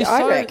bitch.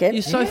 I reckon.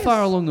 You're so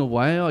far along the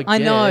way, I guess. I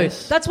know.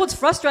 That's what's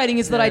frustrating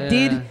is that I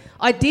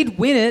did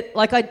win it.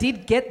 Like, I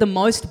did get the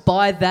most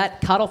by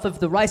that cutoff of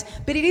the race.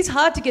 But it is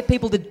hard to get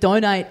people to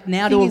donate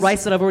now to a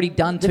race that I've already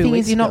done 2 weeks ago. The thing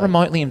is, you're not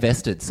remotely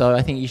invested, so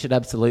I think you should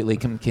absolutely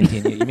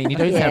continue. I mean, you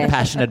don't sound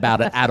passionate about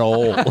it at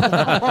all.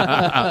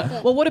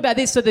 Well, what about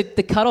this? So the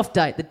cutoff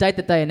date, the date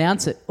that they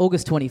announce it,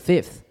 August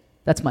 25th.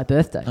 That's my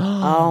birthday.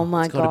 Oh,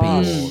 my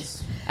God.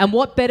 And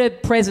what better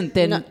present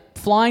than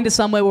flying to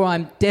somewhere where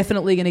I'm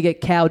definitely going to get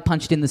coward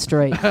punched in the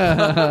street?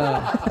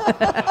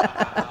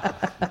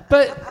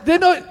 But they're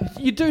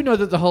not. You do know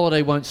that the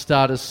holiday won't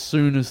start as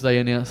soon as they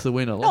announce the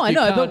winner. No, I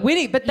know, but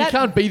winning, but you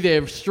can't be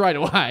there straight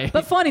away.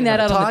 But finding that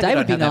out on the day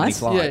would be nice.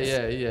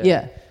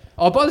 Yeah.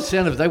 Oh, by the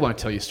sound of it, they won't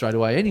tell you straight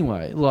away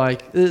anyway.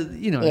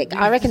 Yeah,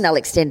 I reckon they'll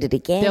extend it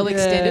again. They'll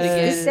extend it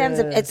again. This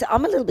sounds.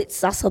 I'm a little bit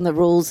sus on the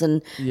rules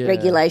and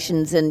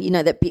regulations, and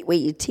that bit where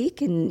you tick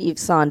and you've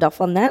signed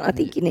off on that. I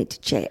think you need to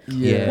check.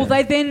 Yeah. Well,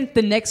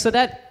 so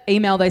that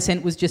email they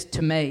sent was just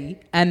to me,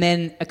 and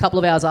then a couple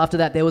of hours after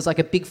that, there was like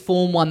a big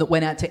form one that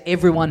went out to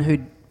everyone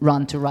who'd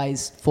run to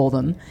raise for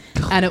them,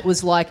 and it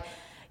was like,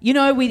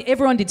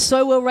 everyone did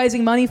so well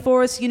raising money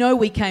for us.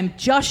 We came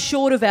just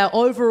short of our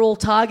overall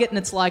target, and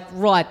it's like,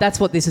 right, that's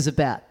what this is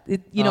about.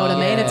 You know what I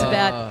mean? It's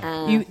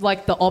about you,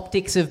 like the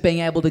optics of being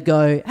able to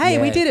go,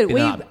 hey, we did it.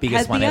 We had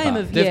the aim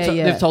of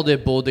They've told their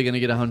board they're going to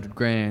get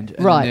 $100,000,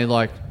 and right. They're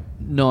like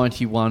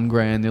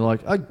 $91,000. They're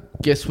like, I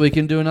guess we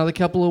can do another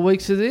couple of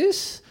weeks of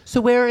this. So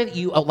where are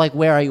you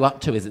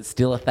up to? Is it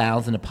still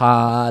 1,000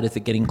 apart? Is it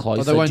getting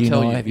closer? They won't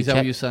tell you. Have Is that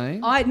what you're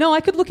saying? I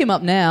could look him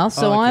up now.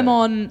 So okay. I'm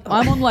on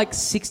like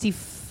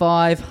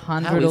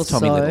 6,500 or so.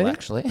 Tommy Little,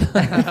 actually.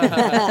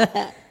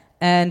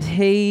 And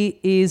he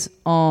is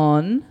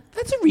on.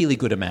 That's a really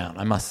good amount,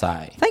 I must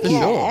say. Thank you.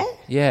 Sure.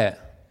 Yeah.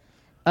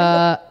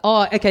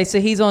 Okay. So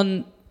he's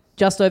on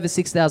just over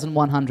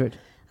 6,100.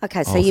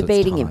 Okay, so you're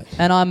beating him.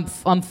 And I'm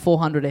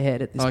 400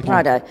 ahead at this point.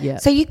 Righto. Yeah.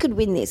 So you could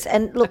win this.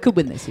 And look, I could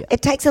win this, yeah.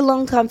 It takes a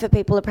long time for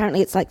people.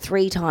 Apparently it's like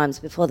 3 times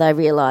before they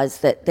realise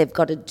that they've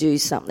got to do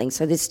something.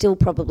 So there's still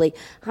probably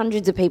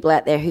hundreds of people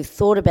out there who've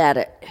thought about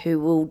it who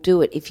will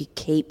do it if you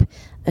keep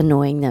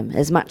annoying them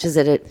as much as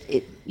it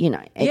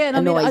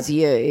annoys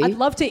you. I'd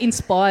love to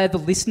inspire the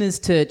listeners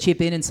to chip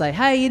in and say,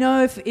 hey,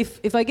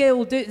 if I get,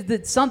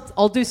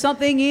 I'll do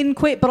something in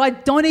but I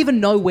don't even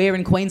know where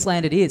in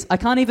Queensland it is. I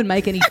can't even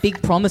make any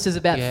big promises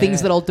about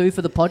things that I'll do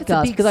for the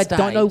podcast because I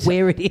don't know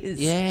where it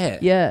is.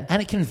 Yeah. And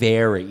it can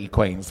vary,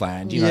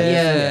 Queensland. You know?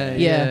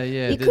 Yeah.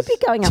 You could be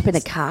going up in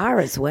a car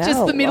as well.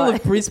 Just the middle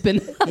of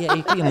Brisbane. Yeah,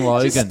 you could be in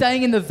Logan. Just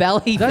staying in the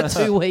valley for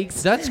 2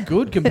 weeks. That's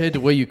good compared to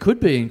where you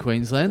could be in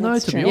Queensland, though,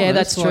 to be honest. Yeah,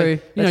 that's true.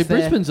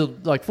 Brisbane's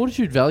like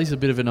Fortitude Valley's a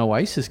bit of an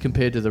oasis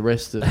compared to the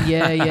rest of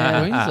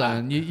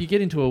Queensland. You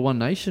get into a One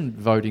Nation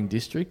voting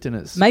district and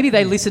it's... Maybe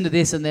they listen to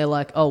this and they're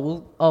like,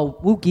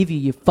 we'll give you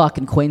your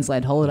fucking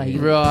Queensland holiday.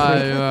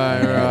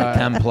 Right.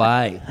 Come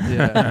play.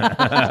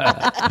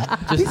 Yeah.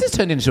 This has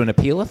turned into an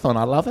appeal-a-thon.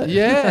 I love it.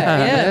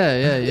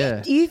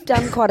 Yeah. You've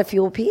done quite a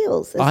few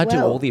appeals as well. I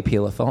do all the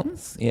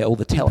appeal-a-thons. Yeah, all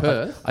the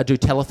Perth? I do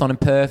telethon in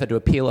Perth. I do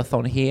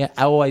appeal-a-thon here.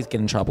 I always get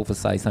in trouble for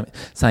saying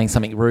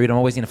something rude. I'm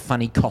always in a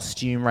funny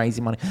costume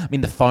raising money. I'm in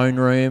the phone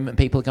room and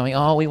people are going,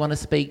 we want to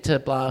speak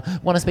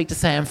to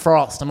Sam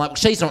Frost. I'm like, well,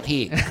 she's not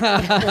here.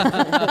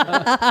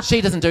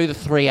 She doesn't do the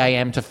 3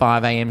 a.m. to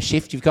 5 a.m.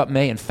 shift. You've got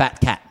me and Fat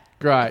Cat.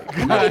 Great.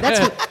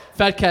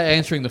 Fat Cat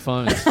answering the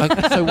phones.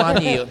 So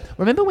 1 year,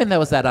 remember when there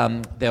was that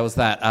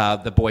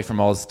the Boy from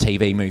Oz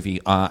TV movie,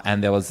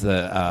 and there was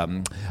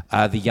the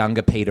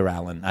younger Peter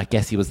Allen. I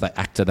guess he was the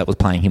actor that was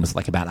playing him, was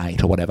like about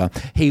 8 or whatever.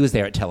 He was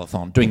there at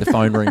telethon doing the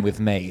phone room with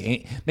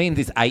me. Me and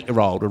this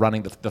 8-year-old were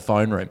running the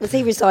phone room. Was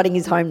he reciting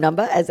his home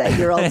number as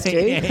 8-year-olds do?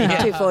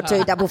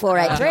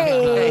 242-4483.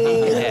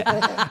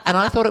 Yeah. And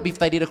I thought if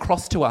they did a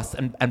cross to us,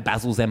 and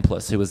Basil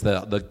Zemplis, who was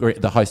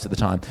the host at the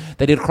time,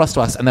 they did a cross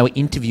to us and they were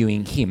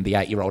interviewing him, the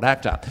 8-year-old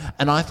actor.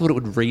 And I thought it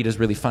would read as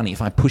really funny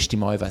if I pushed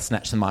him over,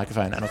 snatched the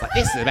microphone, and I was like,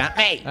 this is about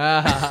me.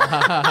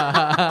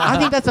 I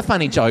think that's a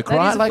funny joke,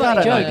 right? That is a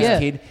funny joke, this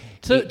kid.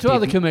 To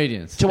other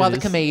comedians. To other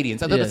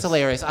comedians. I thought that's Yes.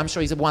 hilarious. I'm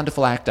sure he's a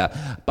wonderful actor.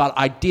 But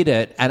I did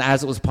it, and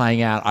as it was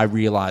playing out, I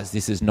realised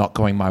this is not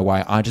going my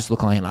way. I just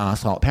look like an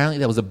arsehole. Apparently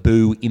there was a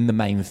boo in the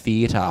main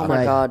theatre. Oh,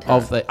 my God.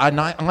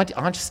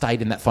 I just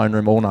stayed in that phone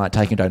room all night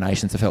taking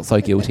donations. I felt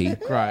so guilty.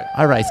 Great.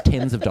 I raised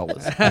tens of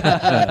dollars.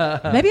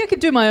 Maybe I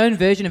could do my own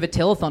version of a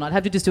telethon. I'd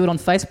have to just do it on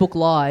Facebook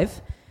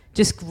Live.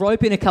 Just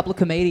rope in a couple of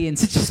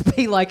comedians and just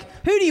be like,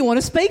 who do you want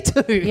to speak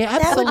to? Yeah,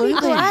 That would be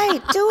absolutely.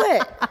 great.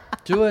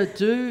 Do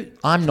it.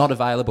 I'm not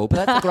available,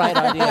 but that's a great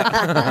idea.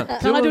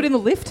 Can I do it in the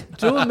lift?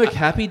 Do a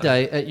McHappy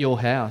Day at your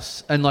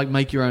house and like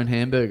make your own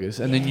hamburgers,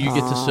 and then you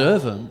get to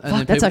serve them, and then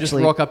that's people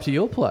actually- just rock up to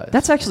your place.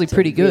 That's actually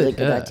pretty Really good.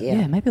 good Yeah. idea.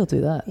 Yeah, maybe I'll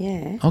do that.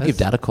 Yeah. I'll give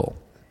Dad a call.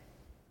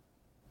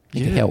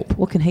 He can help.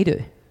 What can he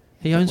do?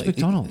 He owns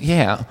McDonald's.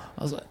 Yeah.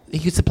 I was like, he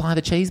could supply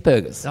the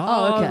cheeseburgers.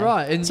 Oh, okay.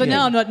 right. And so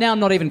yeah. now I'm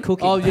not even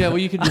cooking. Oh yeah, well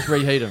you can just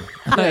reheat them.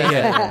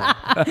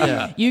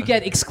 Yeah. You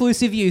get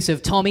exclusive use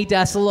of Tommy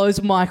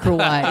Dassolo's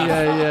microwave.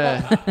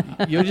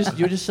 Yeah. You're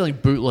just selling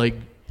bootleg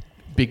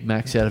Big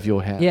Macs out of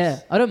your house. Yeah,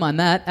 I don't mind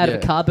that. Out of a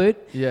Yeah. car boot.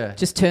 Yeah.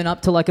 Just turn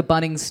up to like a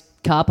Bunnings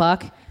car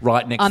park.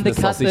 Right next to the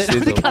sausage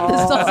sizzle. Undercut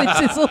the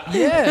sausage sizzle.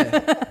 Yeah.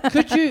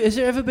 Could you? Has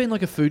there ever been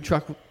like a food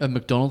truck, a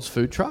McDonald's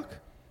food truck?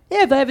 Yeah,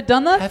 have they ever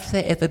done that? Have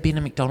there ever been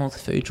a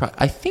McDonald's food truck?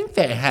 I think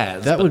there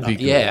has. That but would be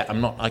good. Yeah, I'm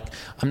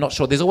not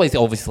sure. There's always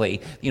obviously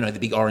the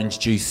big orange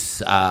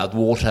juice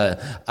water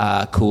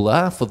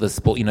cooler for the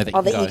sport.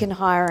 That You can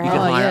hire You can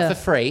out. hire yeah. it for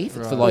free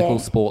for local Yeah.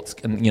 sports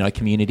and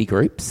community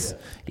groups.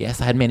 Yes,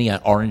 I had many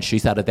orange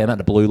juice out of them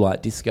at a blue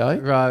light disco.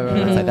 Right.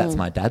 I'd say that's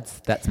my dad's.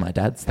 That's my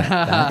dad's.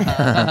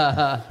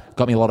 That.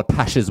 Got me a lot of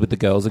pashes with the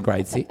girls in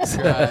grade 6.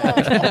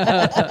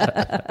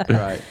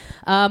 Right.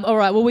 All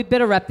right, well, we'd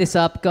better wrap this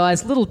up,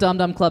 guys.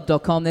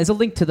 LittleDumDumClub.com. There's a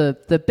link to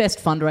the best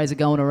fundraiser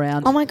going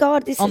around. Oh my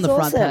God, this On is the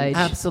front awesome. page.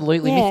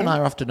 Absolutely. Yeah. Miff and I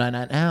are off to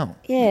donate now.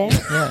 Yeah.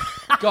 Yeah.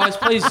 Guys,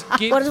 please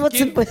give, What's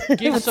give, the-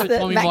 give what's so the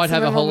Tommy might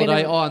have a maximum or holiday.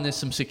 minimum? Oh, and there's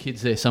some sick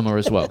kids there somewhere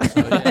as well. So,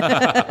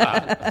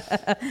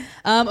 yeah.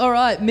 All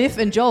right, Miff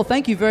and Joel,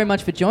 thank you very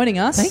much for joining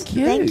us. Thank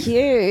you. Thank you. Do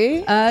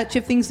you have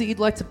things that you'd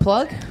like to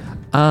plug?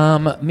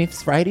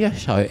 Miff's radio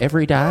show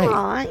every day.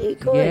 Oh, you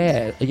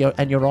good.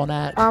 Yeah, you're on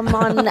at. I'm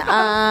on,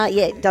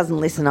 doesn't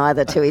listen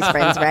either to his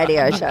friends'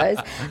 radio shows.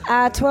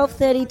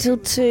 12:30 till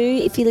 2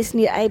 if you listen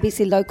to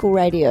ABC local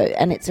radio,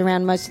 and it's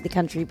around most of the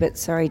country, but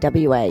sorry,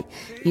 WA,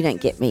 you don't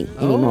get me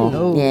anymore.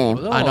 no. Yeah.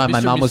 Oh, I know, my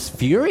Mr. mum Miss- was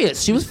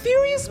furious. She was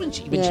furious when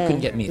she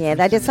couldn't get Miff. Yeah,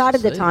 they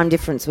decided the time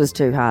difference was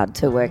too hard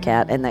to work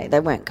out, and they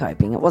weren't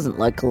coping. It wasn't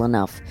local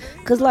enough,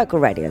 because local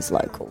radio's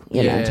local,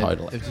 you know.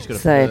 totally. They've just got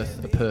So-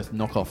 a Perth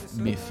knockoff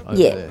myth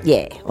over Yeah, there.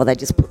 yeah. Or they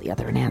just put the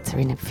other announcer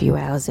in a few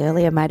hours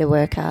earlier, made her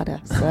work harder.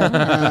 So,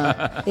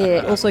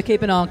 yeah. Also,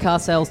 keep an eye on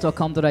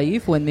carsales.com.au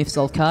for when Miff's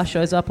old car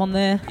shows up on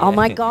there. Oh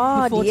my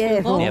God! Before too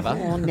Yeah. long.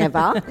 Never.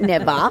 Oh,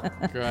 never.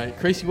 Great.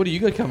 Creasey, what do you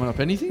got coming up?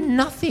 Anything?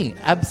 Nothing.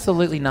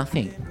 Absolutely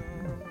nothing.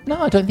 No,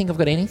 I don't think I've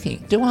got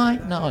anything. Do I?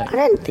 No. I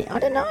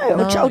don't know.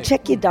 No. I'll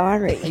check your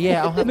diary.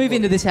 Yeah, I'll have Move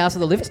into this house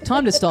with a lift.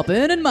 Time to stop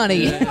earning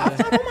money. I've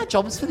done all my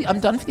jobs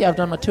I'm done for the. I've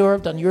done my tour.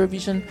 I've done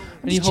Eurovision. I'm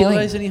Any just chilling.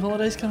 holidays? Any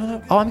holidays coming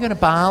up? Oh, I'm going to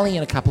Bali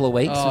in a couple of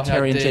weeks Oh, with how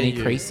Terry and dare Jenny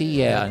you. Creasey.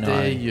 Yeah, How I know.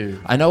 dare you.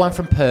 I know I'm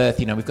from Perth.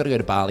 We've got to go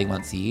to Bali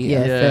once a year.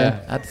 Yeah,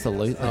 fair.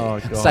 Absolutely. Oh,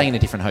 God. Staying in a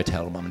different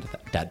hotel, Mum and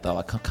Dad, though.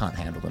 I can't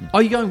handle them.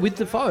 Are you going with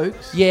the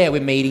folks? Yeah,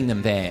 we're meeting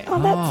them there.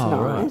 Oh, that's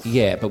right. nice.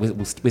 Yeah, but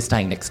we're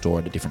staying next door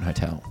at a different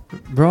hotel.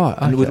 Right.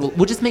 And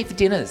we'll just meet for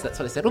dinners. That's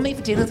what I said. We'll meet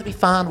for dinners. It'll be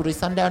fun. We'll do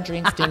sundown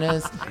drinks,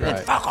 dinners. And then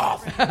fuck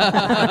off.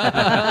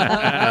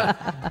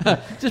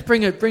 Just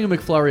bring a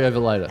McFlurry over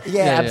later.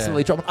 Yeah,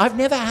 absolutely. Drop. I've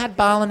never had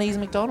Balinese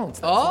McDonald's.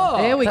 Oh,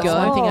 There we That's go.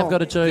 one thing I've got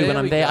to do There when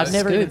I'm we there. go. I've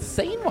never That's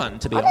even good. seen one,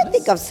 to be I honest. don't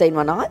think I've seen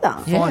one either.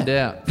 Yeah.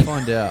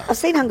 Find out. I've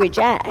seen Hungry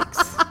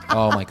Jack's.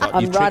 Oh my God,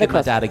 I'm you've right triggered my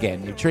across- dad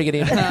again. You've triggered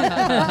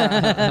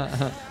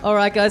him. All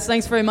right, guys,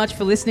 thanks very much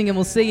for listening, and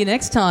we'll see you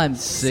next time.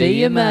 See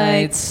you, ya,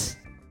 mates.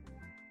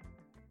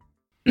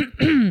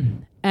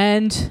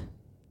 And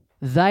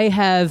they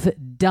have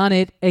done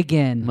it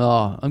again.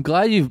 Oh, I'm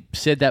glad you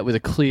said that with a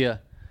clear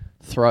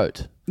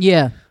throat.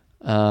 Yeah.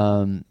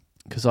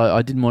 Because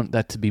I didn't want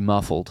that to be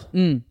muffled.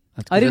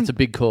 That's a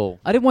big call.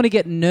 I didn't want to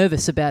get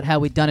nervous about how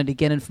we'd done it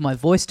again and for my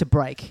voice to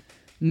break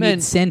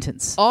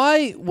mid-sentence.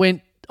 I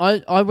went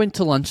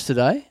to lunch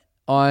today.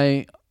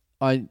 I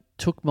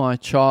took my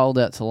child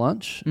out to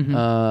lunch.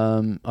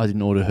 Mm-hmm. I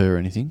didn't order her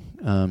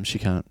anything. She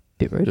can't.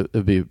 Bit rude.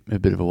 It'd be a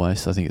bit of a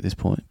waste, I think, at this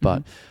point.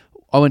 But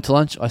I went to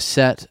lunch. I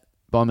sat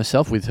by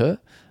myself with her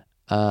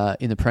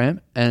in the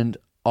pram, and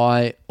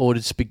I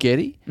ordered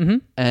spaghetti,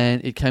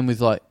 and it came with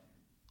like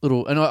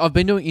little. And I've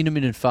been doing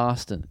intermittent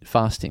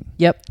fasting.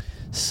 Yep.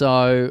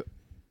 So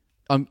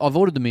I've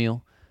ordered the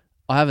meal.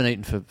 I haven't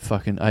eaten for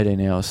fucking 18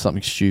 hours,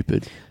 something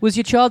stupid. Was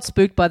your child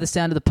spooked by the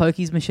sound of the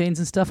pokies machines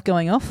and stuff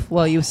going off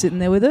while you were sitting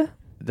there with her?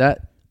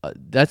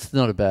 That's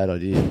not a bad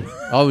idea.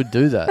 I would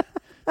do that.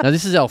 Now,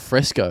 this is al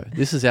fresco.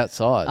 This is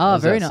outside. Oh, That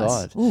was very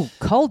outside. nice. Ooh,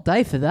 cold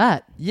day for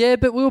that. Yeah,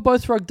 but we were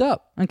both rugged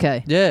up.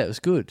 Okay. Yeah, it was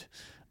good.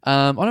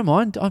 I don't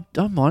mind. I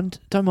don't mind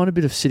a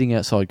bit of sitting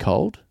outside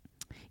cold.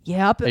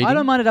 Yeah, but I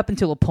don't mind it up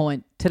until a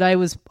point.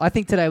 I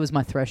think today was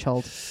my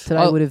threshold.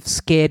 Today would have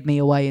scared me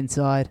away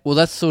inside. Well,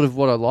 that's sort of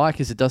what I like,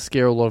 is it does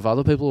scare a lot of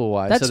other people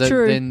away. That's so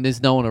true. Then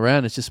there's no one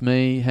around. It's just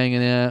me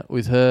hanging out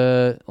with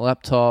her,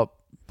 laptop,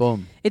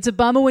 boom. It's a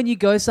bummer when you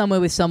go somewhere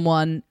with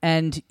someone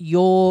and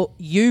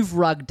you've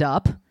rugged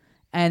up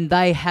and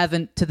they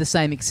haven't to the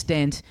same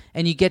extent,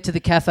 and you get to the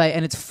cafe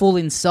and it's full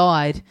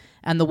inside,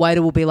 and the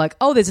waiter will be like,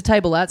 oh, there's a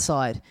table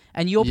outside,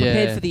 and you're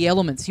prepared for the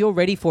elements. You're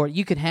ready for it.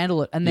 You can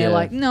handle it. And they're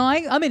like, no,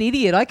 I'm an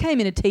idiot. I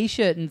came in a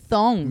T-shirt and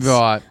thongs.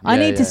 Right. I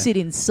need to sit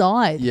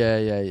inside.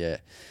 Yeah.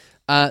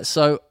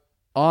 So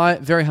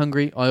very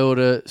hungry. I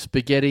order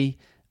spaghetti.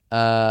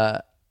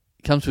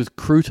 Comes with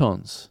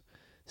croutons.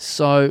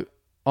 So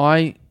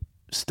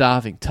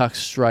starving, tucked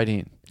straight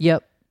in.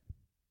 Yep.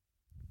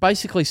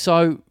 Basically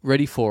so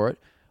ready for it.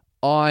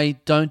 I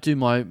don't do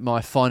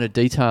my finer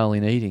detail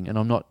in eating, and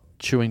I'm not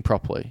chewing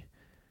properly.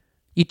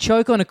 You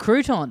choke on a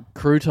crouton.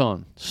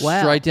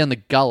 Wow. Straight down the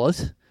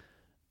gullet.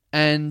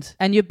 And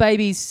your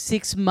baby's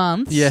 6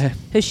 months. Yeah.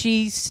 Has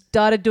she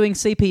started doing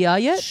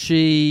CPR yet?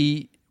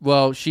 She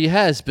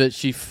has, but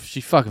she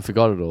fucking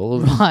forgot it all.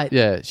 Right.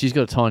 Yeah, she's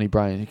got a tiny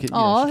brain.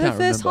 Her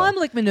first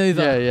Heimlich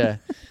maneuver. Yeah.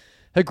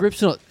 Her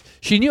grip's not...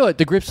 She knew it.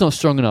 The grip's not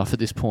strong enough at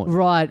this point.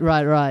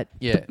 Right.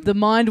 Yeah. The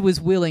mind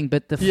was willing,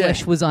 but the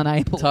flesh was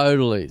unable.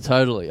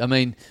 Totally. I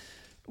mean,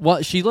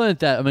 she learned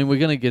that. I mean, we're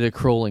going to get her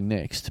crawling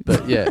next,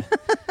 but yeah.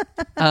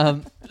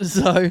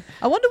 So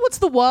I wonder what's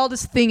the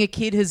wildest thing a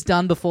kid has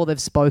done before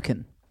they've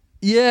spoken.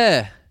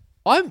 Yeah.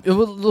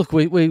 Look,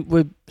 we're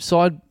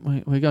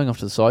going off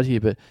to the side here,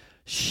 but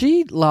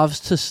she loves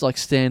to like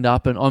stand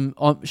up, and I'm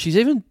holding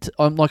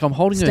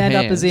her stand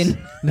hands. up as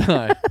in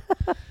No.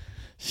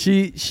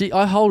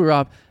 I hold her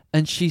up,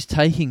 and she's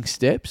taking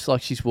steps,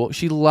 like she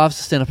loves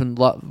to stand up and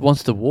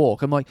wants to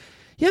walk. I'm like,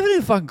 you haven't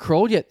even fucking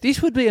crawled yet.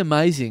 This would be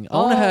amazing. I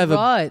want to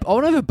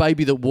have a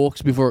baby that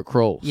walks before it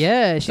crawls.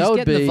 Yeah, she's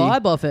getting the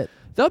vibe off it.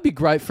 That would be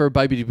great for a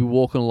baby to be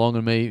walking along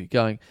and me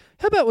going,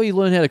 how about we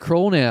learn how to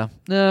crawl now?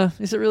 Nah,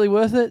 is it really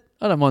worth it?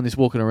 I don't mind this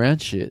walking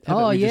around shit. How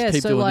about we just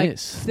keep doing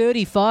this?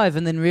 35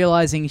 and then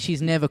realising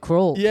she's never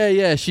crawled.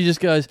 Yeah. She just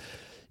goes...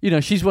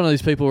 she's one of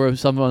these people where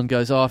someone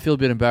goes, I feel a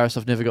bit embarrassed.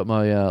 I've never got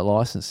my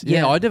license.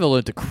 Yeah, I never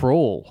learned to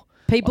crawl.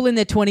 People in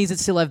their 20s that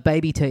still have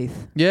baby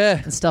teeth.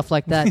 Yeah. And stuff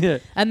like that. Yeah.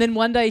 And then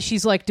one day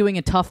she's like doing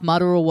a Tough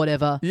Mudder or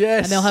whatever.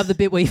 Yes. And they'll have the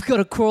bit where you've got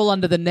to crawl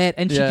under the net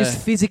and she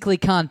just physically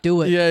can't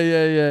do it.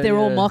 Yeah. They're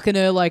all mocking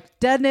her like,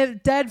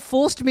 Dad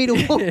forced me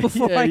to walk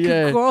before I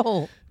could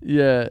crawl.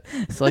 Yeah.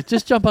 It's like,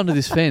 just jump under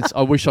this fence.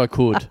 I wish I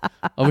could.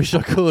 I don't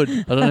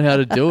know how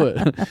to do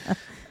it.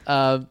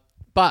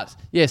 But,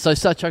 yeah, so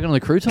start choking on the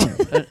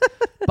crouton.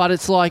 But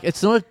it's like,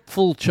 it's not a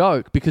full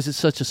choke because it's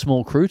such a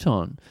small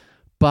crouton.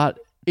 But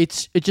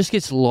it just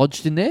gets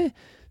lodged in there.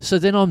 So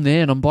then I'm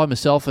there and I'm by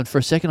myself, and for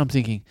a second I'm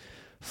thinking,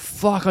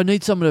 fuck, I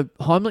need someone to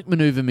Heimlich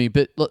maneuver me.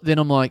 But then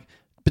I'm like,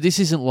 but this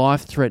isn't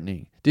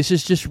life-threatening. This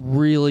is just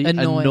really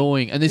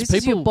annoying. And there's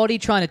this is your body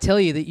trying to tell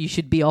you that you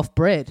should be off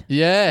bread.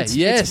 Yeah,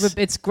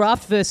 It's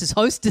graft versus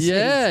host disease.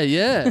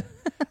 Yeah.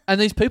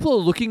 And these people are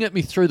looking at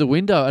me through the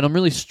window, and I'm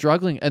really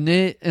struggling. And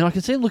I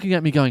can see them looking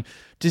at me going,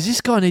 does this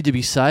guy need to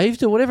be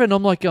saved or whatever? And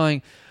I'm like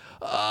going,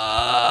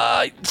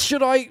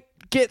 should I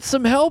get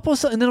some help or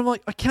something? And then I'm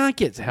like, I can't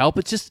get help.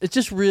 It's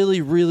just really,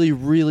 really,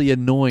 really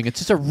annoying. It's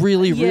just a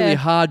really, really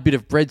hard bit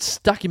of bread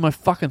stuck in my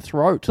fucking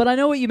throat. But I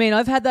know what you mean.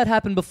 I've had that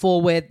happen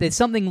before where there's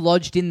something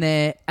lodged in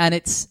there and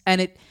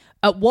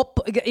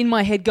in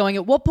my head going,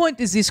 at what point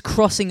is this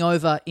crossing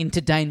over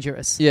into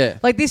dangerous? Yeah.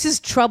 Like, this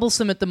is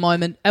troublesome at the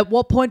moment. At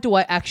what point do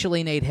I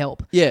actually need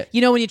help? Yeah.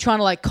 You know, when you're trying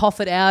to like cough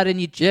it out and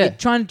you're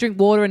trying to drink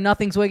water and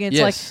nothing's working. It's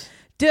like,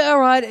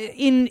 all right,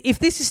 if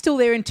this is still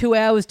there in 2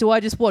 hours, do I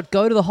just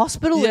go to the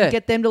hospital and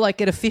get them to like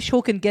get a fish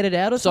hook and get it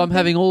out or something? So I'm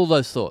having all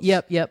those thoughts.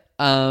 Yep.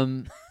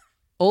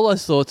 All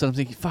those thoughts, and I'm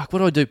thinking, fuck, what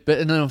do I do?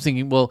 And then I'm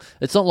thinking, well,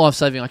 it's not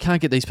life-saving. I can't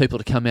get these people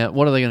to come out.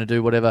 What are they going to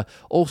do? Whatever.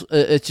 Also,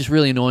 it's just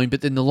really annoying. But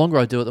then the longer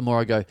I do it, the more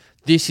I go,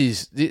 this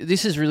is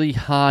really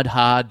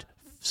hard,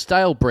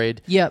 stale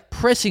bread. Yep.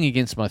 Pressing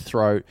against my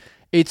throat.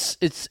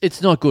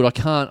 It's not good.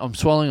 I'm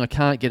swallowing. I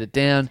can't get it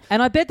down.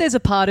 And I bet there's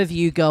a part of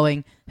you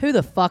going, who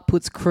the fuck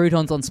puts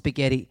croutons on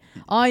spaghetti?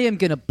 I am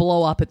going to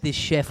blow up at this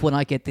chef when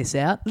I get this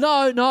out.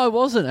 No, I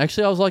wasn't.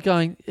 Actually, I was like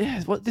going,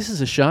 this is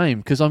a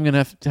shame because I'm going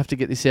to have to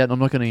get this out and I'm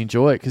not going to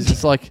enjoy it because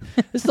it's like,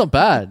 it's not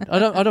bad. I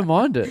don't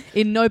mind it.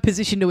 In no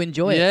position to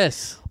enjoy it.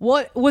 Yes.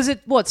 What was it?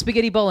 What,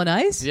 spaghetti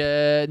bolognese?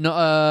 Yeah,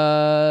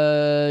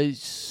 no,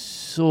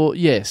 sort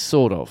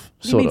of.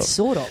 What do you mean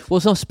sort of? Well,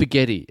 it's not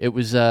spaghetti. It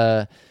was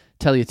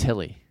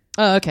tagliatelle.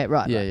 Oh, okay,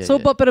 right. Yeah.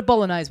 But a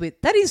bolognese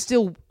with that is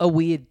still a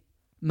weird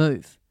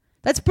move.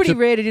 That's pretty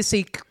rare to just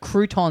see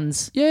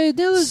croutons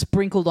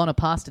sprinkled on a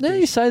pasta dish. Now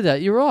you say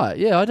that, you're right.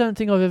 Yeah, I don't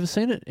think I've ever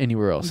seen it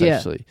anywhere else,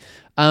 actually.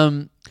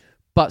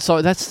 But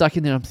so that's stuck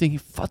in there. I'm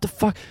thinking, what the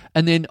fuck?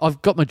 And then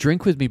I've got my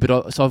drink with me,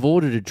 so I've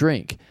ordered a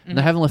drink, and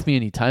they haven't left me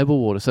any table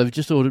water. So I've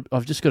just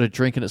got a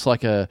drink, and it's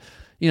like a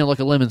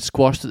lemon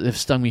squash that they've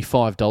stung me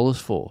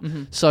 $5 for.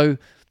 Mm-hmm. So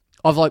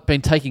I've like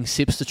been taking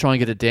sips to try and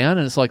get it down,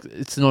 and it's like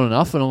it's not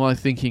enough. And I'm like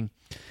thinking,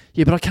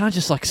 Yeah, but I can't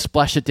just like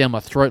splash it down my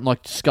throat and like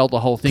scull the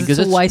whole thing It's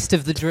a waste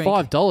of the drink.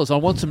 $5. I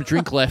want some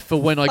drink left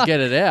for when I get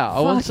it out.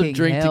 I want some Fucking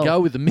drink hell. to go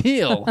with the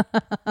meal.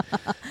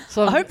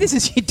 So I hope this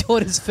is your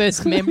daughter's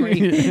first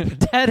memory.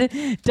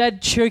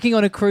 Dad choking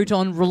on a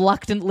crouton,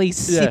 reluctantly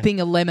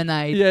sipping a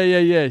lemonade.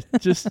 Yeah.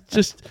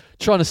 Just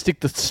trying to stick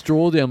the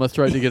straw down my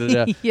throat to get it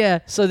out. Yeah.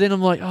 So then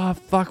I'm like, oh,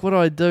 fuck, what do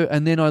I do?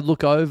 And then I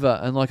look over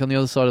and like on the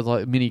other side of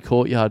like mini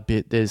courtyard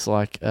bit, there's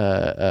like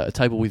a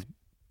table with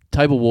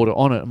table water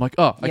on it. I'm like,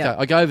 oh, okay. Yeah.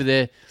 I go over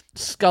there,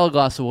 scull a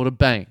glass of water,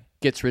 bang,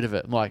 gets rid of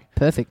it. I'm like,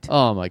 Perfect.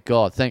 oh my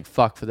God, thank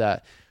fuck for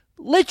that.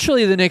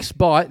 Literally the next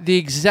bite, the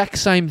exact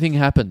same thing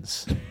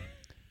happens.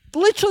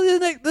 Literally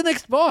the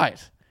next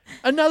bite.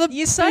 Another.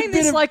 You're saying bit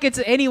this of- like it's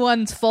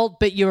anyone's fault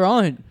but your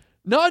own.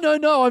 No,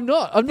 I'm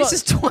not. This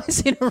is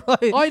twice in a row.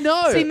 I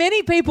know. See,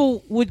 many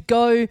people would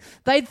go,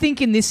 they'd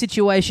think in this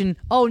situation,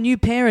 oh, new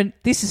parent,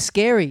 this is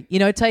scary. You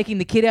know, taking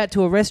the kid out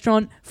to a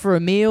restaurant for a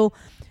meal.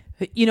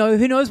 You know,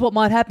 who knows what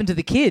might happen to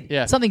the kid?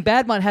 Yeah. Something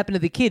bad might happen to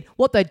the kid.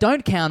 What they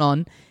don't count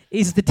on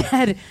is the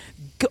dad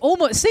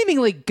almost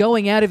seemingly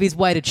going out of his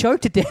way to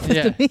choke to death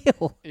at the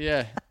meal.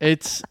 Yeah,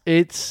 it's.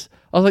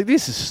 I was like,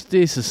 this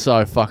is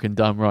so fucking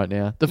dumb right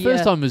now. The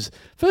first time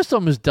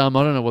was dumb.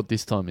 I don't know what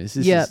this time is.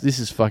 This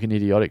is fucking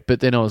idiotic. But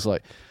then I was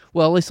like,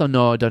 well, at least I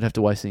know I don't have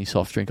to waste any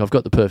soft drink. I've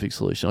got the perfect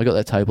solution. I got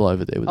that table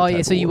over there with the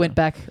table So you water. went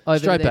back over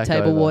Straight to their back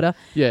table over. water.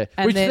 Yeah,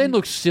 And which then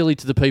looks silly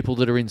to the people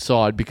that are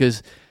inside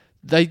because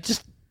they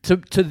just to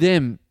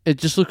them it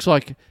just looks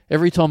like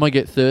every time I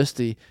get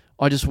thirsty,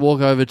 I just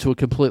walk over to a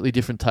completely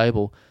different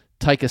table,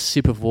 take a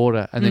sip of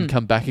water, and then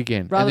come back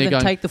again. Rather and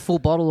than take the full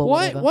bottle or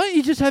why whatever. don't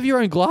you just have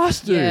your own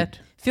glass, dude? Yeah.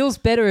 Feels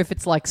better if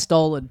it's like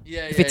stolen.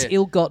 If it's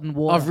ill-gotten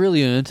water. I've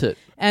really earned it.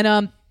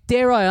 And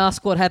dare I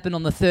ask what happened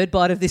on the third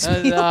bite of this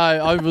meal? No,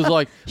 I was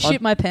like,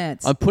 Shit my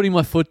pants. I'm putting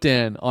my foot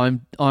down.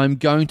 I'm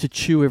going to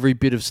chew every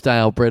bit of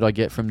stale bread I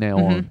get from now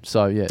on.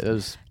 So yeah, it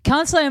was.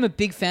 Can't say I'm a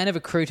big fan of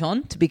a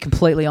crouton, to be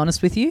completely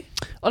honest with you.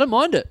 I don't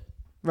mind it.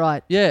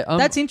 Right. Yeah,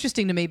 That's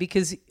interesting to me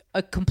because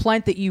a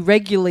complaint that you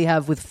regularly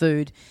have with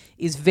food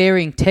is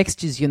varying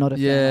textures you're not a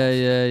fan of.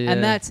 Yeah.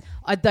 And that's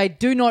they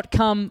do not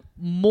come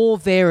more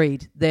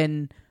varied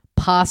than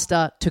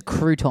pasta to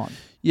crouton.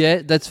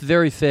 Yeah, that's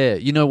very fair.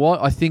 You know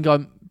what? I think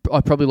I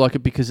probably like it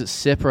because it's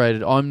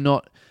separated. I'm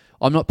not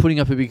putting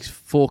up a big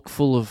fork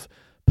full of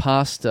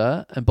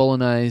pasta and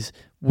bolognese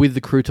with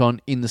the crouton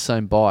in the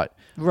same bite.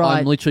 Right.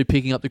 I'm literally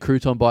picking up the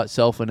crouton by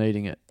itself and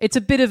eating it. It's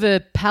a bit of a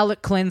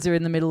palate cleanser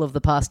in the middle of the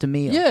pasta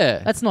meal. Yeah.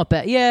 That's not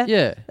bad. Yeah.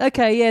 Yeah.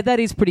 Okay, yeah, that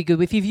is pretty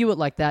good if you view it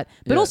like that.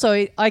 But Yeah.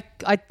 also, I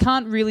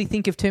can't really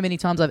think of too many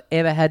times I've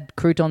ever had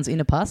croutons in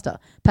a pasta.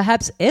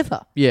 Perhaps ever.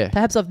 Yeah.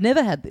 Perhaps I've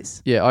never had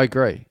this. Yeah, I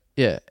agree.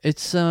 Yeah,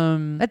 it's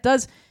That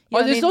does... you know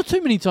what I there's mean? not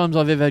too many times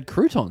I've ever had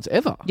croutons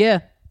ever.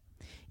 Yeah.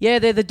 Yeah,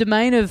 they're the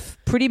domain of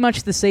pretty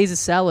much the Caesar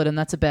salad, and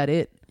that's about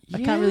it.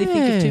 I can't really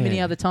think of too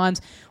many other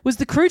times. Was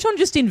the crouton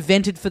just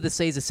invented for the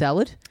Caesar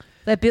salad?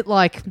 They're a bit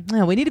like,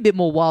 no, we need a bit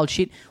more wild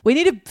shit. We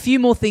need a few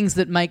more things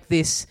that make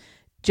this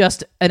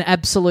just an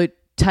absolute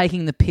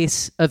taking the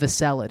piss of a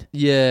salad.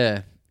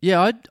 Yeah.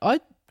 Yeah, I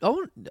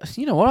want,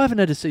 you know what? I haven't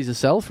had a Caesar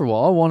salad for a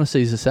while. I want a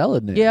Caesar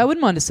salad now. Yeah, I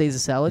wouldn't mind a Caesar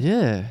salad.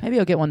 Yeah. Maybe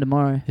I'll get one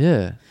tomorrow.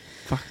 Yeah.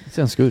 Fuck, it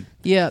sounds good.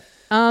 Yeah.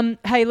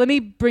 Hey, let me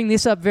bring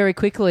this up very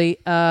quickly.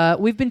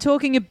 We've been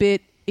talking a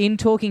bit in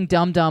Talking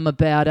Dum Dum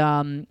about...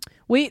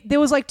 there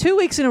was like 2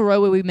 weeks in a row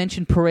where we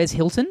mentioned Perez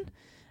Hilton,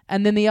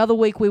 and then the other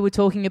week we were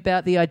talking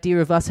about the idea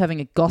of us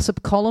having a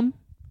gossip column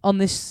on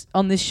this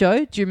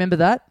show. Do you remember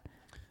that?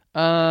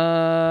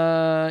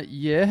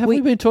 Yeah. Have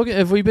we been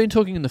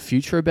talking in the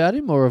future about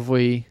him, or have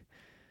we?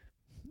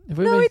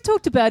 We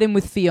talked about him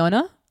with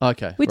Fiona.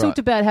 Okay. We talked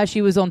about how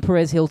she was on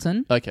Perez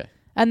Hilton. Okay.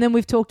 And then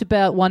we've talked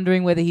about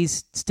wondering whether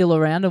he's still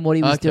around and what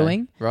he was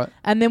doing. Right.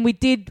 And then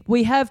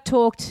we have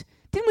talked,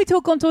 didn't we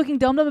talk on Talking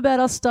Dum Dum about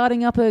us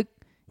starting up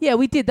yeah,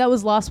 we did. That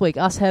was last week,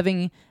 us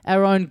having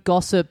our own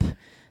gossip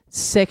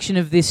section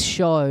of this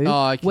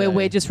show where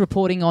we're just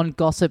reporting on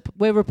gossip.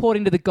 We're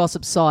reporting to the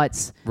gossip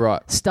sites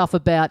stuff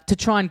about to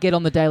try and get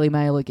on the Daily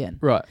Mail again.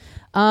 Right.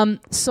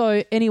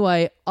 So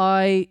anyway,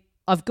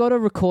 I've got a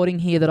recording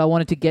here that I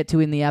wanted to get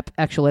to in the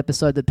actual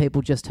episode that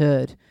people just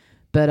heard,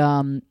 but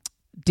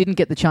didn't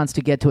get the chance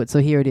to get to it, so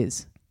here it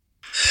is.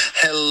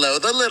 Hello,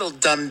 the little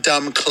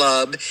dum-dum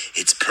club.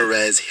 It's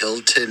Perez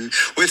Hilton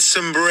with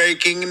some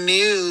breaking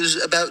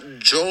news about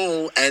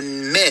Joel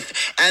and Myth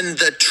and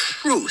the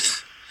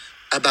truth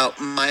about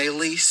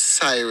Miley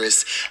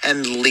Cyrus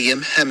and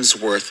Liam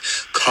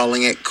Hemsworth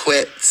calling it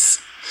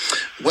quits.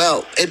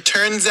 Well, it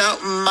turns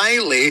out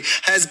Miley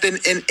has been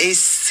in a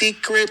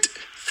secret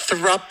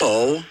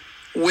throuple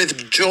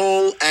with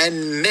Joel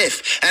and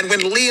Myth. And when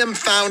Liam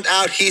found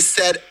out, he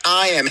said,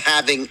 I am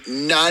having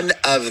none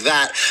of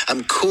that.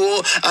 I'm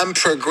cool, I'm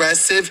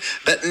progressive,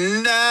 but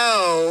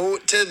no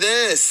to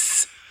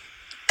this.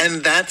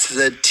 And that's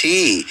the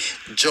tea.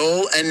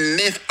 Joel and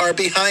Myth are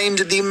behind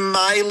the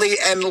Miley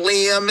and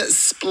Liam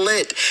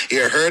split.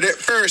 You heard it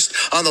first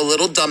on the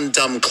Little Dum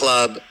Dum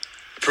Club.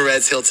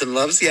 Perez Hilton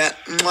loves ya.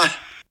 Mwah.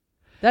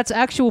 That's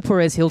actual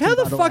Perez Hilton. How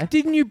by the way. fuck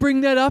didn't you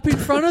bring that up in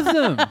front of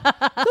them?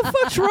 The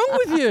fuck's wrong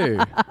with you?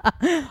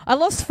 I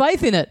lost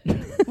faith in it.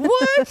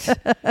 What?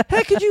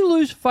 How could you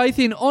lose faith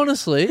in?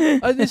 Honestly,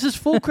 this is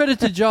full credit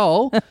to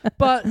Joel,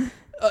 but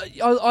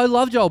I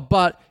love Joel.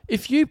 But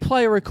if you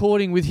play a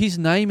recording with his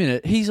name in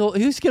it, he's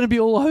going to be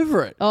all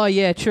over it. Oh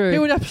yeah, true. He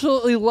would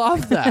absolutely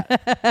love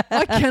that.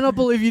 I cannot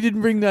believe you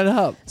didn't bring that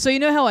up. So you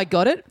know how I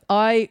got it?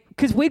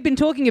 Because we'd been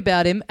talking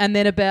about him, and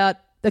then about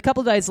a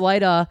couple of days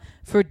later,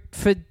 for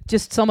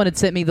just someone had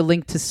sent me the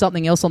link to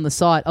something else on the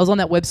site. I was on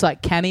that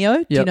website Cameo.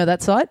 Do you know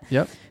that site?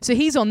 Yep. So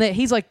he's on there.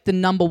 He's like the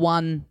number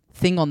one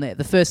thing on there.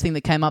 The first thing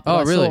that came up that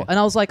I really? saw. And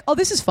I was like, oh,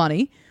 this is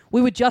funny.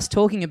 We were just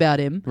talking about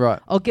him. Right.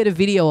 I'll get a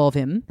video of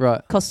him.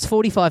 Right. Costs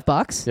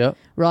 $45. Yep.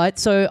 Right.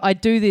 So I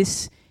do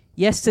this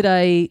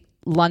yesterday.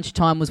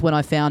 Lunchtime was when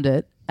I found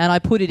it, and I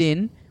put it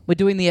in. We're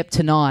doing the ep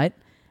tonight,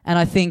 and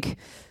I think,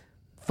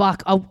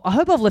 fuck, I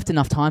hope I've left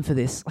enough time for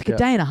this. Like a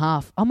day and a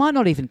half. I might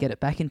not even get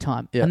it back in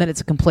time. Yeah. And then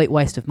it's a complete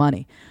waste of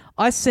money.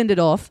 I send it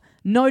off,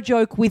 no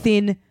joke,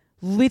 within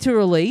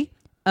literally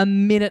a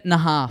minute and a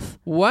half.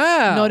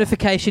 Wow.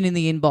 Notification in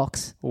the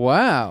inbox.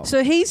 Wow.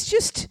 So he's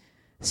just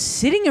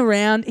sitting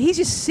around. He's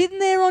just sitting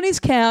there on his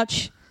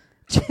couch,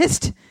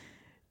 just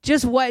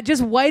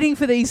waiting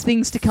for these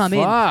things to come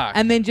in.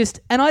 And then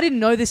and I didn't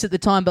know this at the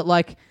time, but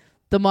like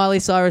the Miley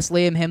Cyrus,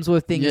 Liam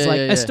Hemsworth thing is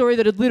like a story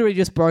that had literally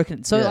just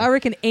broken. So I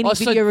reckon any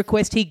video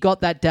request he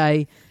got that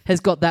day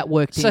has got that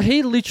worked in. So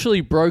he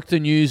literally broke the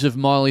news of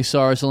Miley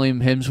Cyrus and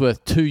Liam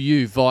Hemsworth to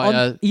you via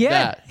that.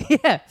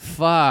 Yeah.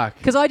 Fuck.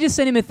 Because I just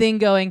sent him a thing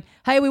going,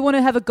 hey, we want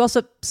to have a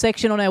gossip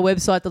section on our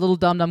website, the Little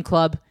Dum Dum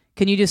Club.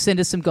 Can you just send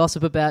us some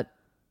gossip about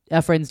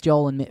our friends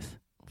Joel and Miff?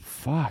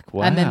 Fuck,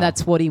 wow. And then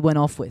that's what he went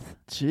off with.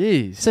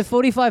 Jeez. So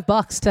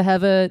 $45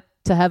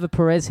 to have a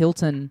Perez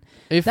Hilton.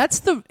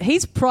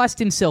 He's priced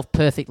himself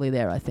perfectly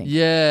there, I think.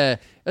 Yeah.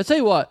 I'll tell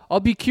you what, I'll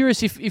be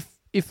curious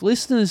if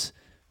listeners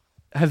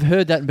have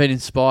heard that and been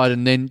inspired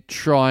and then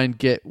try and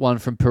get one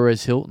from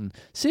Perez Hilton.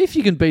 See if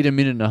you can beat a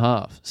minute and a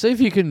half. See if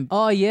you can...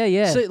 Oh,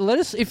 yeah. See, let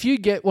us, if you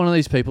get one of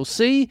these people,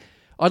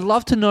 I'd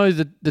love to know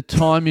the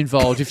time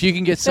involved if you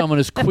can get someone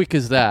as quick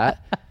as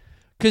that.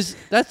 Because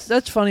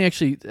that's funny,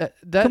 actually.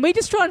 Can we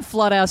just try and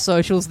flood our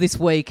socials this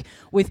week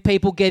with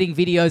people getting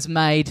videos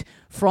made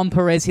from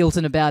Perez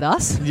Hilton about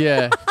us?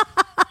 Yeah.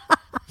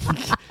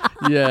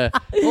 Yeah.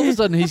 All of a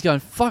sudden he's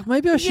going, fuck,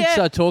 maybe I should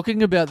start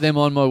talking about them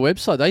on my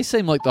website. They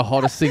seem like the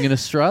hottest thing in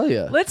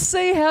Australia. Let's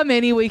see how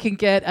many we can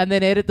get and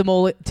then edit them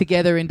all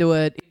together into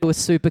a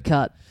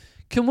supercut.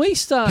 Can we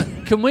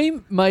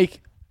make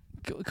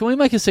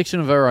a section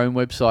of our own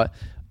website,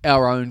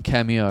 our own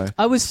Cameo?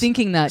 I was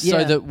thinking that, yeah.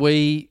 So that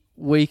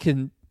we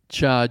can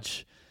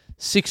charge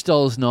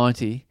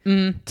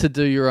 $6.90 to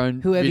do your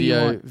own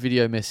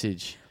video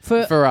message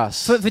for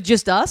us. For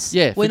just us?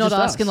 Yeah, We're not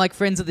asking us. like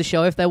friends of the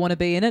show if they want to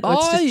be in it. Or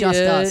it's just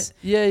us.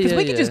 Yeah, Because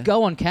we can just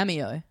go on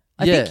Cameo.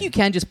 I think you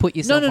can just put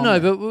yourself on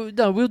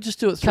there. We'll just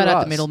do it through Cut out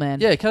us. the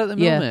middleman. Yeah, cut out the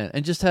middleman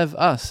and just have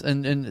us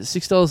and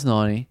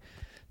 $6.90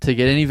 to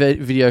get any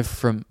video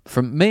from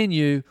me and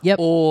you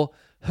or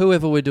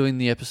whoever we're doing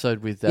the episode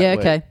with that week.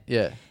 Okay.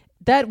 Yeah.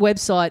 That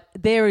website,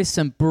 there is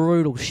some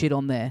brutal shit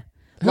on there.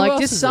 Who like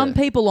else just is some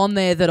there? people on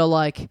there that are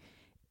like,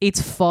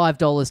 it's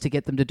 $5 to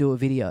get them to do a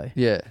video.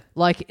 Yeah.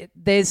 Like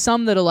there's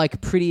some that are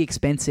like pretty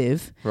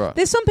expensive. Right.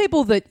 There's some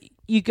people that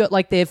you got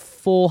like they're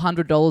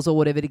 $400 or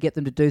whatever to get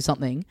them to do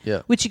something.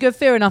 Yeah. Which you go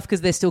fair enough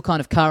because they're still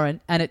kind of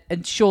current and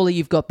surely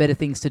you've got better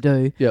things to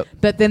do. Yep.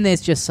 But then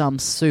there's just some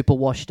super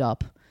washed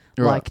up,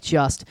 Right.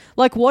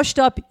 like washed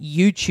up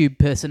YouTube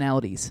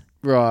personalities.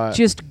 Right.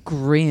 Just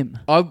grim.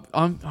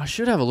 I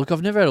should have a look.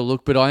 I've never had a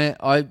look, but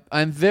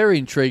I'm very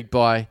intrigued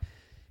by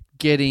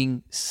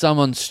getting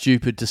someone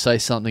stupid to say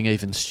something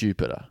even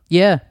stupider.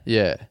 Yeah.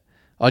 Yeah.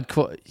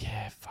 Fuck.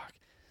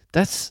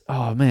 That's,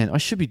 oh man, I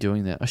should be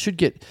doing that. I should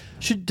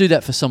do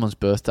that for someone's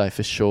birthday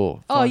for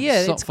sure.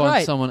 It's find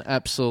great. someone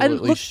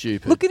absolutely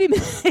stupid. Look at him.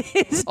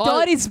 He's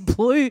dyed his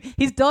blue.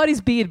 He's dyed his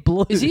beard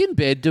blue. Is he in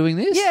bed doing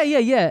this?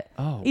 Yeah.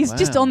 Oh, He's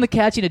just wow. on the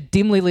couch in a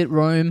dimly lit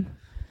room.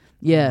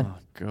 Yeah. Oh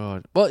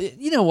God. Well,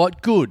 you know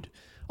what? Good.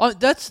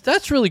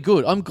 That's really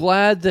good. I'm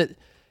glad that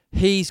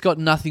he's got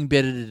nothing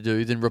better to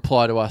do than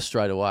reply to us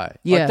straight away.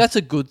 Yeah. Like, that's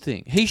a good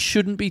thing. He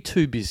shouldn't be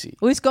too busy.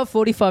 Well, he's got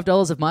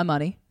 $45 of my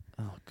money.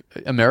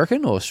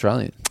 American or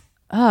Australian?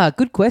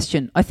 Good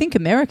question. I think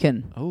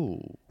American. Oh.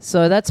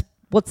 So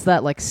what's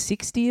that, like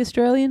 60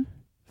 Australian,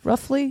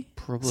 roughly?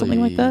 Probably.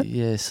 Something like that?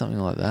 Yeah, something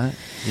like that.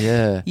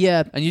 Yeah.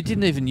 Yeah. And you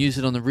didn't even use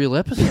it on the real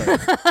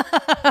episode.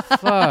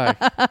 Fuck.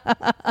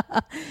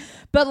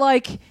 But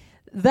like,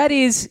 that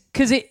is,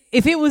 because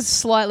if it was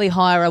slightly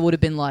higher, I would have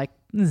been like,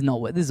 this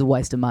is a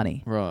waste of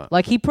money. Right.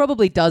 Like, he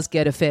probably does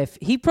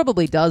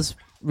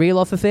reel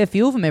off a fair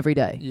few of them every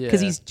day. Yeah.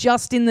 Because he's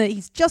just in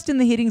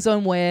the hitting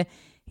zone where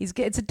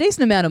it's a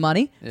decent amount of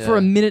money for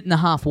a minute and a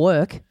half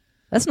work.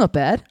 That's not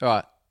bad. All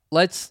right.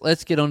 Let's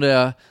get onto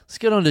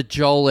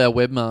Joel, our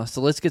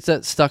webmaster. Let's get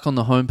that stuck on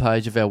the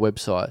homepage of our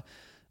website.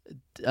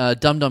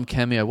 Dum Dum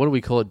Cameo. What do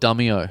we call it?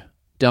 Dummyo.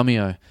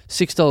 Dummyo.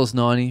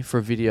 $6.90 for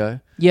a video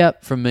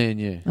Yep. from me and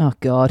you. Oh,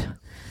 God.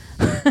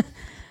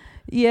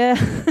 Yeah.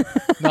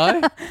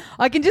 No?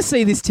 I can just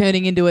see this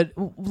turning into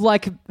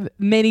like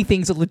many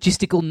things, a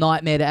logistical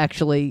nightmare to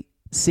actually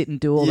sit and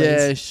do all these.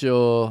 Yeah,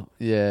 sure.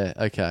 Yeah,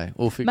 okay.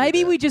 We'll figure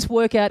Maybe it out. we just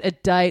work out a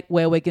date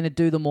where we're going to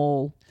do them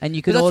all, and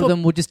you can order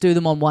them. We'll just do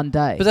them on one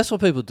day. But that's what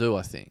people do,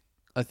 I think.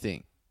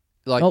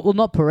 Like, well,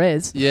 not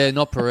Perez. Yeah,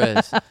 not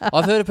Perez.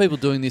 I've heard of people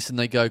doing this and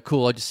they go,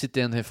 cool, I just sit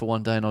down there for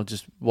one day and I'll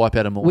just wipe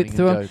out a morning Whip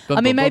through and them. go.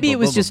 I mean, maybe it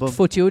was just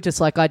fortuitous,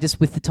 like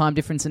with the time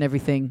difference and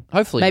everything.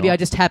 Hopefully maybe not. I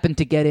just happened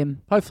to get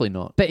him. Hopefully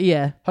not. But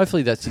yeah.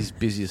 Hopefully that's his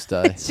busiest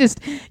day. It's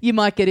just, you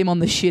might get him on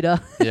the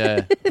shitter.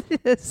 Yeah.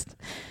 Just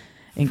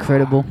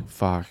incredible.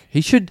 Fuck.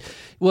 He should,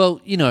 well,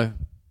 you know,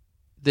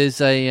 there's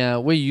a,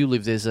 where you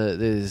live,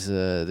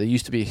 there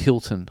used to be a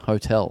Hilton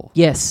hotel.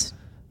 Yes.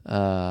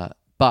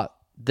 But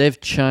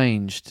they've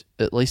changed,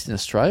 at least in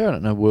Australia, I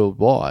don't know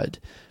worldwide,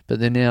 but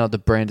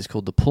the brand is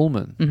called the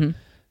Pullman. Mm-hmm.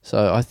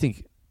 So I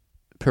think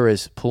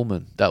Perez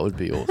Pullman, that would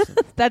be awesome.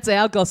 That's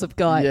our gossip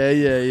guy.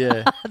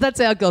 Yeah. That's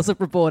our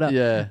gossip reporter.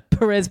 Yeah.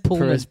 Perez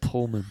Pullman. Perez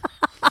Pullman.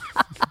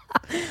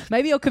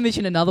 Maybe I'll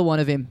commission another one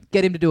of him.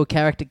 Get him to do a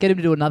character. Get him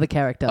to do another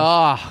character.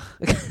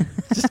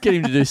 Just get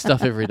him to do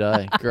stuff every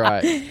day.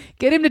 Great.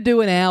 Get him to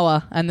do an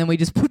hour, and then we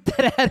just put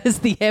that out as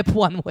the ep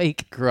 1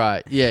 week.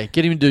 Great. Yeah,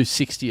 get him to do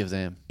 60 of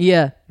them.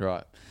 Yeah.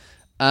 Right.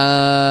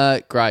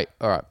 Great.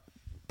 All right.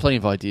 Plenty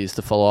of ideas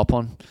to follow up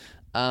on.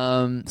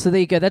 So there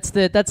you go. That's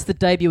the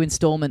debut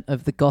installment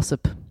of the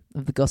gossip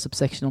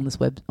section on this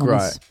this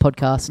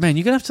podcast. Man,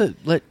 you're gonna have to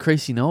let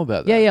Creasey know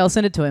about that. Yeah. I'll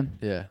send it to him.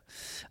 Yeah.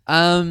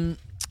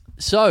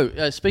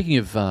 So speaking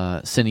of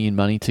sending in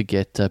money to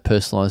get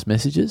personalised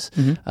messages,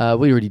 Mm-hmm.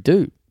 we already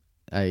do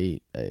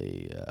a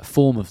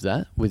form of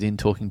that within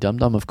Talking Dum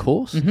Dum, of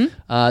course.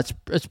 Mm-hmm.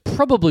 It's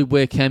probably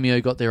where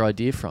Cameo got their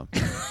idea from.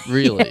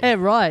 Really. Yeah.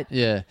 Right.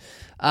 Yeah.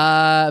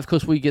 Of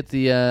course, we get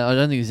the. I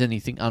don't think there's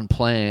anything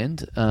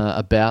unplanned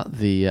about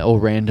or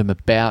random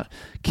about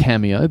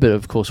Cameo, but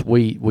of course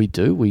we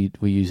do. We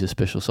use a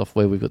special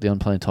software. We've got the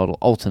unplanned title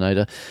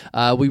alternator.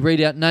 We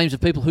read out names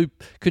of people who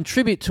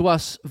contribute to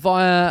us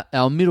via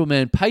our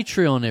middleman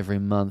Patreon every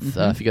month.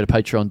 If you go to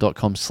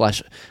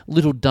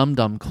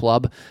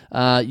patreon.com/littledumdumclub,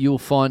 you'll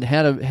find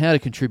how to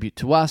contribute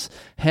to us,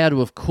 how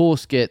to, of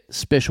course, get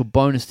special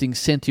bonus things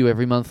sent to you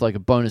every month, like a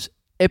bonus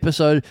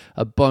episode,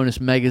 a bonus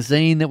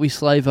magazine that we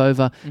slave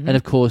over, and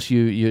of course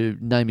your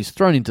name is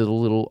thrown into the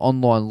little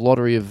online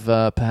lottery of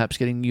perhaps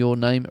getting your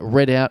name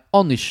read out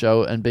on this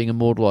show and being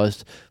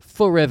immortalised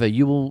forever.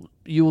 You will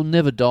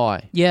never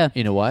die. Yeah.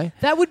 In a way.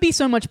 That would be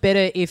so much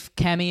better if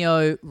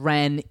Cameo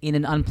ran in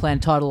an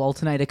unplanned title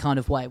alternator kind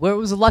of way, where it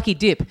was a lucky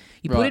dip.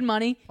 You put in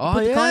money, you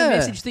put the kind of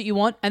message that you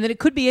want, and then it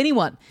could be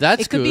anyone.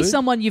 It could be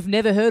someone you've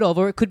never heard of,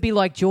 or it could be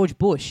like George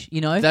Bush,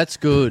 you know? That's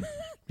good.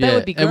 That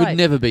would be great. It would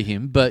never be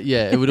him, but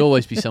yeah, it would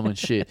always be someone's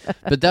shit.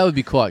 But that would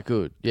be quite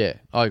good. Yeah,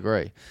 I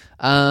agree.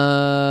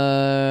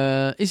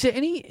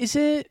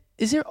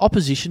 Is there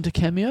opposition to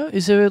Cameo?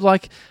 Is there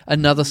like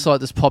another site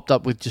that's popped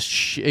up with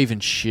just even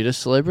shitter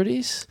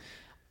celebrities?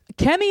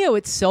 Cameo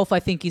itself, I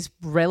think, is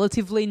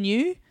relatively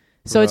new.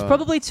 So it's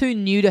probably too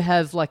new to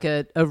have like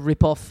a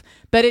rip-off.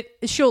 But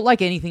sure,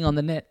 like anything on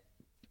the net,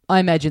 I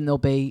imagine there'll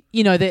be,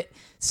 that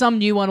some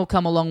new one will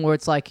come along where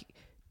it's like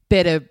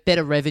better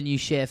revenue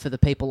share for the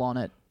people on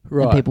it.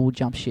 Right. And people will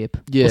jump ship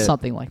or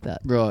something like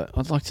that. Right.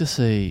 I'd like to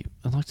see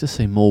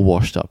more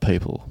washed up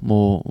people,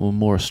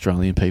 more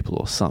Australian people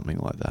or something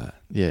like that.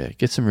 Yeah,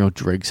 get some real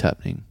dregs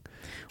happening.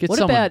 Get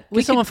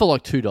someone for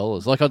like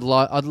 $2. Like I'd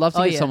love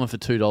to get someone for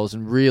 $2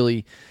 and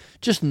really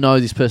just know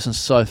this person's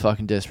so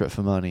fucking desperate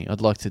for money. I'd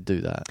like to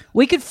do that.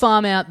 We could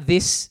farm out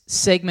this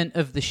segment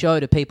of the show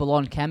to people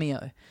on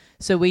Cameo.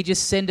 So we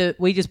just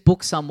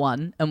book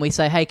someone and we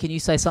say, hey, can you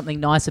say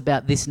something nice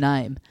about this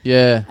name?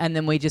 Yeah. And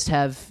then we just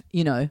have,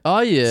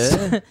 Oh,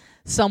 yeah.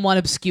 someone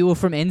obscure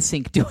from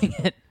NSYNC doing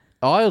it.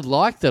 I would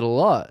like that a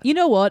lot. You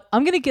know what?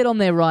 I'm going to get on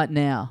there right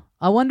now.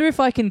 I wonder if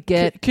I can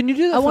get... Can you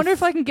do that? I wonder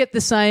if I can get the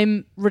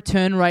same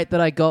return rate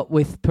that I got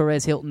with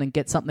Perez Hilton and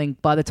get something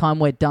by the time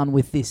we're done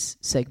with this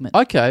segment.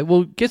 Okay,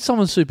 well, get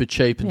someone super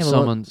cheap and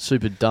someone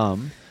super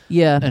dumb.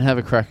 Yeah. And have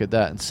a crack at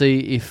that and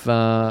see if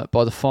by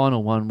the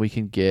final one we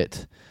can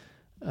get...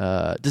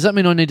 does that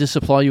mean I need to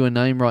supply you a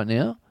name right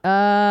now?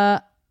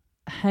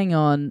 Hang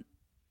on.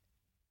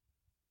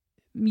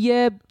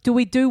 Yeah, do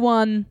we do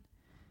one?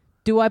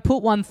 Do I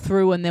put one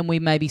through and then we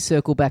maybe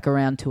circle back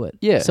around to it?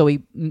 Yeah. So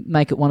we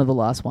make it one of the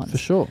last ones. For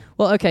sure.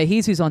 Well, okay,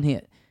 here's who's on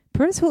here.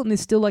 Perez Hilton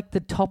is still like the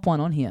top one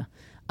on here.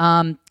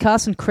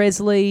 Carson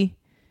Creasey,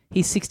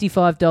 he's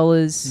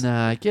 $65.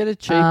 Nah, get a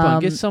cheap one.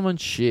 Get someone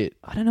shit.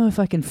 I don't know if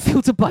I can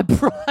filter by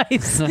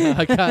price.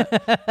 I can't.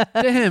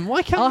 Damn,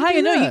 why can't you hang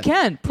on, do that? no, you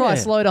can.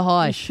 Price low to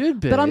high. You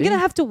should be. But I'm going to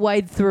have to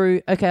wade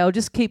through. Okay, I'll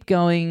just keep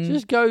going.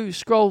 Just go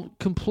scroll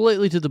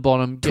completely to the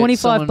bottom.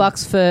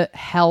 $25 for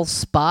Hal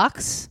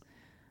Sparks.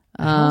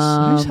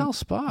 Who's Hal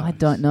Sparks? I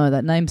don't know.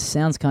 That name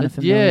sounds kind of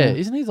familiar. Yeah,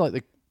 isn't he like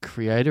the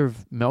creator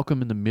of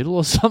Malcolm in the Middle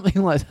or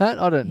something like that?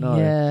 I don't know.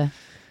 Yeah.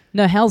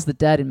 No, Hal's the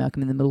dad in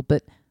Malcolm in the Middle,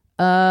 but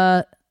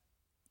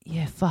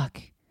Yeah, fuck.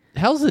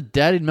 How's the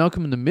dad in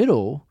Malcolm in the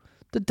Middle?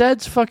 The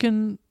dad's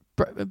fucking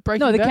Breaking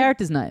No, the Bad?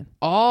 character's name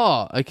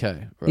Oh,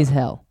 okay. Right. is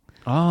Hal.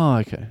 Oh,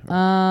 okay.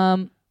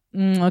 Right.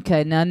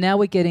 Okay, now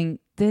we're getting...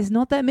 There's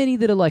not that many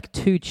that are like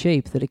too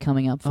cheap that are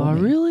coming up for me. Oh,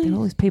 really? There are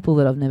all these people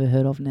that I've never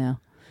heard of now.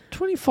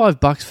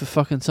 $25 for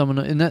fucking someone...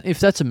 And that, if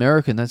that's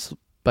American, that's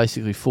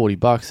basically $40,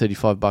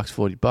 $35,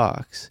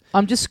 $40.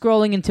 I'm just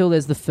scrolling until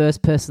there's the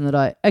first person that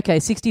I... Okay,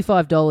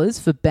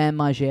 $65 for Bam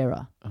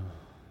Margera.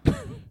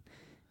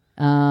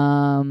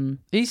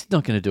 He's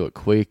not going to do it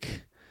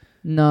quick.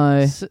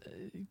 No.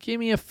 Give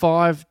me a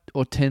 $5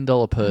 or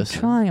 $10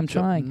 person. I'm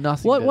trying.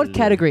 Nothing. What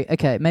category?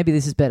 Okay, maybe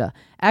this is better.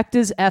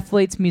 Actors,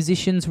 athletes,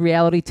 musicians,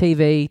 reality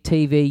TV,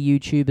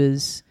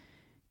 YouTubers,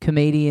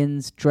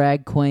 comedians,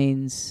 drag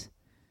queens,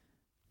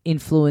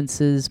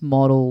 influencers,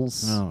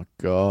 models. Oh,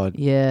 God.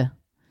 Yeah.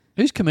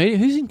 Who's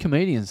in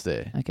comedians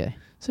there? Okay.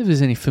 See if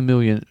there's any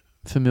familiar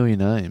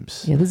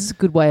names. Yeah, this is a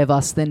good way of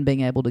us then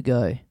being able to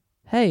go,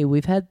 hey,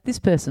 we've had this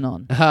person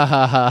on.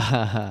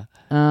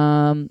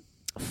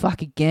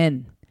 Fuck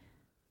again.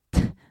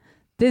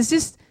 This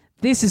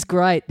is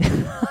great.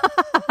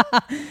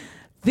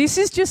 This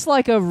is just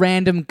like a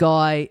random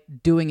guy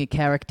doing a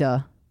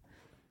character.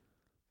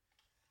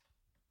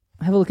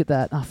 Have a look at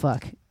that. Oh,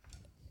 fuck.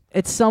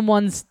 It's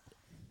someone's...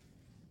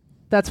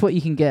 That's what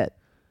you can get.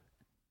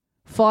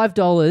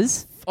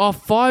 $5. Oh,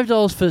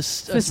 $5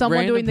 for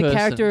someone doing the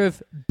character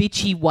of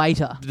bitchy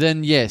waiter.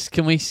 Then yes,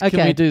 can we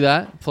do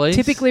that, please?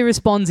 Typically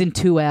responds in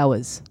 2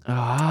 hours.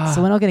 Ah.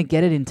 So we're not going to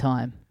get it in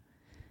time.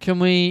 Can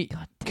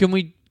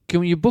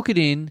you book it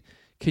in?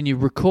 Can you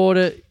record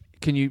it?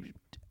 Can you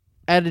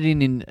add it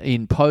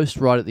in post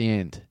right at the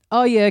end?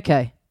 Oh yeah,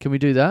 okay. Can we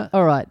do that?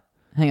 All right.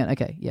 Hang on.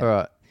 Okay. Yeah. All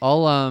right.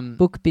 I'll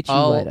book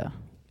bitchy waiter.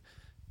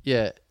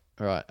 Yeah.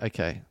 All right.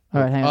 Okay.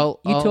 All right. Hang on.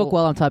 You talk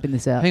while I'm typing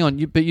this out. Hang on.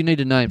 But you need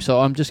a name, so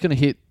I'm just going to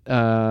hit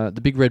the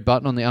big red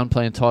button on the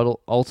unplanned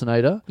title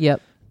alternator.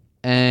 Yep.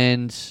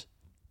 And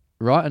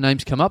a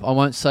name's come up. I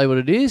won't say what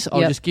it is.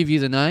 I'll just give you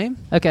the name.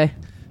 Okay.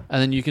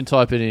 And then you can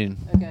type it in.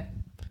 Okay.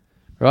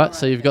 Right.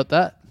 So you've got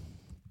that.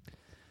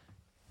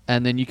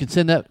 And then you can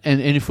send that.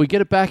 And if we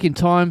get it back in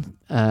time,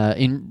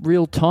 in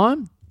real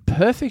time,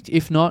 perfect.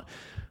 If not,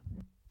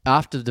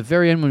 after the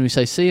very end when we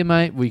say, see you,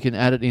 mate, we can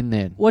add it in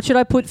then. What should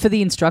I put for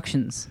the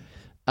instructions?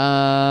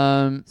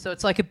 So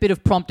it's like a bit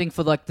of prompting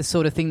for like the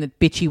sort of thing that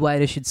bitchy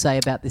waiter should say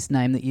about this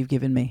name that you've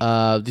given me.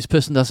 This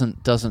person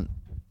doesn't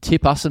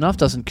tip us enough,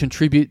 doesn't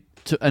contribute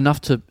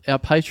enough to our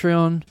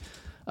Patreon.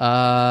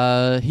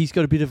 He's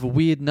got a bit of a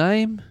weird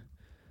name.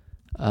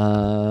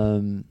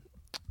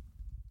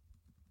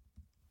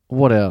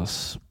 What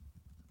else?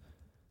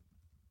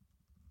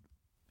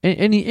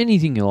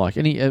 Anything you like.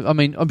 I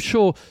mean, I'm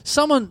sure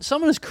someone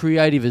as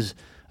creative as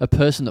a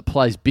person that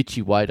plays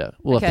bitchy waiter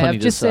will have plenty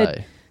to say.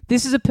 Said,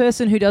 this is a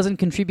person who doesn't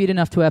contribute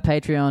enough to our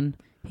Patreon.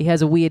 He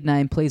has a weird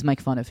name. Please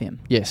make fun of him.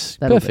 Yes,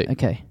 perfect.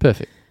 Okay,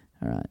 perfect.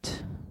 All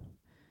right.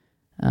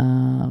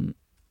 All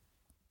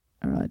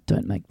right.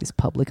 Don't make this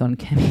public on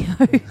Cameo.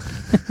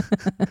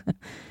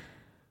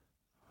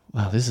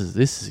 Wow, this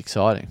is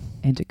exciting.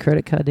 Enter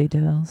credit card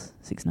details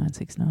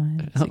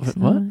 6969.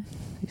 What?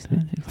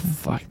 6969.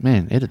 Fuck,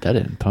 man, edit that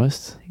in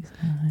post.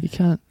 You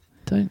can't.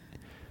 Don't.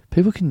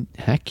 People can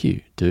hack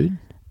you, dude.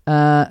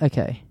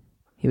 Okay.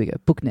 Here we go.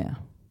 Book now.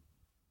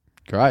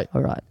 Great.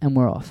 All right, and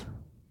we're off.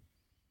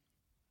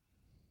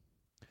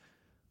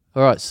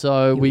 All right,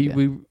 so we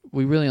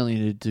really only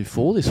need to do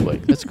 4 this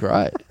week. That's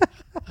great.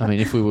 I mean,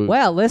 if we were...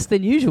 Wow, less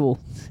than usual.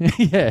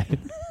 Yeah.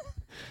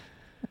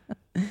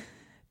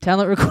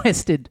 Talent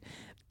requested.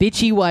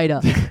 Bitchy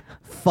waiter.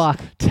 Fuck.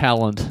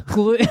 Talent.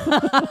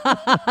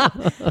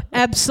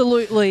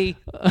 Absolutely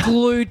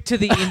glued to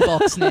the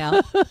inbox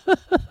now.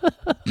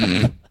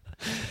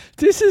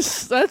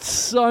 That's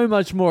so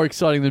much more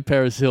exciting than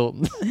Paris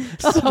Hilton.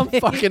 Some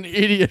fucking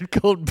idiot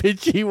called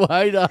bitchy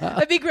waiter.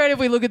 It'd be great if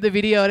we look at the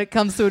video and it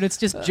comes through and it's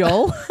just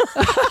Joel.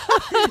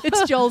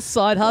 It's Joel's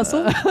side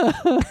hustle.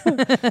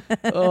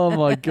 Oh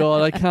my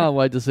God, I can't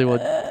wait to see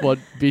what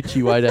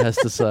bitchy waiter has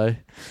to say.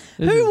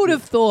 Who would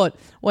have thought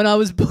when I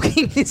was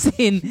booking this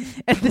in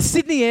at the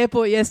Sydney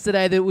airport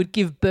yesterday that it would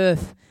give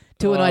birth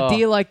to an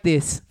idea like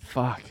this?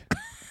 Fuck.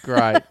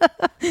 Great.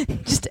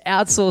 Just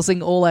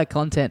outsourcing all our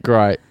content.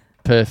 Great.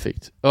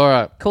 Perfect. All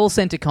right. Call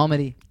centre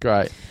comedy.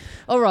 Great.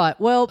 All right.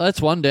 Well,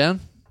 that's 1 down.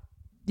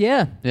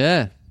 Yeah.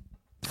 Yeah.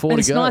 4 and to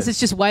it's go. nice.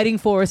 It's just waiting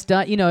for us.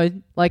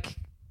 Like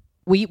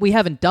we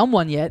haven't done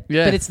one yet,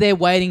 but it's there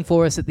waiting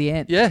for us at the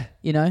end. Yeah.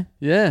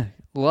 Yeah.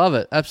 Love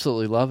it.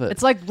 Absolutely love it.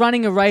 It's like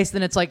running a race,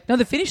 then it's like, no,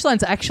 the finish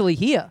line's actually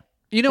here.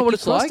 You know what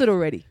it's like? You've crossed it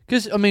already.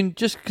 Because, I mean,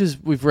 just because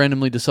we've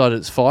randomly decided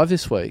it's 5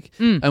 this week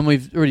and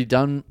we've already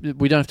done,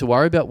 we don't have to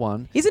worry about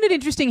one. Isn't it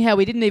interesting how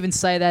we didn't even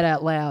say that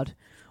out loud?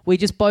 We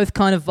just both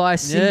kind of via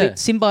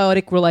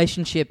symbiotic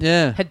relationship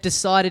had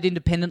decided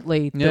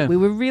independently that we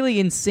were really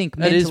in sync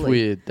mentally. That is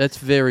weird. That's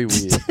very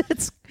weird.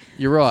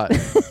 You're right.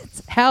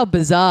 How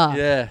bizarre.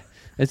 Yeah.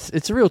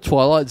 It's a real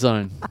Twilight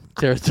Zone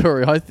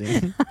territory, I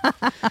think.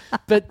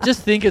 But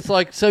just think, it's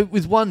like, so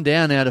with 1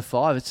 down out of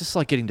 5, it's just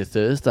like getting to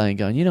Thursday and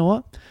going, you know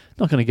what?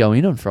 not going to go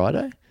in on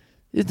Friday.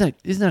 Isn't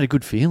that a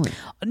good feeling?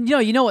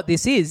 You know what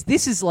this is?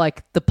 This is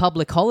like the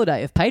public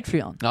holiday of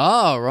Patreon.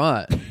 Oh,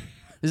 right.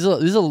 This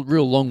is a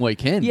real long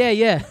weekend.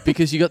 Yeah.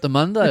 Because you got the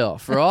Monday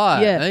off,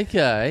 right? Yeah.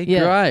 Okay,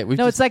 Yeah.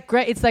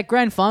 great. It's that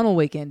grand final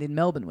weekend in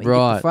Melbourne. Where you get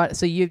Right. the Friday.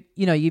 So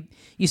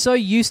you're so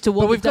used to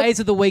what the days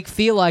of the week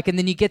feel like, and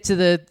then you get to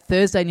the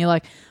Thursday and you're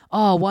like,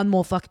 oh, one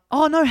more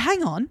Oh no,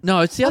 hang on.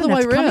 No, it's the other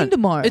way Come in around.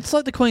 tomorrow. It's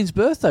like the Queen's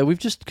birthday. We've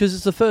just because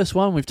it's the first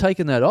one, we've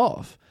taken that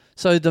off.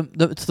 So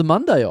it's the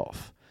Monday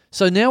off.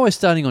 So now we're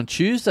starting on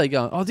Tuesday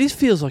going, oh, this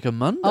feels like a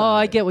Monday. Oh,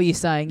 I get what you're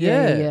saying.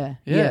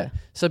 Yeah.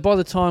 So by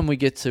the time we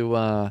get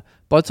to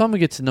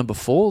number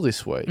 4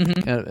 this week,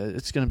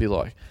 it's going to be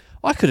like,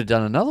 I could have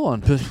done another one,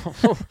 but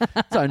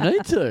don't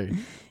need to.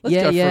 Let's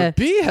go for a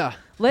beer.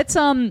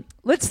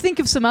 Let's think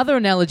of some other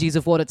analogies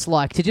of what it's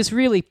like to just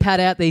really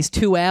pad out these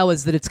 2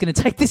 hours that it's going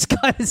to take this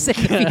guy to see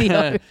a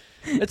video.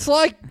 It's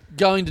like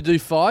going to do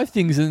 5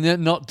 things and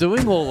then not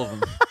doing all of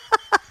them.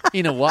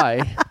 In a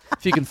way,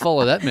 if you can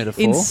follow that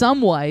metaphor. In some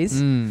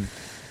ways.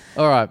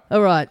 All right.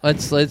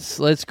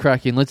 Let's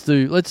crack in.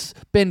 Let's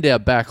bend our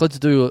back. Let's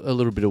do a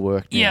little bit of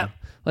work now. Yeah.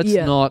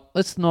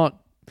 Let's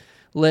not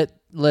let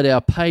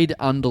our paid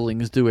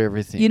underlings do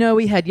everything.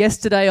 We had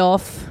yesterday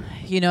off.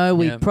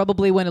 We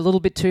probably went a little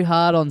bit too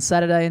hard on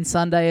Saturday and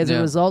Sunday as a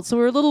result. So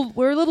we're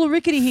a little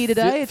rickety here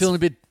today. Feeling a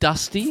bit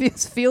dusty.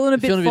 It's feeling a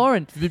bit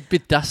foreign. A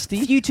bit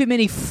dusty. A few too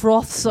many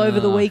froths over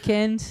the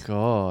weekend.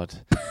 God.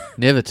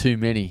 Never too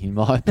many, in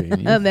my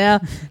opinion. And now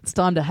it's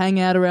time to hang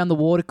out around the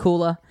water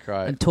cooler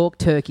and talk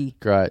turkey.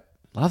 Great.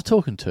 Love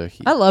talking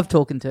turkey. I love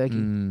talking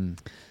turkey.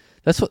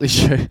 That's what this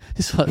show...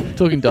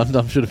 Talking Dum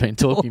Dum should have been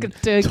talking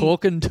turkey.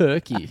 Talking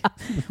turkey.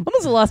 When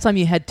was the last time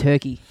you had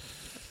turkey?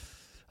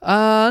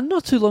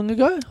 Not too long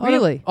ago.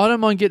 Really? I don't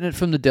mind getting it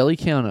from the deli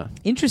counter.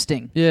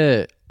 Interesting.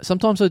 Yeah.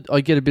 Sometimes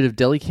I get a bit of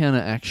deli counter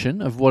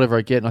action of whatever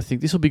I get, and I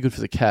think this will be good for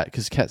the cat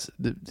because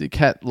the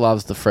cat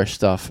loves the fresh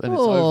stuff. And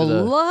it's over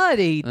the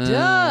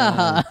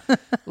la-di-da.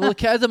 Well,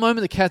 at the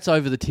moment, the cat's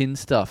over the tin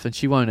stuff, and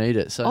she won't eat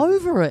it. So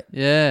over it?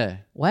 Yeah.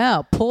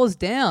 Wow. Paws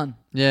down.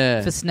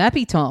 Yeah. For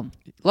Snappy Tom.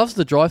 Loves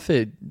the dry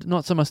feed,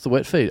 not so much the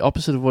wet feed,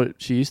 opposite of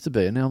what she used to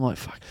be. And now I'm like,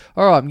 fuck.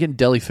 All right, I'm getting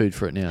deli food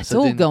for it now. It's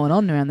all going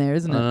on around there,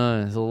 isn't it? I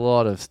know. There's a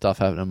lot of stuff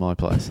happening in my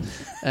place.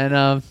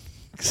 And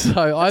so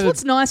that's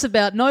what's nice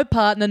about no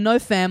partner, no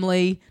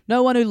family,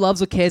 no one who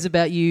loves or cares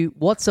about you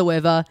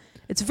whatsoever.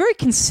 It's a very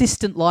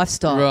consistent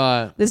lifestyle.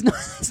 Right. There's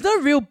no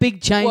real big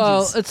changes.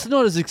 Well, it's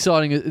not as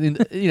exciting,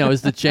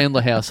 as the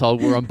Chandler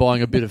household where I'm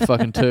buying a bit of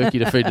fucking turkey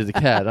to feed to the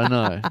cat. I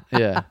know.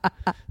 Yeah.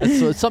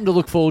 It's something to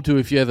look forward to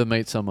if you ever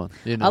meet someone.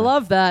 I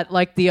love that.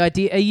 Like the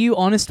idea. Are you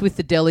honest with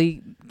the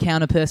deli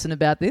counter person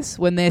about this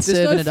when they're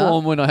serving it up? There's no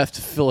form when I have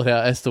to fill it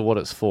out as to what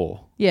it's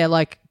for. Yeah,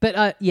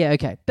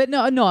 okay. But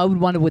no, I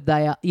would wonder would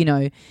they,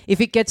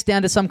 if it gets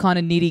down to some kind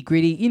of nitty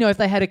gritty, if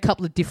they had a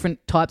couple of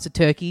different types of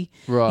turkey,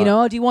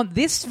 right? Do you want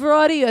this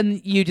variety?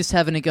 And you just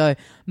having to go,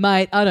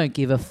 mate, I don't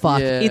give a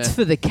fuck. Yeah. It's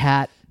for the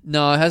cat.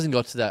 No, it hasn't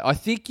got to that. I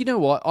think, you know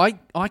what?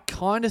 I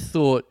kind of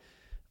thought,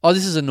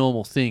 this is a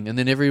normal thing. And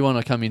then everyone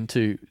I come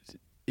into,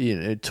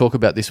 talk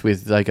about this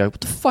with, they go,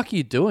 what the fuck are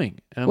you doing?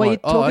 And I'm you're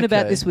talking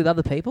about this with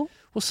other people?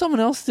 Well, someone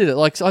else did it.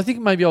 Like, I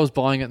think maybe I was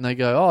buying it and they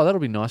go, oh, that'll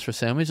be nice for a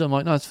sandwich. I'm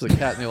like, no, it's for the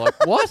cat. And they're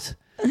like, what?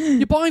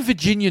 You're buying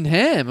Virginian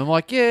ham. I'm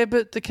like, yeah,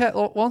 but the cat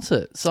wants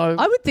it. So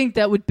I would think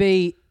that would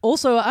be...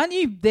 Also, aren't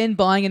you then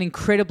buying an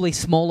incredibly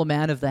small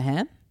amount of the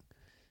ham?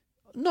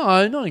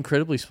 No, not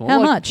incredibly small.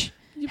 How much?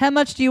 How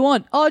much do you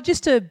want? Oh,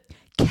 just a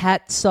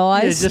cat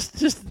size.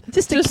 Yeah,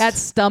 just a cat's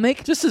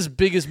stomach. Just as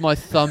big as my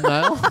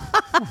thumbnail.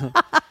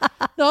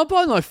 No, I'm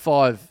buying like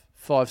five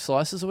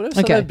slices or whatever.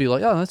 So they'd be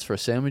like, oh, that's for a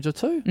sandwich or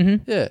two.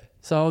 Mm-hmm. Yeah.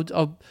 So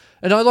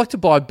and I like to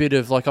buy a bit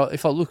of like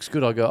if it looks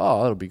good, I go,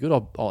 oh, that'll be good.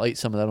 I'll eat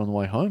some of that on the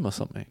way home or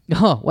something.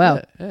 Oh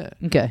wow. Yeah.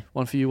 Okay.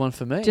 One for you, one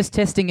for me. Just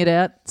testing it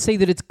out. See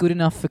that it's good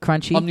enough for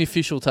crunchy. I'm the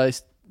official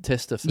tester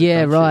for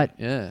crunchy. Right.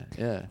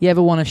 Yeah. You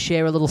ever want to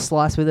share a little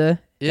slice with her?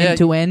 Yeah. End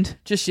to end?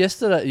 Just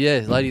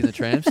yesterday, Lady in the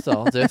Tramp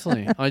style,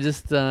 definitely. I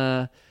just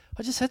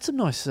had some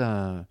nice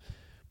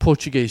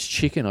Portuguese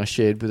chicken I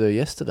shared with her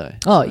yesterday.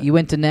 Oh, you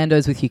went to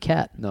Nando's with your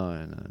cat?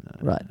 No.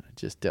 Right.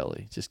 Just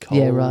deli. Just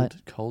cold,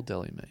 cold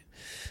deli meat.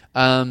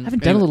 I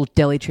haven't done a little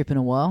deli trip in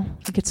a while.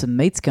 Get some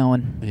meats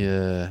going.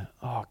 Yeah.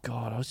 Oh,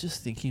 God. I was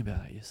just thinking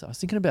about it yesterday. I was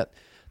thinking about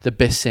the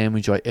best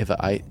sandwich I ever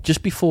ate.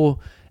 Just before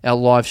our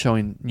live show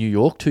in New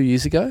York 2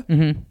 years ago,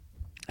 I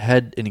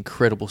had an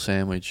incredible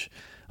sandwich.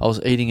 I was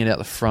eating it out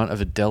the front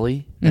of a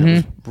deli and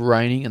it was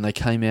raining and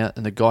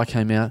the guy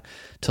came out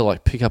to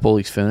like pick up all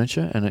his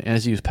furniture and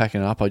as he was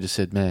packing it up, I just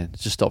said, man,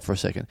 just stop for a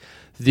second.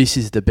 This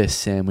is the best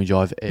sandwich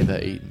I've ever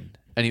eaten.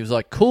 And he was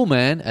like, cool,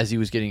 man, as he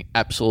was getting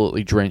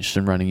absolutely drenched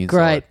and running inside.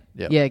 Great.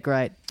 Yep. Yeah,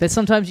 great. But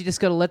sometimes you just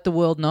got to let the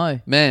world know.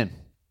 Man,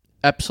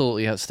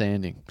 absolutely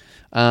outstanding.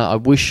 I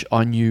wish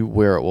I knew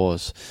where it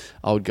was.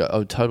 I would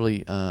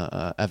totally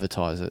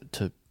advertise it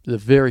to the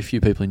very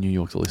few people in New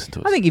York that listen to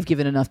us. I think you've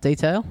given enough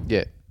detail.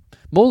 Yeah.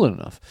 More than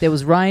enough. There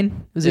was rain.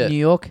 It was in New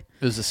York.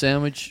 It was a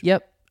sandwich.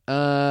 Yep.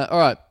 All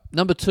right.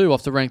 Number 2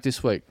 off the rank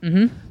this week.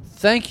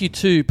 Thank you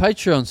to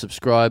Patreon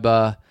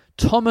subscriber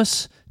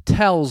Thomas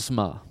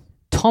Talsma.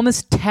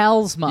 Thomas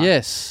Talsma.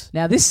 Yes.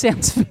 Now, this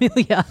sounds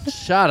familiar.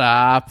 Shut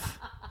up.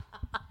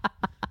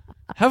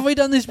 Have we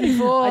done this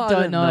before? I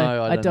don't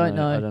know. I don't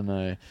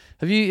know.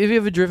 Have you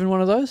ever driven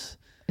one of those?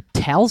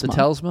 Talsma? The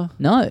Talsma?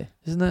 No.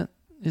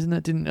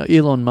 Didn't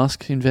Elon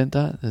Musk invent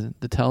that?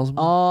 The Talisman?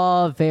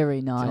 Oh,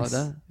 very nice. Like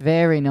that?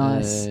 Very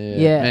nice. Yeah.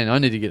 Yeah. Man, I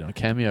need to get on a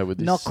Cameo with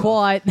this. Not stuff.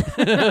 quite.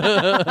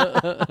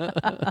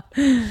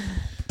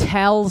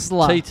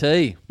 Talsla.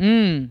 TT.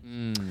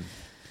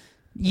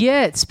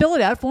 Yeah, spell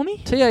it out for me.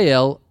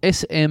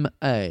 TALSMA.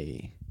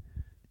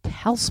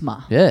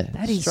 Talsma. Yeah.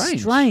 That is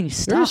strange strange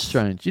Very stuff.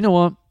 strange. You know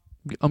what?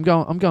 I'm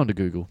going to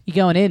Google. You're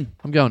going in.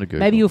 I'm going to Google.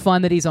 Maybe you'll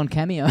find that he's on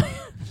Cameo.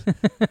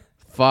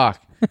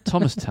 Fuck.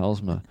 Thomas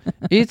Talsma.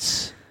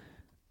 It's.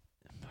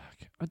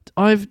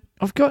 I've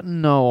got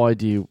no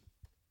idea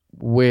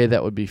where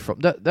that would be from.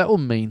 That will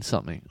mean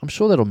something. I'm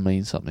sure that'll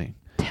mean something.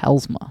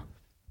 Talsma.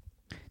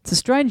 It's a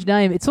strange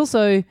name. It's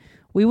also,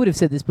 we would have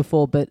said this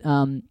before, but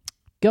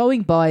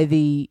going by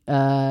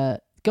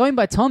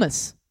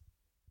Thomas.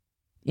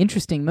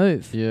 Interesting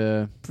move.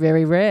 Yeah.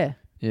 Very rare.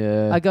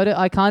 Yeah.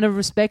 I kind of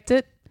respect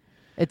it.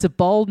 It's a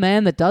bold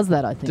man that does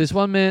that, I think. There's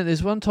one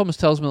Thomas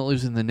Talsma that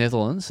lives in the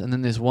Netherlands, and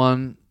then there's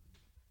one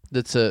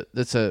that's a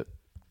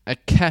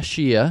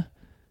cashier.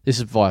 This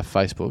is via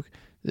Facebook.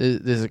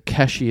 There's a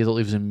cashier that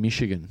lives in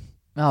Michigan.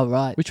 Oh,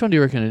 right. Which one do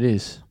you reckon it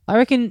is? I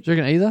reckon... Do you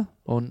reckon either?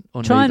 Or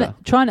try neither?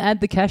 and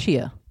add the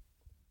cashier.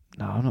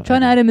 No, I'm not. Try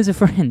and add him as a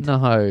friend.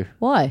 No.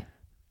 Why?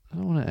 I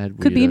don't want to add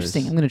Could be weirdos.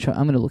 interesting. I'm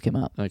going to look him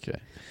up. Okay.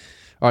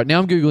 All right, now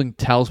I'm Googling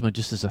Talsma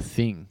just as a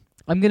thing.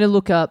 I'm going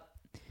to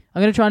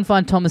try and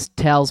find Thomas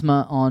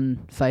Talsma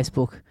on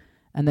Facebook,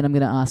 and then I'm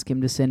going to ask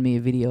him to send me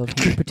a video of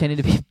him pretending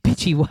to be a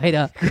bitchy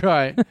waiter.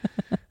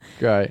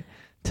 Great.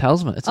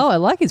 Talsma. I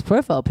like his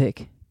profile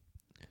pic.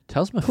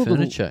 Talsma Cool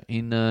Furniture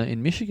in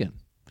Michigan.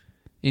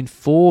 In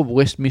 4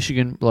 West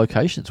Michigan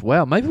locations.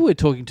 Wow, maybe we're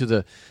talking to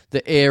the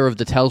heir of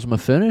the Talsma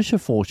furniture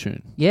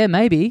fortune. Yeah,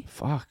 maybe.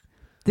 Fuck.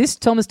 This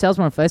Thomas Talsma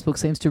on Facebook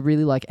seems to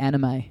really like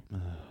anime.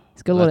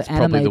 He's got a lot of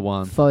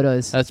anime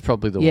photos. That's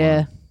probably the one.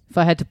 Yeah, if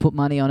I had to put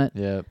money on it.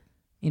 Yeah.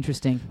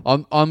 Interesting.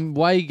 I'm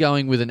way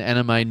going with an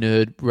anime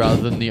nerd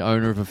rather than the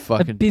owner of a A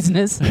fucking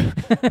business.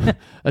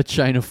 a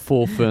chain of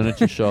 4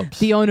 furniture shops.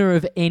 The owner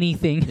of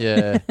anything.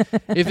 Yeah.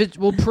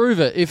 We'll prove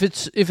it. If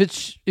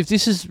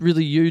this is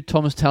really you,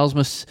 Thomas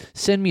Talsma,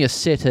 send me a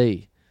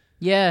settee.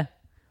 Yeah.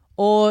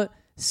 Or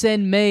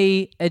send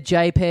me a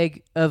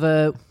JPEG of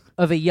a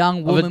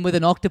young woman with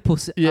an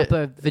octopus up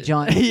her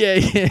vagina.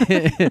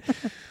 Yeah.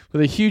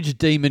 With a huge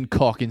demon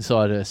cock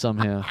inside her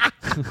somehow.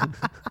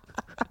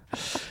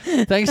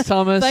 Thanks,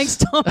 Thomas. Thanks,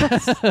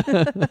 Thomas.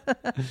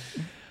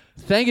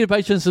 Thank you to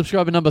Patreon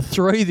subscriber number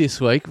 3 this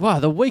week. Wow,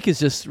 the week is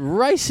just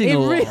racing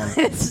along.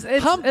 It's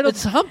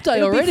hump day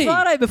it'll already. Be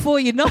Friday before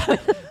you know it.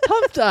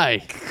 Hump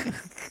day.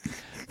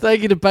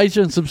 Thank you to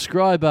Patreon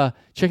subscriber,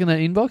 checking that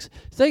inbox.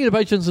 Thank you to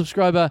Patreon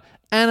subscriber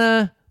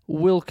Anna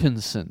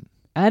Wilkinson.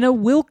 Anna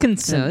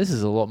Wilkinson. Now, this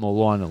is a lot more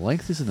line and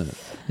length, isn't it?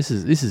 This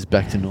is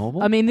back to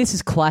normal. I mean, this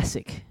is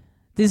classic.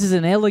 This is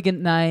an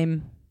elegant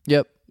name.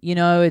 Yep. You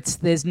know,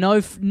 there's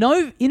no.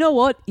 You know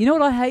what? You know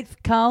what I hate,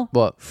 Carl?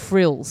 What?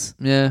 Frills.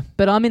 Yeah.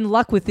 But I'm in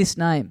luck with this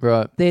name.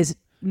 Right. There's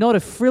not a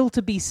frill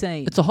to be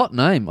seen. It's a hot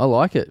name. I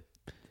like it.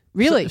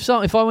 Really?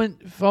 So if I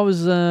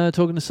was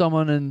talking to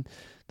someone and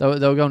they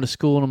were going to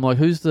school and I'm like,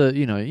 who's the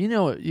you know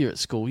you're at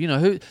school, you know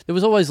who? There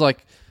was always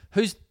like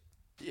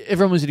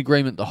everyone was in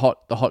agreement the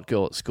hot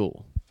girl at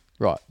school,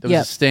 right? There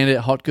was a standard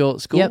hot girl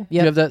at school. Yep.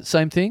 You have that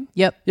same thing.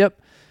 Yep.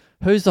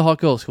 Who's the hot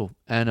girl at school?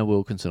 Anna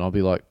Wilkinson. I'll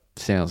be like,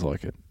 sounds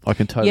like it. I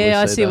can totally.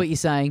 Yeah, I see see that. what you're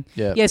saying.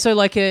 Yeah. Yeah. So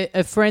like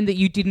a friend that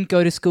you didn't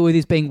go to school with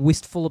is being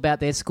wistful about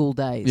their school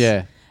days.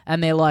 Yeah.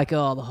 And they're like,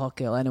 oh, the hot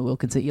girl, Anna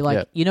Wilkinson. You're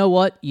like, you know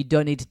what? You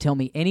don't need to tell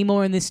me any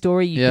more in this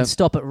story. You can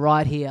stop it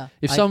right here.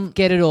 I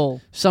get it all.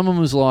 Someone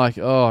was like,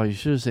 oh, you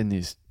should have seen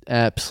this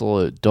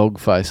absolute dog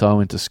face I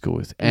went to school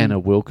with, Anna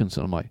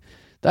Wilkinson. I'm like,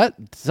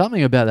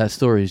 something about that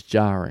story is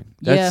jarring.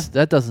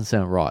 That doesn't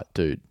sound right,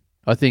 dude.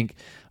 I think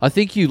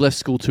you left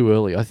school too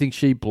early. I think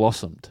she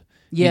blossomed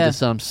into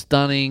some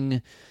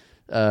stunning,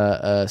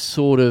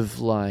 sort of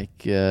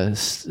like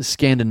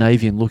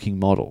Scandinavian-looking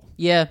model.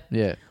 Yeah.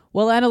 Yeah.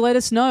 Well, Anna, let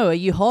us know. Are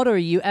you hot or are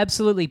you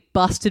absolutely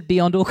busted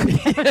beyond all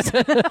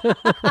comparison?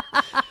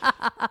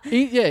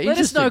 Let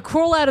us know.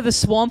 Crawl out of the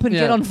swamp and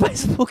get on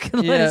Facebook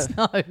and let us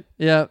know.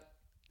 Yeah.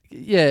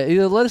 Yeah,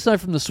 either let us know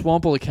from the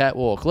swamp or the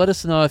catwalk. Let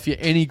us know if you're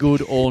any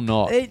good or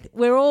not.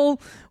 We're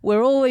all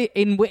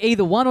in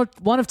either one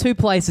of two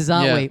places,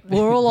 aren't we?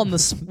 We're all on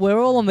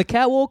the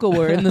catwalk or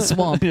we're in the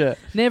swamp. Yeah.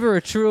 Never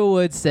a truer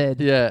word said.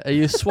 Yeah. Are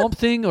you Swamp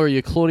Thing or are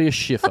you Claudia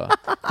Schiffer?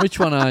 Which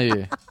one are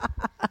you?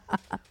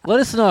 Let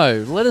us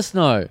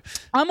know.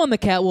 I'm on the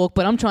catwalk,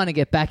 but I'm trying to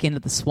get back into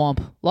the swamp.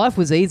 Life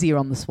was easier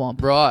on the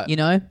swamp. Right. You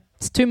know?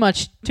 It's too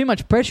much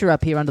pressure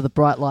up here under the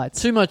bright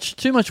lights. Too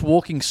much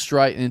walking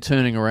straight and then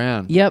turning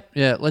around. Yep.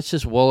 Yeah, let's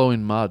just wallow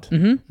in mud.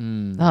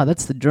 Mm-hmm. Oh,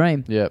 that's the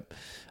dream. Yep.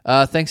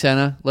 Thanks,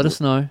 Anna. Let us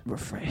know.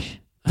 Refresh.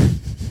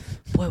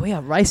 Boy, we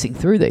are racing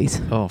through these.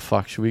 Oh,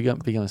 fuck. Should we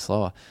be going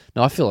slower?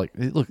 No, I feel like...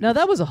 Look. No,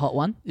 that was a hot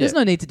one. There's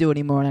no need to do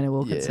any more on Anna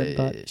Wilkinson.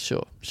 Yeah,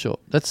 sure.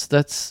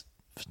 That's...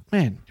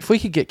 Man, if we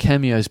could get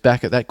cameos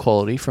back at that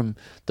quality from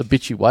the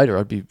bitchy waiter,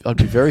 I'd be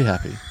very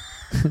happy.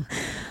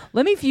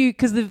 Let me view...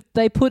 Because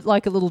they put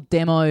like a little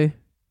demo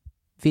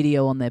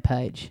video on their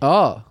page.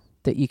 Oh.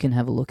 That you can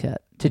have a look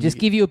at. To just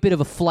give you a bit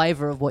of a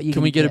flavour of what you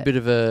can we get a bit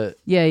of an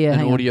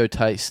audio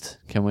taste?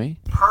 Can we?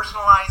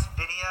 Personalized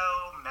video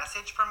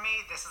message from me,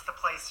 this is the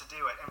place to do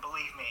it. And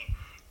believe me,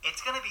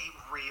 it's going to be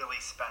really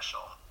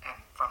special and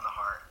from the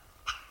heart.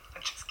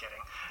 I'm just kidding.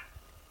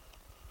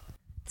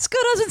 This guy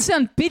doesn't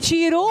sound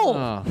bitchy at all.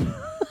 Oh.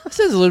 It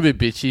sounds a little bit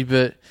bitchy,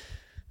 but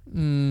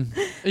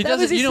he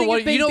doesn't. You know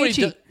what?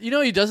 You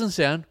know he doesn't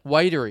sound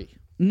waitery.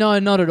 No,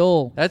 not at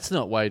all. That's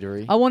not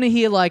waitery. I want to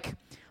hear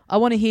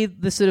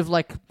the sort of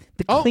like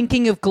the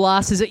clinking of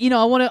glasses. You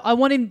know, I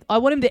want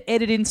him to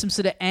edit in some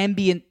sort of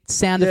ambient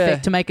sound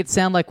effect to make it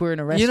sound like we're in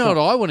a restaurant. You know what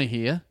I want to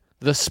hear?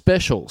 The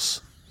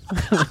specials.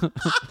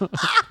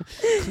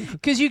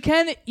 Because you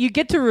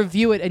get to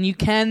review it and you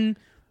can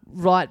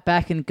write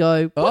back and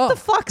go, what the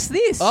fuck's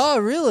this? Oh,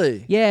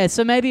 really? Yeah,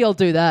 so maybe I'll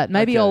do that.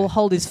 Maybe I'll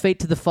hold his feet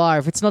to the fire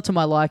if it's not to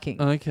my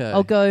liking. Okay.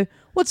 I'll go,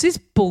 what's this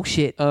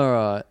bullshit? All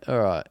right.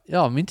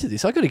 Yeah, I'm into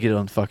this. I got to get it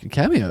on fucking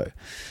Cameo.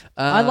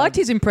 I liked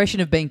his impression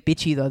of being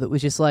bitchy, though, that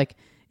was just like,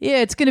 yeah,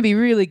 it's going to be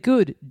really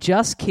good.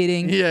 Just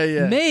kidding.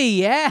 Yeah.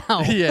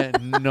 Meow. Yeah,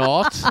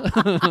 not.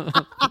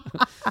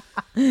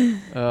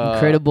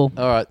 Incredible.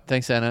 All right.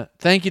 Thanks, Anna.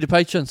 Thank you to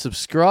Patreon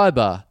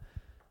subscriber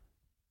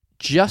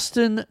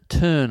Justin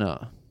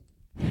Turner.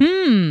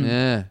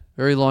 Yeah.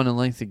 Very line and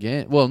length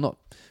again. Well,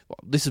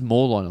 this is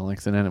more line and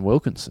length than Anna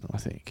Wilkinson, I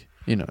think.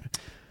 You know.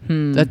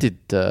 That did,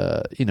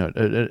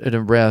 it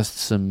aroused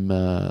some,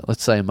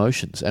 let's say,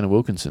 emotions, Anna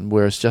Wilkinson,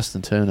 whereas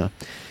Justin Turner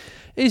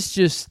is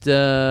just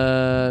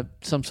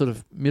some sort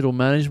of middle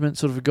management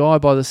sort of a guy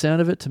by the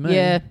sound of it to me.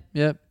 Yeah.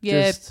 Yep.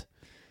 Yeah. Just,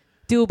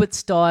 Dilbert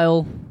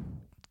style,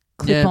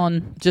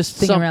 clip-on just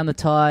thing around the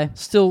tie.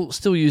 Still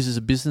uses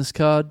a business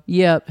card.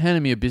 Yeah.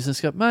 Handing me a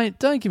business card. Mate,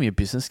 don't give me a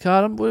business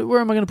card.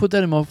 Where am I going to put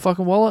that in my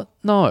fucking wallet?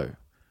 No.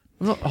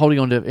 I'm not holding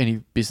on to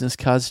any business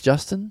cards,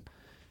 Justin,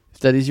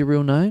 if that is your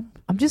real name.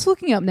 I'm just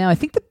looking up now. I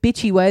think the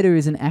bitchy waiter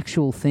is an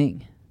actual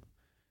thing.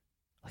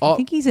 I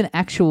think he's an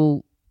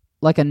actual,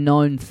 like a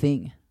known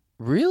thing.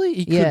 Really?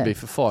 He could be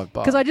for $5.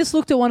 Because I just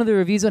looked at one of the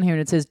reviews on here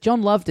and it says,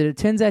 John loved it. It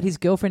turns out his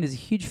girlfriend is a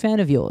huge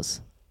fan of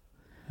yours.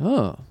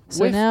 Oh.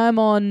 So now I'm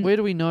on... Where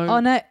do we know? Oh,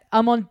 no,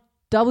 I'm on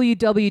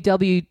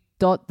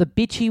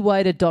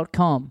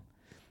www.thebitchywaiter.com.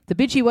 The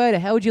Bitchy Waiter,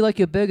 how would you like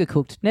your burger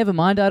cooked? Never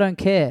mind, I don't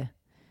care.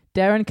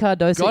 Darren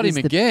Cardosa is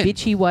the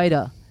Bitchy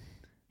Waiter.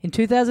 In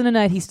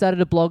 2008, he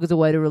started a blog as a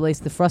way to release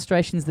the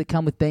frustrations that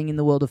come with being in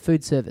the world of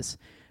food service.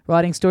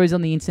 Writing stories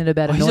on the internet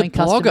about annoying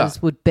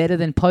customers would better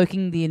than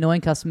poking the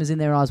annoying customers in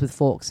their eyes with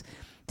forks.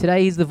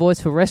 Today, he's the voice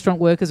for restaurant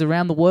workers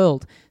around the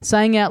world,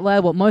 saying out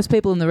loud what most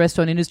people in the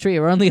restaurant industry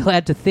are only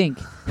allowed to think.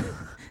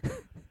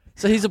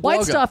 So he's a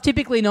blogger. Waitstaff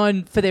typically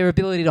known for their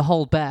ability to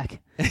hold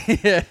back.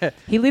 Yeah.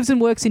 He lives and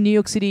works in New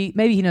York City,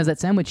 maybe he knows that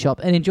sandwich shop,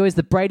 and enjoys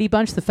the Brady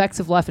Bunch, the Facts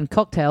of Life and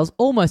cocktails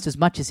almost as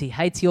much as he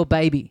hates your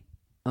baby.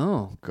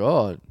 Oh,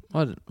 God.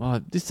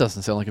 This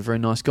doesn't sound like a very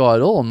nice guy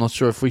at all. I'm not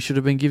sure if we should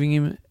have been giving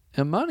him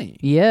money.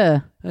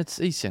 Yeah.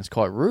 He sounds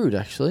quite rude,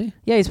 actually.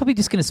 Yeah, he's probably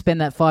just going to spend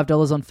that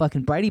 $5 on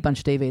fucking Brady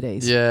Bunch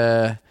DVDs.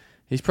 Yeah.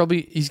 He's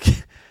probably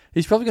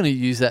going to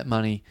use that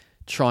money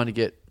trying to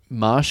get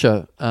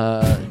Marsha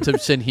to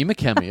send him a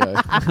cameo.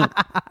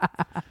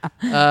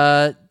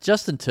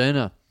 Justin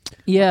Turner.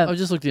 Yeah. I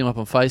just looked him up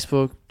on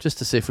Facebook just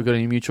to see if we've got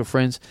any mutual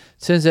friends.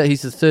 Turns out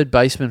he's the third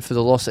baseman for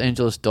the Los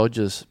Angeles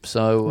Dodgers.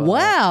 So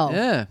wow.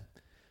 Yeah.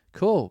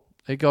 Cool.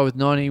 A guy with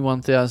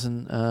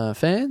 91,000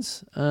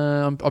 fans.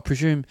 I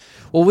presume,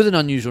 well, with an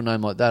unusual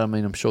name like that, I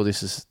mean, I'm sure there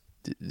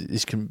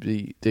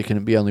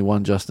can be only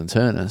one Justin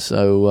Turner.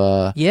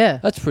 So yeah,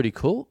 that's pretty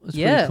cool.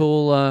 Pretty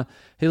cool.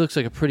 He looks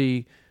like a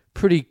pretty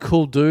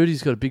cool dude.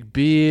 He's got a big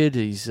beard.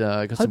 He's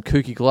got some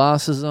kooky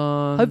glasses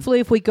on.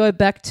 Hopefully, if we go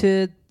back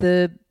to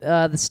the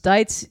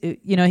States, he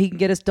can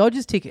get us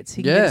Dodgers tickets.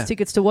 He can get us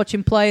tickets to watch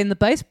him play in the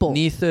baseball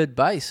near third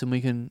base, and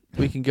we can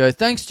go.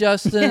 Thanks,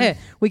 Justin. Yeah,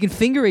 we can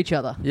finger each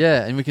other.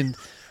 Yeah, and we can.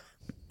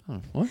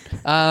 What?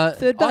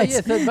 Third base. Oh,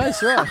 yeah, third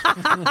base, right.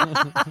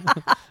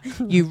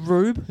 You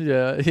rube.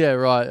 Yeah,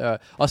 right.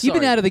 You've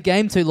been out of the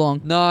game too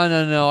long.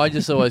 No. I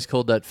just always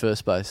called that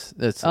first base.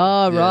 That's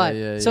right.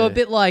 Yeah, so a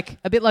bit like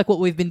what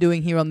we've been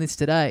doing here on this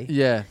today.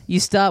 Yeah. You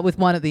start with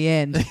one at the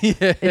end.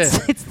 Yeah.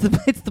 It's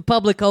the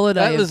public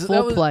holiday of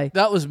foreplay.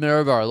 That was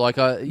Maryborough. Like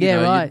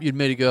right. You'd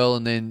meet a girl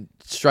and then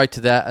straight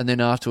to that, and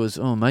then afterwards,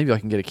 maybe I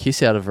can get a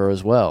kiss out of her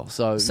as well.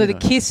 So the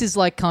kiss is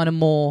like kind of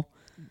more.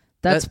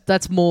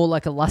 That's more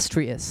like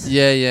illustrious.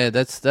 Yeah,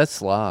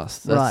 that's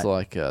last. That's right.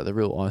 like the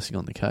real icing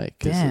on the cake.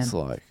 Because it's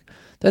like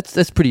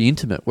that's pretty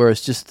intimate.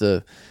 Whereas just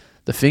the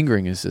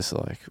fingering is just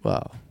like,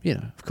 well,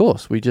 of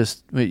course we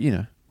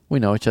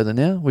know each other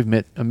now. We've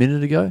met a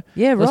minute ago.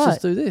 Yeah, right. Let's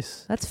just do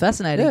this. That's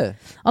fascinating. Yeah.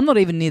 I'm not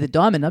even near the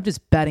diamond. I'm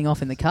just batting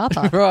off in the car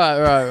park.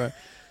 Right.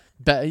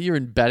 You're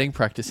in batting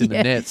practice in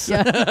the nets.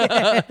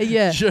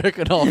 Yeah.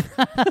 Jerking off.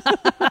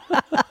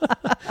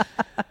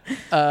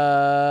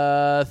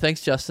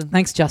 Thanks, Justin.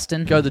 Thanks,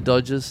 Justin. Go the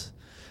Dodgers.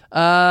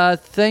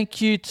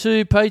 Thank you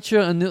to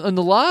Patreon. And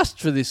the last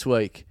for this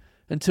week,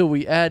 until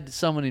we add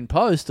someone in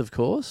post, of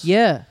course.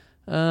 Yeah.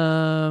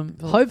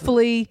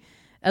 Hopefully.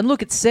 And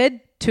look, it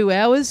said 2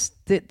 hours.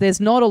 There's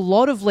not a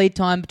lot of lead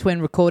time between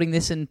recording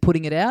this and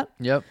putting it out.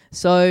 Yep.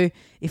 So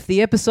if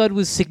the episode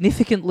was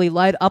significantly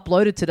late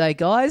uploaded today,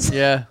 guys,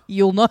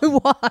 you'll know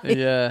why.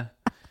 Yeah.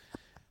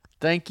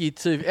 Thank you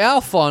to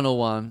our final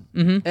one.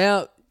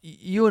 Mm-hmm.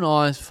 You and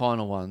I's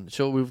final one.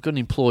 Sure, we've got an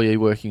employee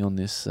working on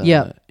this in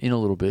a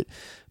little bit.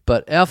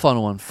 But our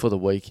final one for the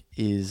week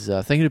is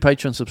thank you to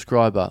Patreon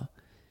subscriber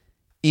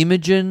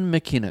Imogen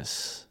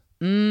McInnes.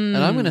 And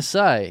I'm going to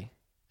say,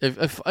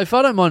 if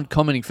I don't mind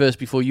commenting first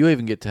before you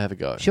even get to have a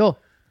go. Sure.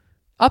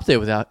 Up there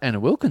with our Anna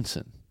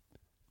Wilkinson.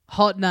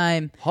 Hot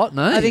name.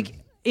 I think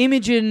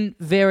Imogen,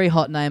 very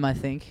hot name, I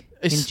think,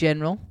 in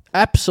general.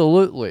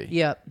 Absolutely.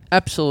 Yep.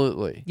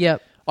 Absolutely.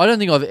 Yep. I don't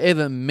think I've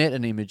ever met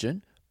an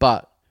Imogen,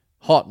 but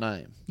hot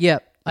name.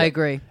 Yep. I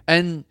agree.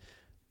 And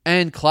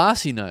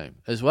classy name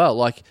as well.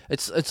 Like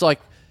it's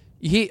like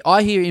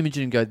I hear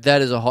Imogen and go,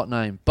 that is a hot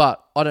name,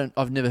 but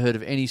I've never heard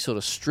of any sort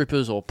of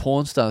strippers or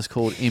porn stars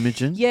called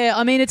Imogen. Yeah,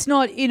 I mean it's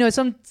not,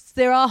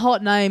 there are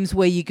hot names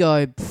where you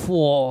go,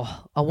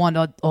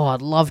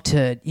 I'd love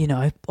to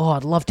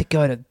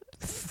go to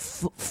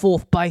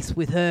fourth base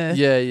with her.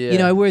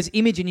 Yeah. Whereas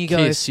Imogen you go,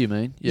 Kiss, you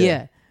mean?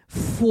 Yeah.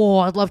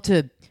 I'd love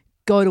to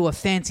go to a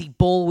fancy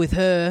ball with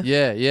her.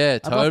 Yeah,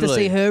 totally. I'd love to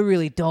see her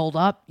really dolled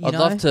up. I'd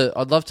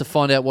love to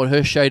find out what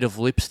her shade of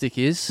lipstick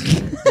is.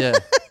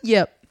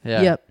 Yeah.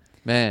 Yep.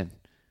 Man,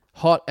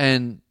 hot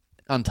and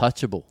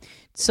untouchable.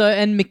 So,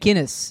 and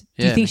McInnes.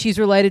 Do you think she's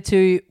related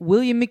to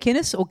William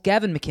McInnes or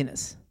Gavin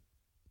McInnes?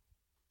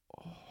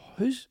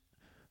 Who's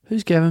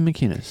Gavin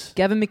McInnes?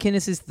 Gavin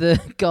McInnes is the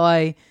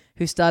guy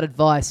who started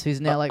Vice, who's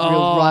now like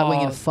real right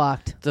wing and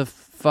fucked. The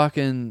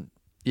fucking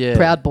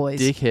Proud Boys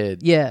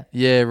dickhead.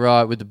 Yeah,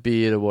 right, with the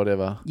beard or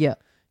whatever. Yeah.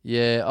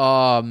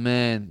 Oh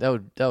man, that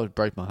would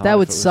break my heart. That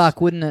would suck,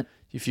 wouldn't it?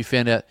 If you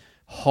found out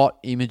hot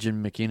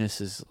Imogen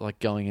McInnes is like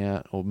going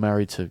out or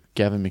married to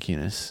Gavin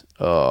McInnes.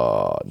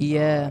 Oh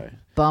yeah, no.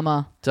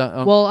 bummer.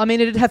 Well, I mean,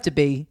 it'd have to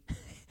be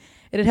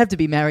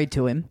married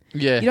to him.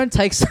 Yeah, you don't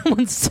take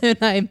someone's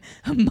surname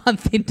a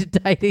month into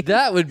dating.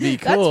 That would be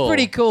cool. That's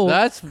pretty cool.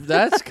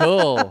 That's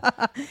cool.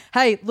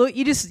 Hey, look,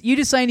 you just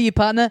saying to your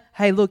partner,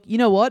 hey, look, you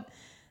know what?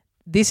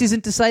 This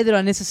isn't to say that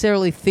I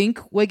necessarily think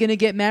we're going to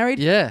get married.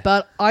 Yeah,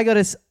 but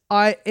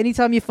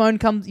anytime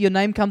your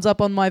name comes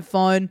up on my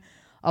phone,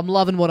 I'm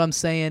loving what I'm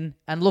seeing.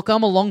 And look,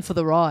 I'm along for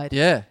the ride.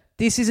 Yeah.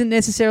 This isn't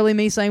necessarily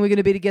me saying we're going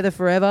to be together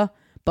forever,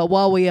 but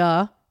while we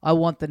are, I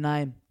want the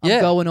name.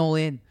 I'm going all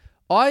in.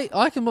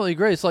 I completely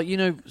agree. It's like,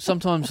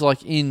 sometimes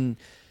like in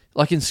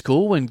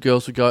school when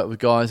girls would go out with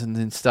guys and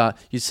then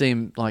you'd see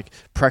them like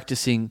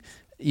practicing,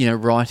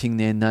 writing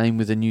their name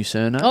with a new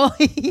surname. Oh,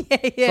 yeah.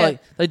 It's like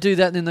they do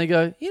that and then they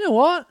go, you know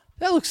what?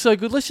 That looks so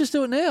good. Let's just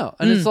do it now.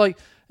 And it's like,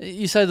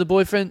 you say to the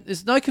boyfriend,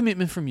 there's no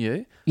commitment from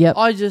you. Yep.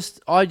 I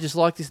just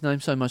like this name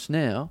so much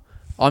now.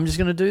 I'm just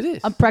going to do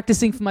this. I'm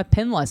practicing for my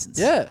pen license.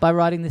 Yeah. By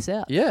writing this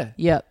out. Yeah.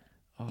 Yep.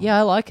 Oh. Yeah,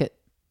 I like it.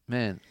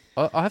 Man,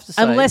 I have to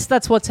say, unless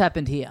that's what's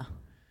happened here,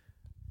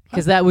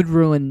 because that would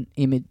ruin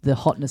the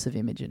hotness of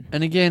Imogen.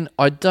 And again,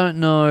 I don't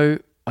know.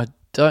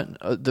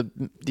 The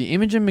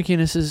Imogen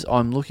McInnes's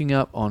I'm looking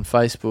up on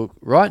Facebook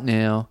right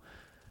now.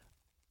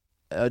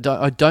 I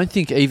don't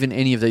think even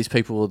any of these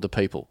people are the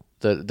people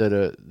that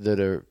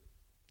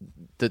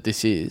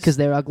this is, because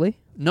they're ugly.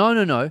 No.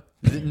 None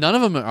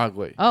of them are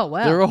ugly. Oh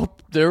wow,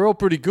 they're all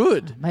pretty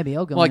good. Maybe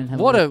I'll go. Like in and have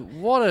what a a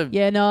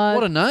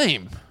what a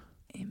name.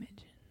 Imogen.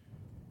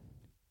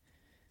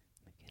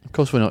 Of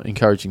course, we're not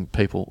encouraging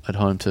people at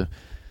home to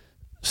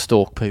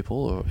stalk people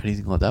or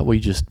anything like that.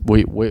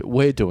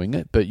 We're doing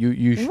it, but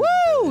you should.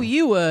 Woo!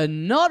 You were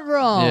not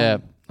wrong. Yeah,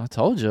 I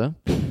told you.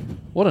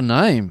 What a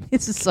name.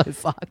 This is so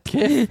fucked.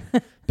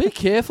 Be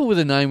careful with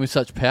a name with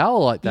such power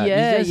like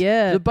that.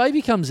 Yeah. The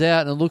baby comes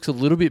out and it looks a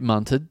little bit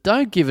munted.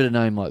 Don't give it a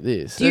name like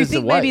this. Do you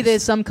think maybe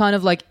there's some kind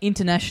of like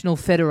international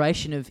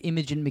federation of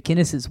Imogen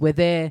McInneses where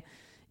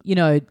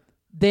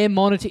they're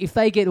monitor if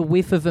they get a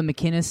whiff of a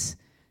McInnes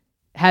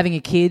having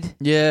a kid?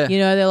 Yeah.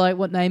 They're like,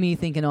 what name are you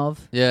thinking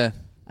of? Yeah.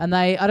 And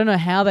I don't know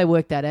how they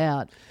work that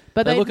out.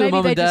 But they look at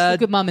mum and dad. Just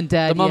look at mum and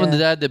dad. The mum and the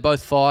dad, they're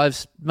both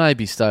 5s.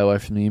 Maybe stay away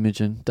from the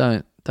Imogen.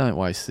 Don't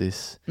waste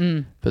this.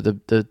 But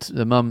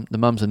the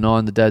mum's a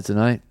 9, the dad's an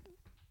 8.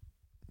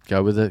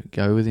 Go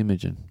with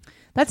Imogen.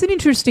 That's an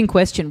interesting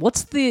question.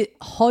 What's the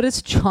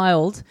hottest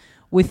child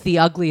with the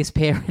ugliest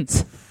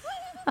parents?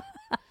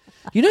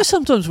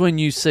 Sometimes when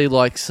you see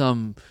like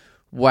some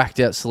whacked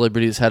out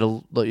celebrity that's had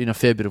a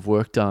fair bit of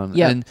work done,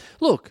 and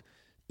look,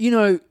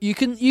 you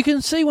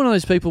can see one of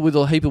those people with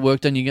a heap of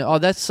work done. You go, oh,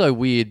 that's so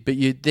weird, but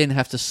you then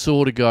have to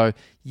sort of go,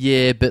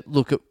 yeah, but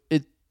look,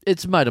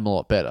 it's made them a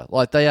lot better.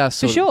 Like they are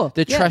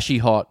they're trashy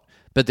hot,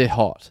 but they're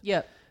hot.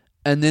 Yeah.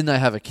 And then they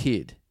have a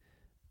kid,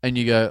 and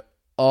you go,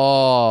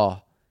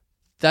 oh,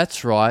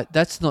 That's right.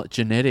 That's not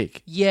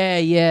genetic.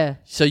 Yeah.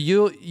 So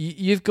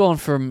you've gone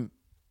from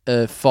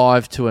a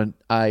 5 to an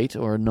 8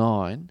 or a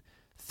 9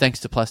 thanks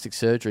to plastic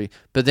surgery,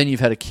 but then you've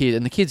had a kid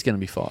and the kid's going to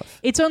be 5.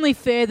 It's only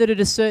fair that at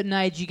a certain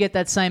age you get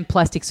that same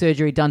plastic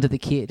surgery done to the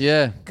kid.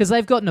 Yeah. Because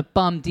they've gotten a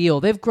bum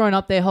deal. They've grown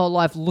up their whole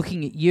life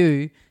looking at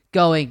you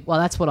going, well,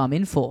 that's what I'm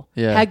in for.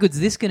 Yeah. How good's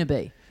this going to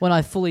be when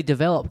I fully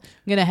develop?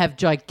 I'm going to have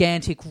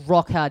gigantic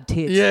rock-hard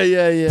tits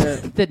Yeah.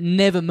 that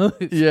never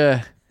move.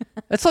 Yeah.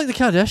 It's like the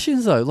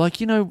Kardashians, though. Like,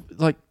 you know,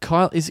 like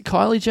is it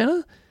Kylie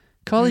Jenner?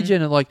 Kylie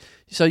Jenner, like,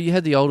 so you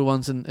had the older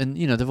ones and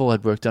you know, they've all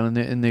had work done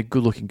and they're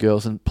good-looking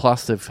girls, and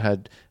plus they've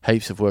had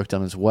heaps of work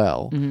done as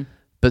well. Mm-hmm.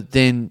 But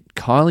then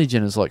Kylie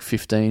Jenner's like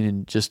 15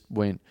 and just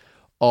went,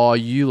 oh,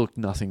 you look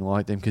nothing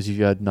like them because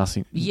you had no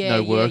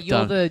work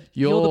done.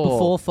 You're the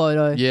before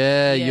photo.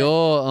 Yeah,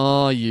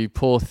 you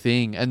poor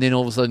thing. And then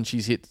all of a sudden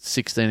she's hit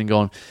 16 and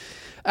gone,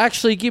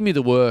 actually, give me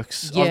the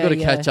works. I've got to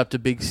catch up to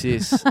Big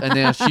Sis. And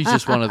now she's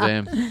just one of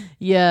them.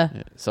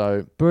 Yeah.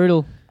 So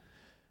brutal.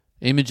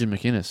 Imogen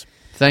McInnes.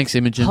 Thanks,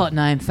 Imogen. Hot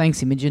name.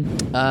 Thanks,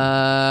 Imogen.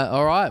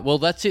 All right. Well,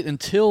 that's it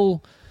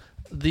until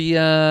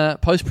the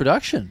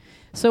post-production.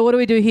 So what do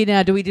we do here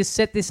now? Do we just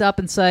set this up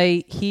and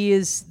say,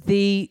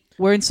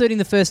 we're inserting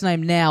the first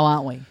name now,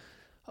 aren't we?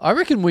 I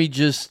reckon we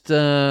just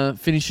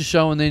finish the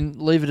show and then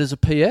leave it as a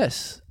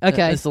PS.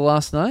 Okay. As the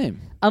last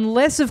name.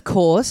 Unless, of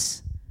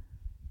course,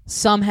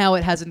 somehow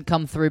it hasn't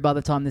come through by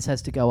the time this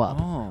has to go up.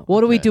 Oh,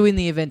 what do we do in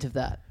the event of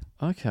that?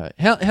 Okay.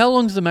 How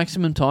long's the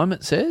maximum time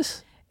it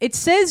says? It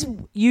says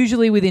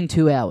usually within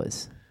 2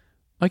 hours.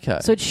 Okay.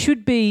 So it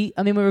should be,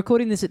 I mean, we're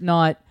recording this at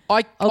night.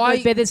 I'll go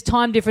to bed. There's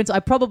time difference. I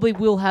probably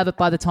will have it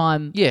by the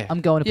time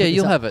I'm going to put this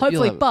you'll up. have it.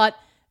 Hopefully, You'll have but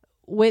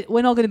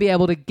we're not going to be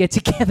able to get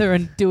together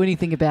and do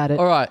anything about it.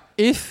 All right.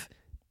 If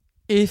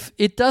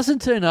it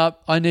doesn't turn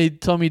up, I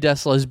need Tommy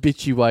Daslow's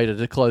bitchy waiter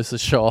to close the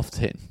show off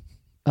 10.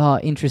 Oh,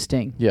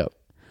 interesting. Yep.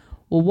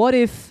 Well, what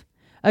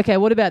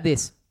about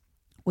this?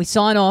 We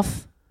sign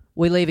off,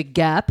 we leave a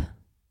gap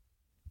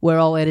where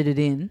I'll edit it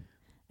in,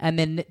 and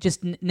then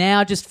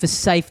just for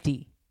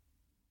safety,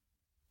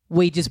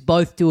 we just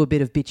both do a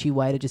bit of bitchy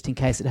waiter just in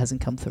case it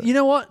hasn't come through. You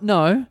know what?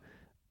 No.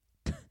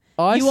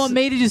 You want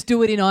me to just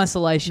do it in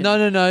isolation?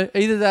 No.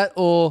 Either that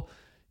or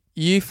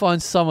you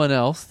find someone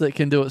else that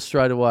can do it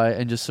straight away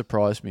and just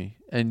surprise me.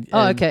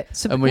 Okay.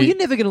 So, you're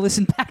never going to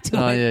listen back to it.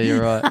 Oh, yeah,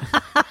 you're right.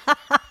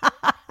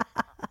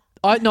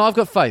 I've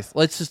got faith.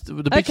 Let's just the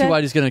bitchy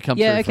waiter is going to come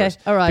through. Yeah, okay. First.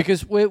 All right.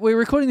 Because we're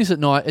recording this at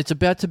night. It's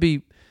about to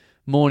be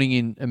morning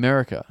in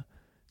America.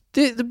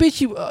 The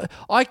bitchy...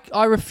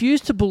 I refuse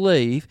to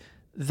believe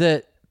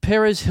that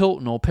Perez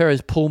Hilton or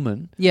Perez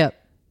Pullman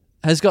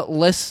has got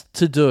less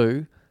to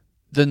do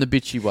than the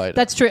bitchy waiter.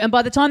 That's true. And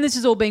by the time this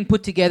is all being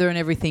put together and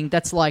everything,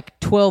 that's like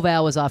 12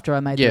 hours after I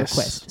made the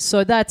request.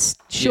 So that's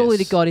surely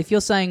to God, if you're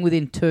saying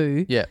within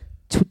 2,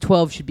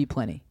 12 should be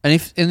plenty.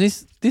 And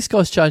this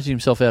guy's charging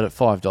himself out at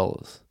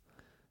 $5.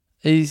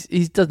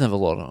 He doesn't have a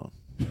lot on.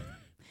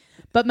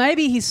 But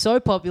maybe he's so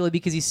popular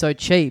because he's so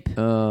cheap.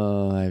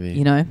 Oh, maybe.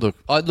 You know? Look,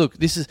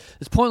 it's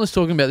pointless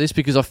talking about this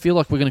because I feel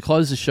like we're going to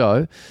close the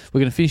show. We're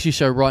going to finish the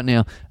show right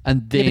now,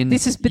 and then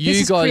this is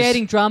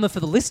creating drama for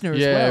the listener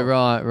as well.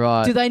 Yeah,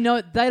 right. Do they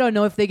know? They don't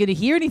know if they're going to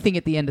hear anything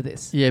at the end of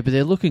this. Yeah, but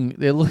they're looking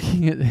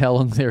at how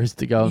long there is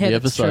to go in the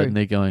episode, true. and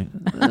they're going,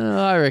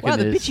 I reckon. Wow,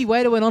 the bitchy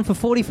waiter went on for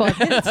 45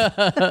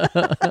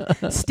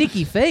 minutes.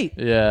 Sticky feet.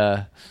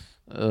 Yeah.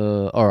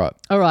 All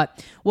right.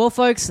 Well,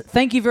 folks,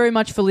 thank you very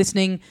much for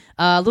listening.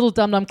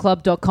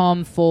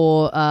 LittleDumDumClub.com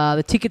for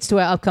the tickets to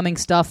our upcoming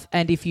stuff.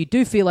 And if you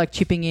do feel like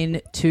chipping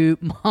in to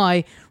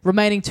my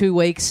remaining 2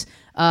 weeks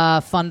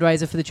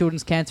fundraiser for the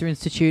Children's Cancer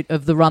Institute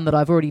of the run that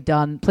I've already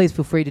done, please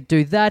feel free to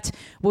do that.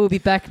 We'll be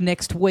back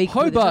next week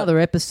with another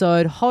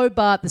episode.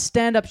 Hobart, the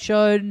stand-up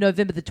show,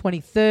 November the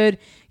 23rd.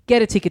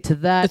 Get a ticket to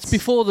that. It's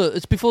before the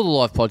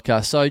live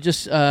podcast, so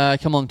just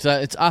come along to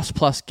that. It's us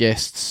plus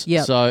guests.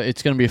 Yep. So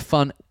it's going to be a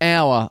fun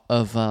hour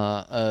of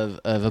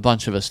a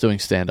bunch of us doing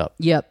stand up.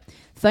 Yep.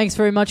 Thanks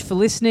very much for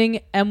listening,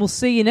 and we'll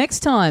see you next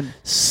time.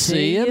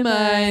 See you,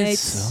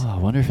 mates. Oh, I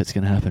wonder if it's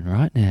going to happen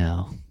right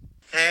now.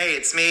 Hey,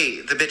 it's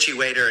me, the bitchy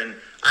waiter, and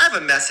I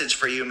have a message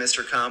for you,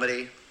 Mr.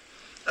 Comedy.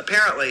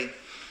 Apparently,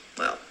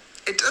 well,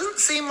 it doesn't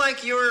seem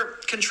like you're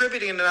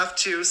contributing enough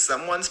to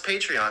someone's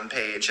Patreon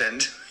page,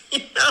 and...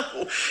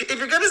 if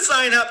you're going to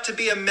sign up to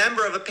be a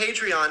member of a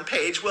Patreon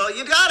page, well,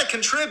 you got to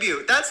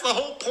contribute. That's the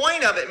whole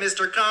point of it,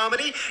 Mr.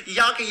 Comedy.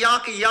 Yaka,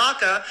 yaka,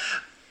 yaka.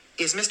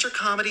 Is Mr.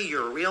 Comedy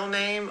your real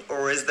name,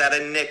 or is that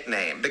a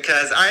nickname?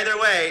 Because either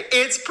way,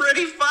 it's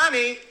pretty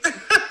funny.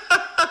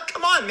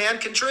 Come on, man,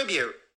 contribute.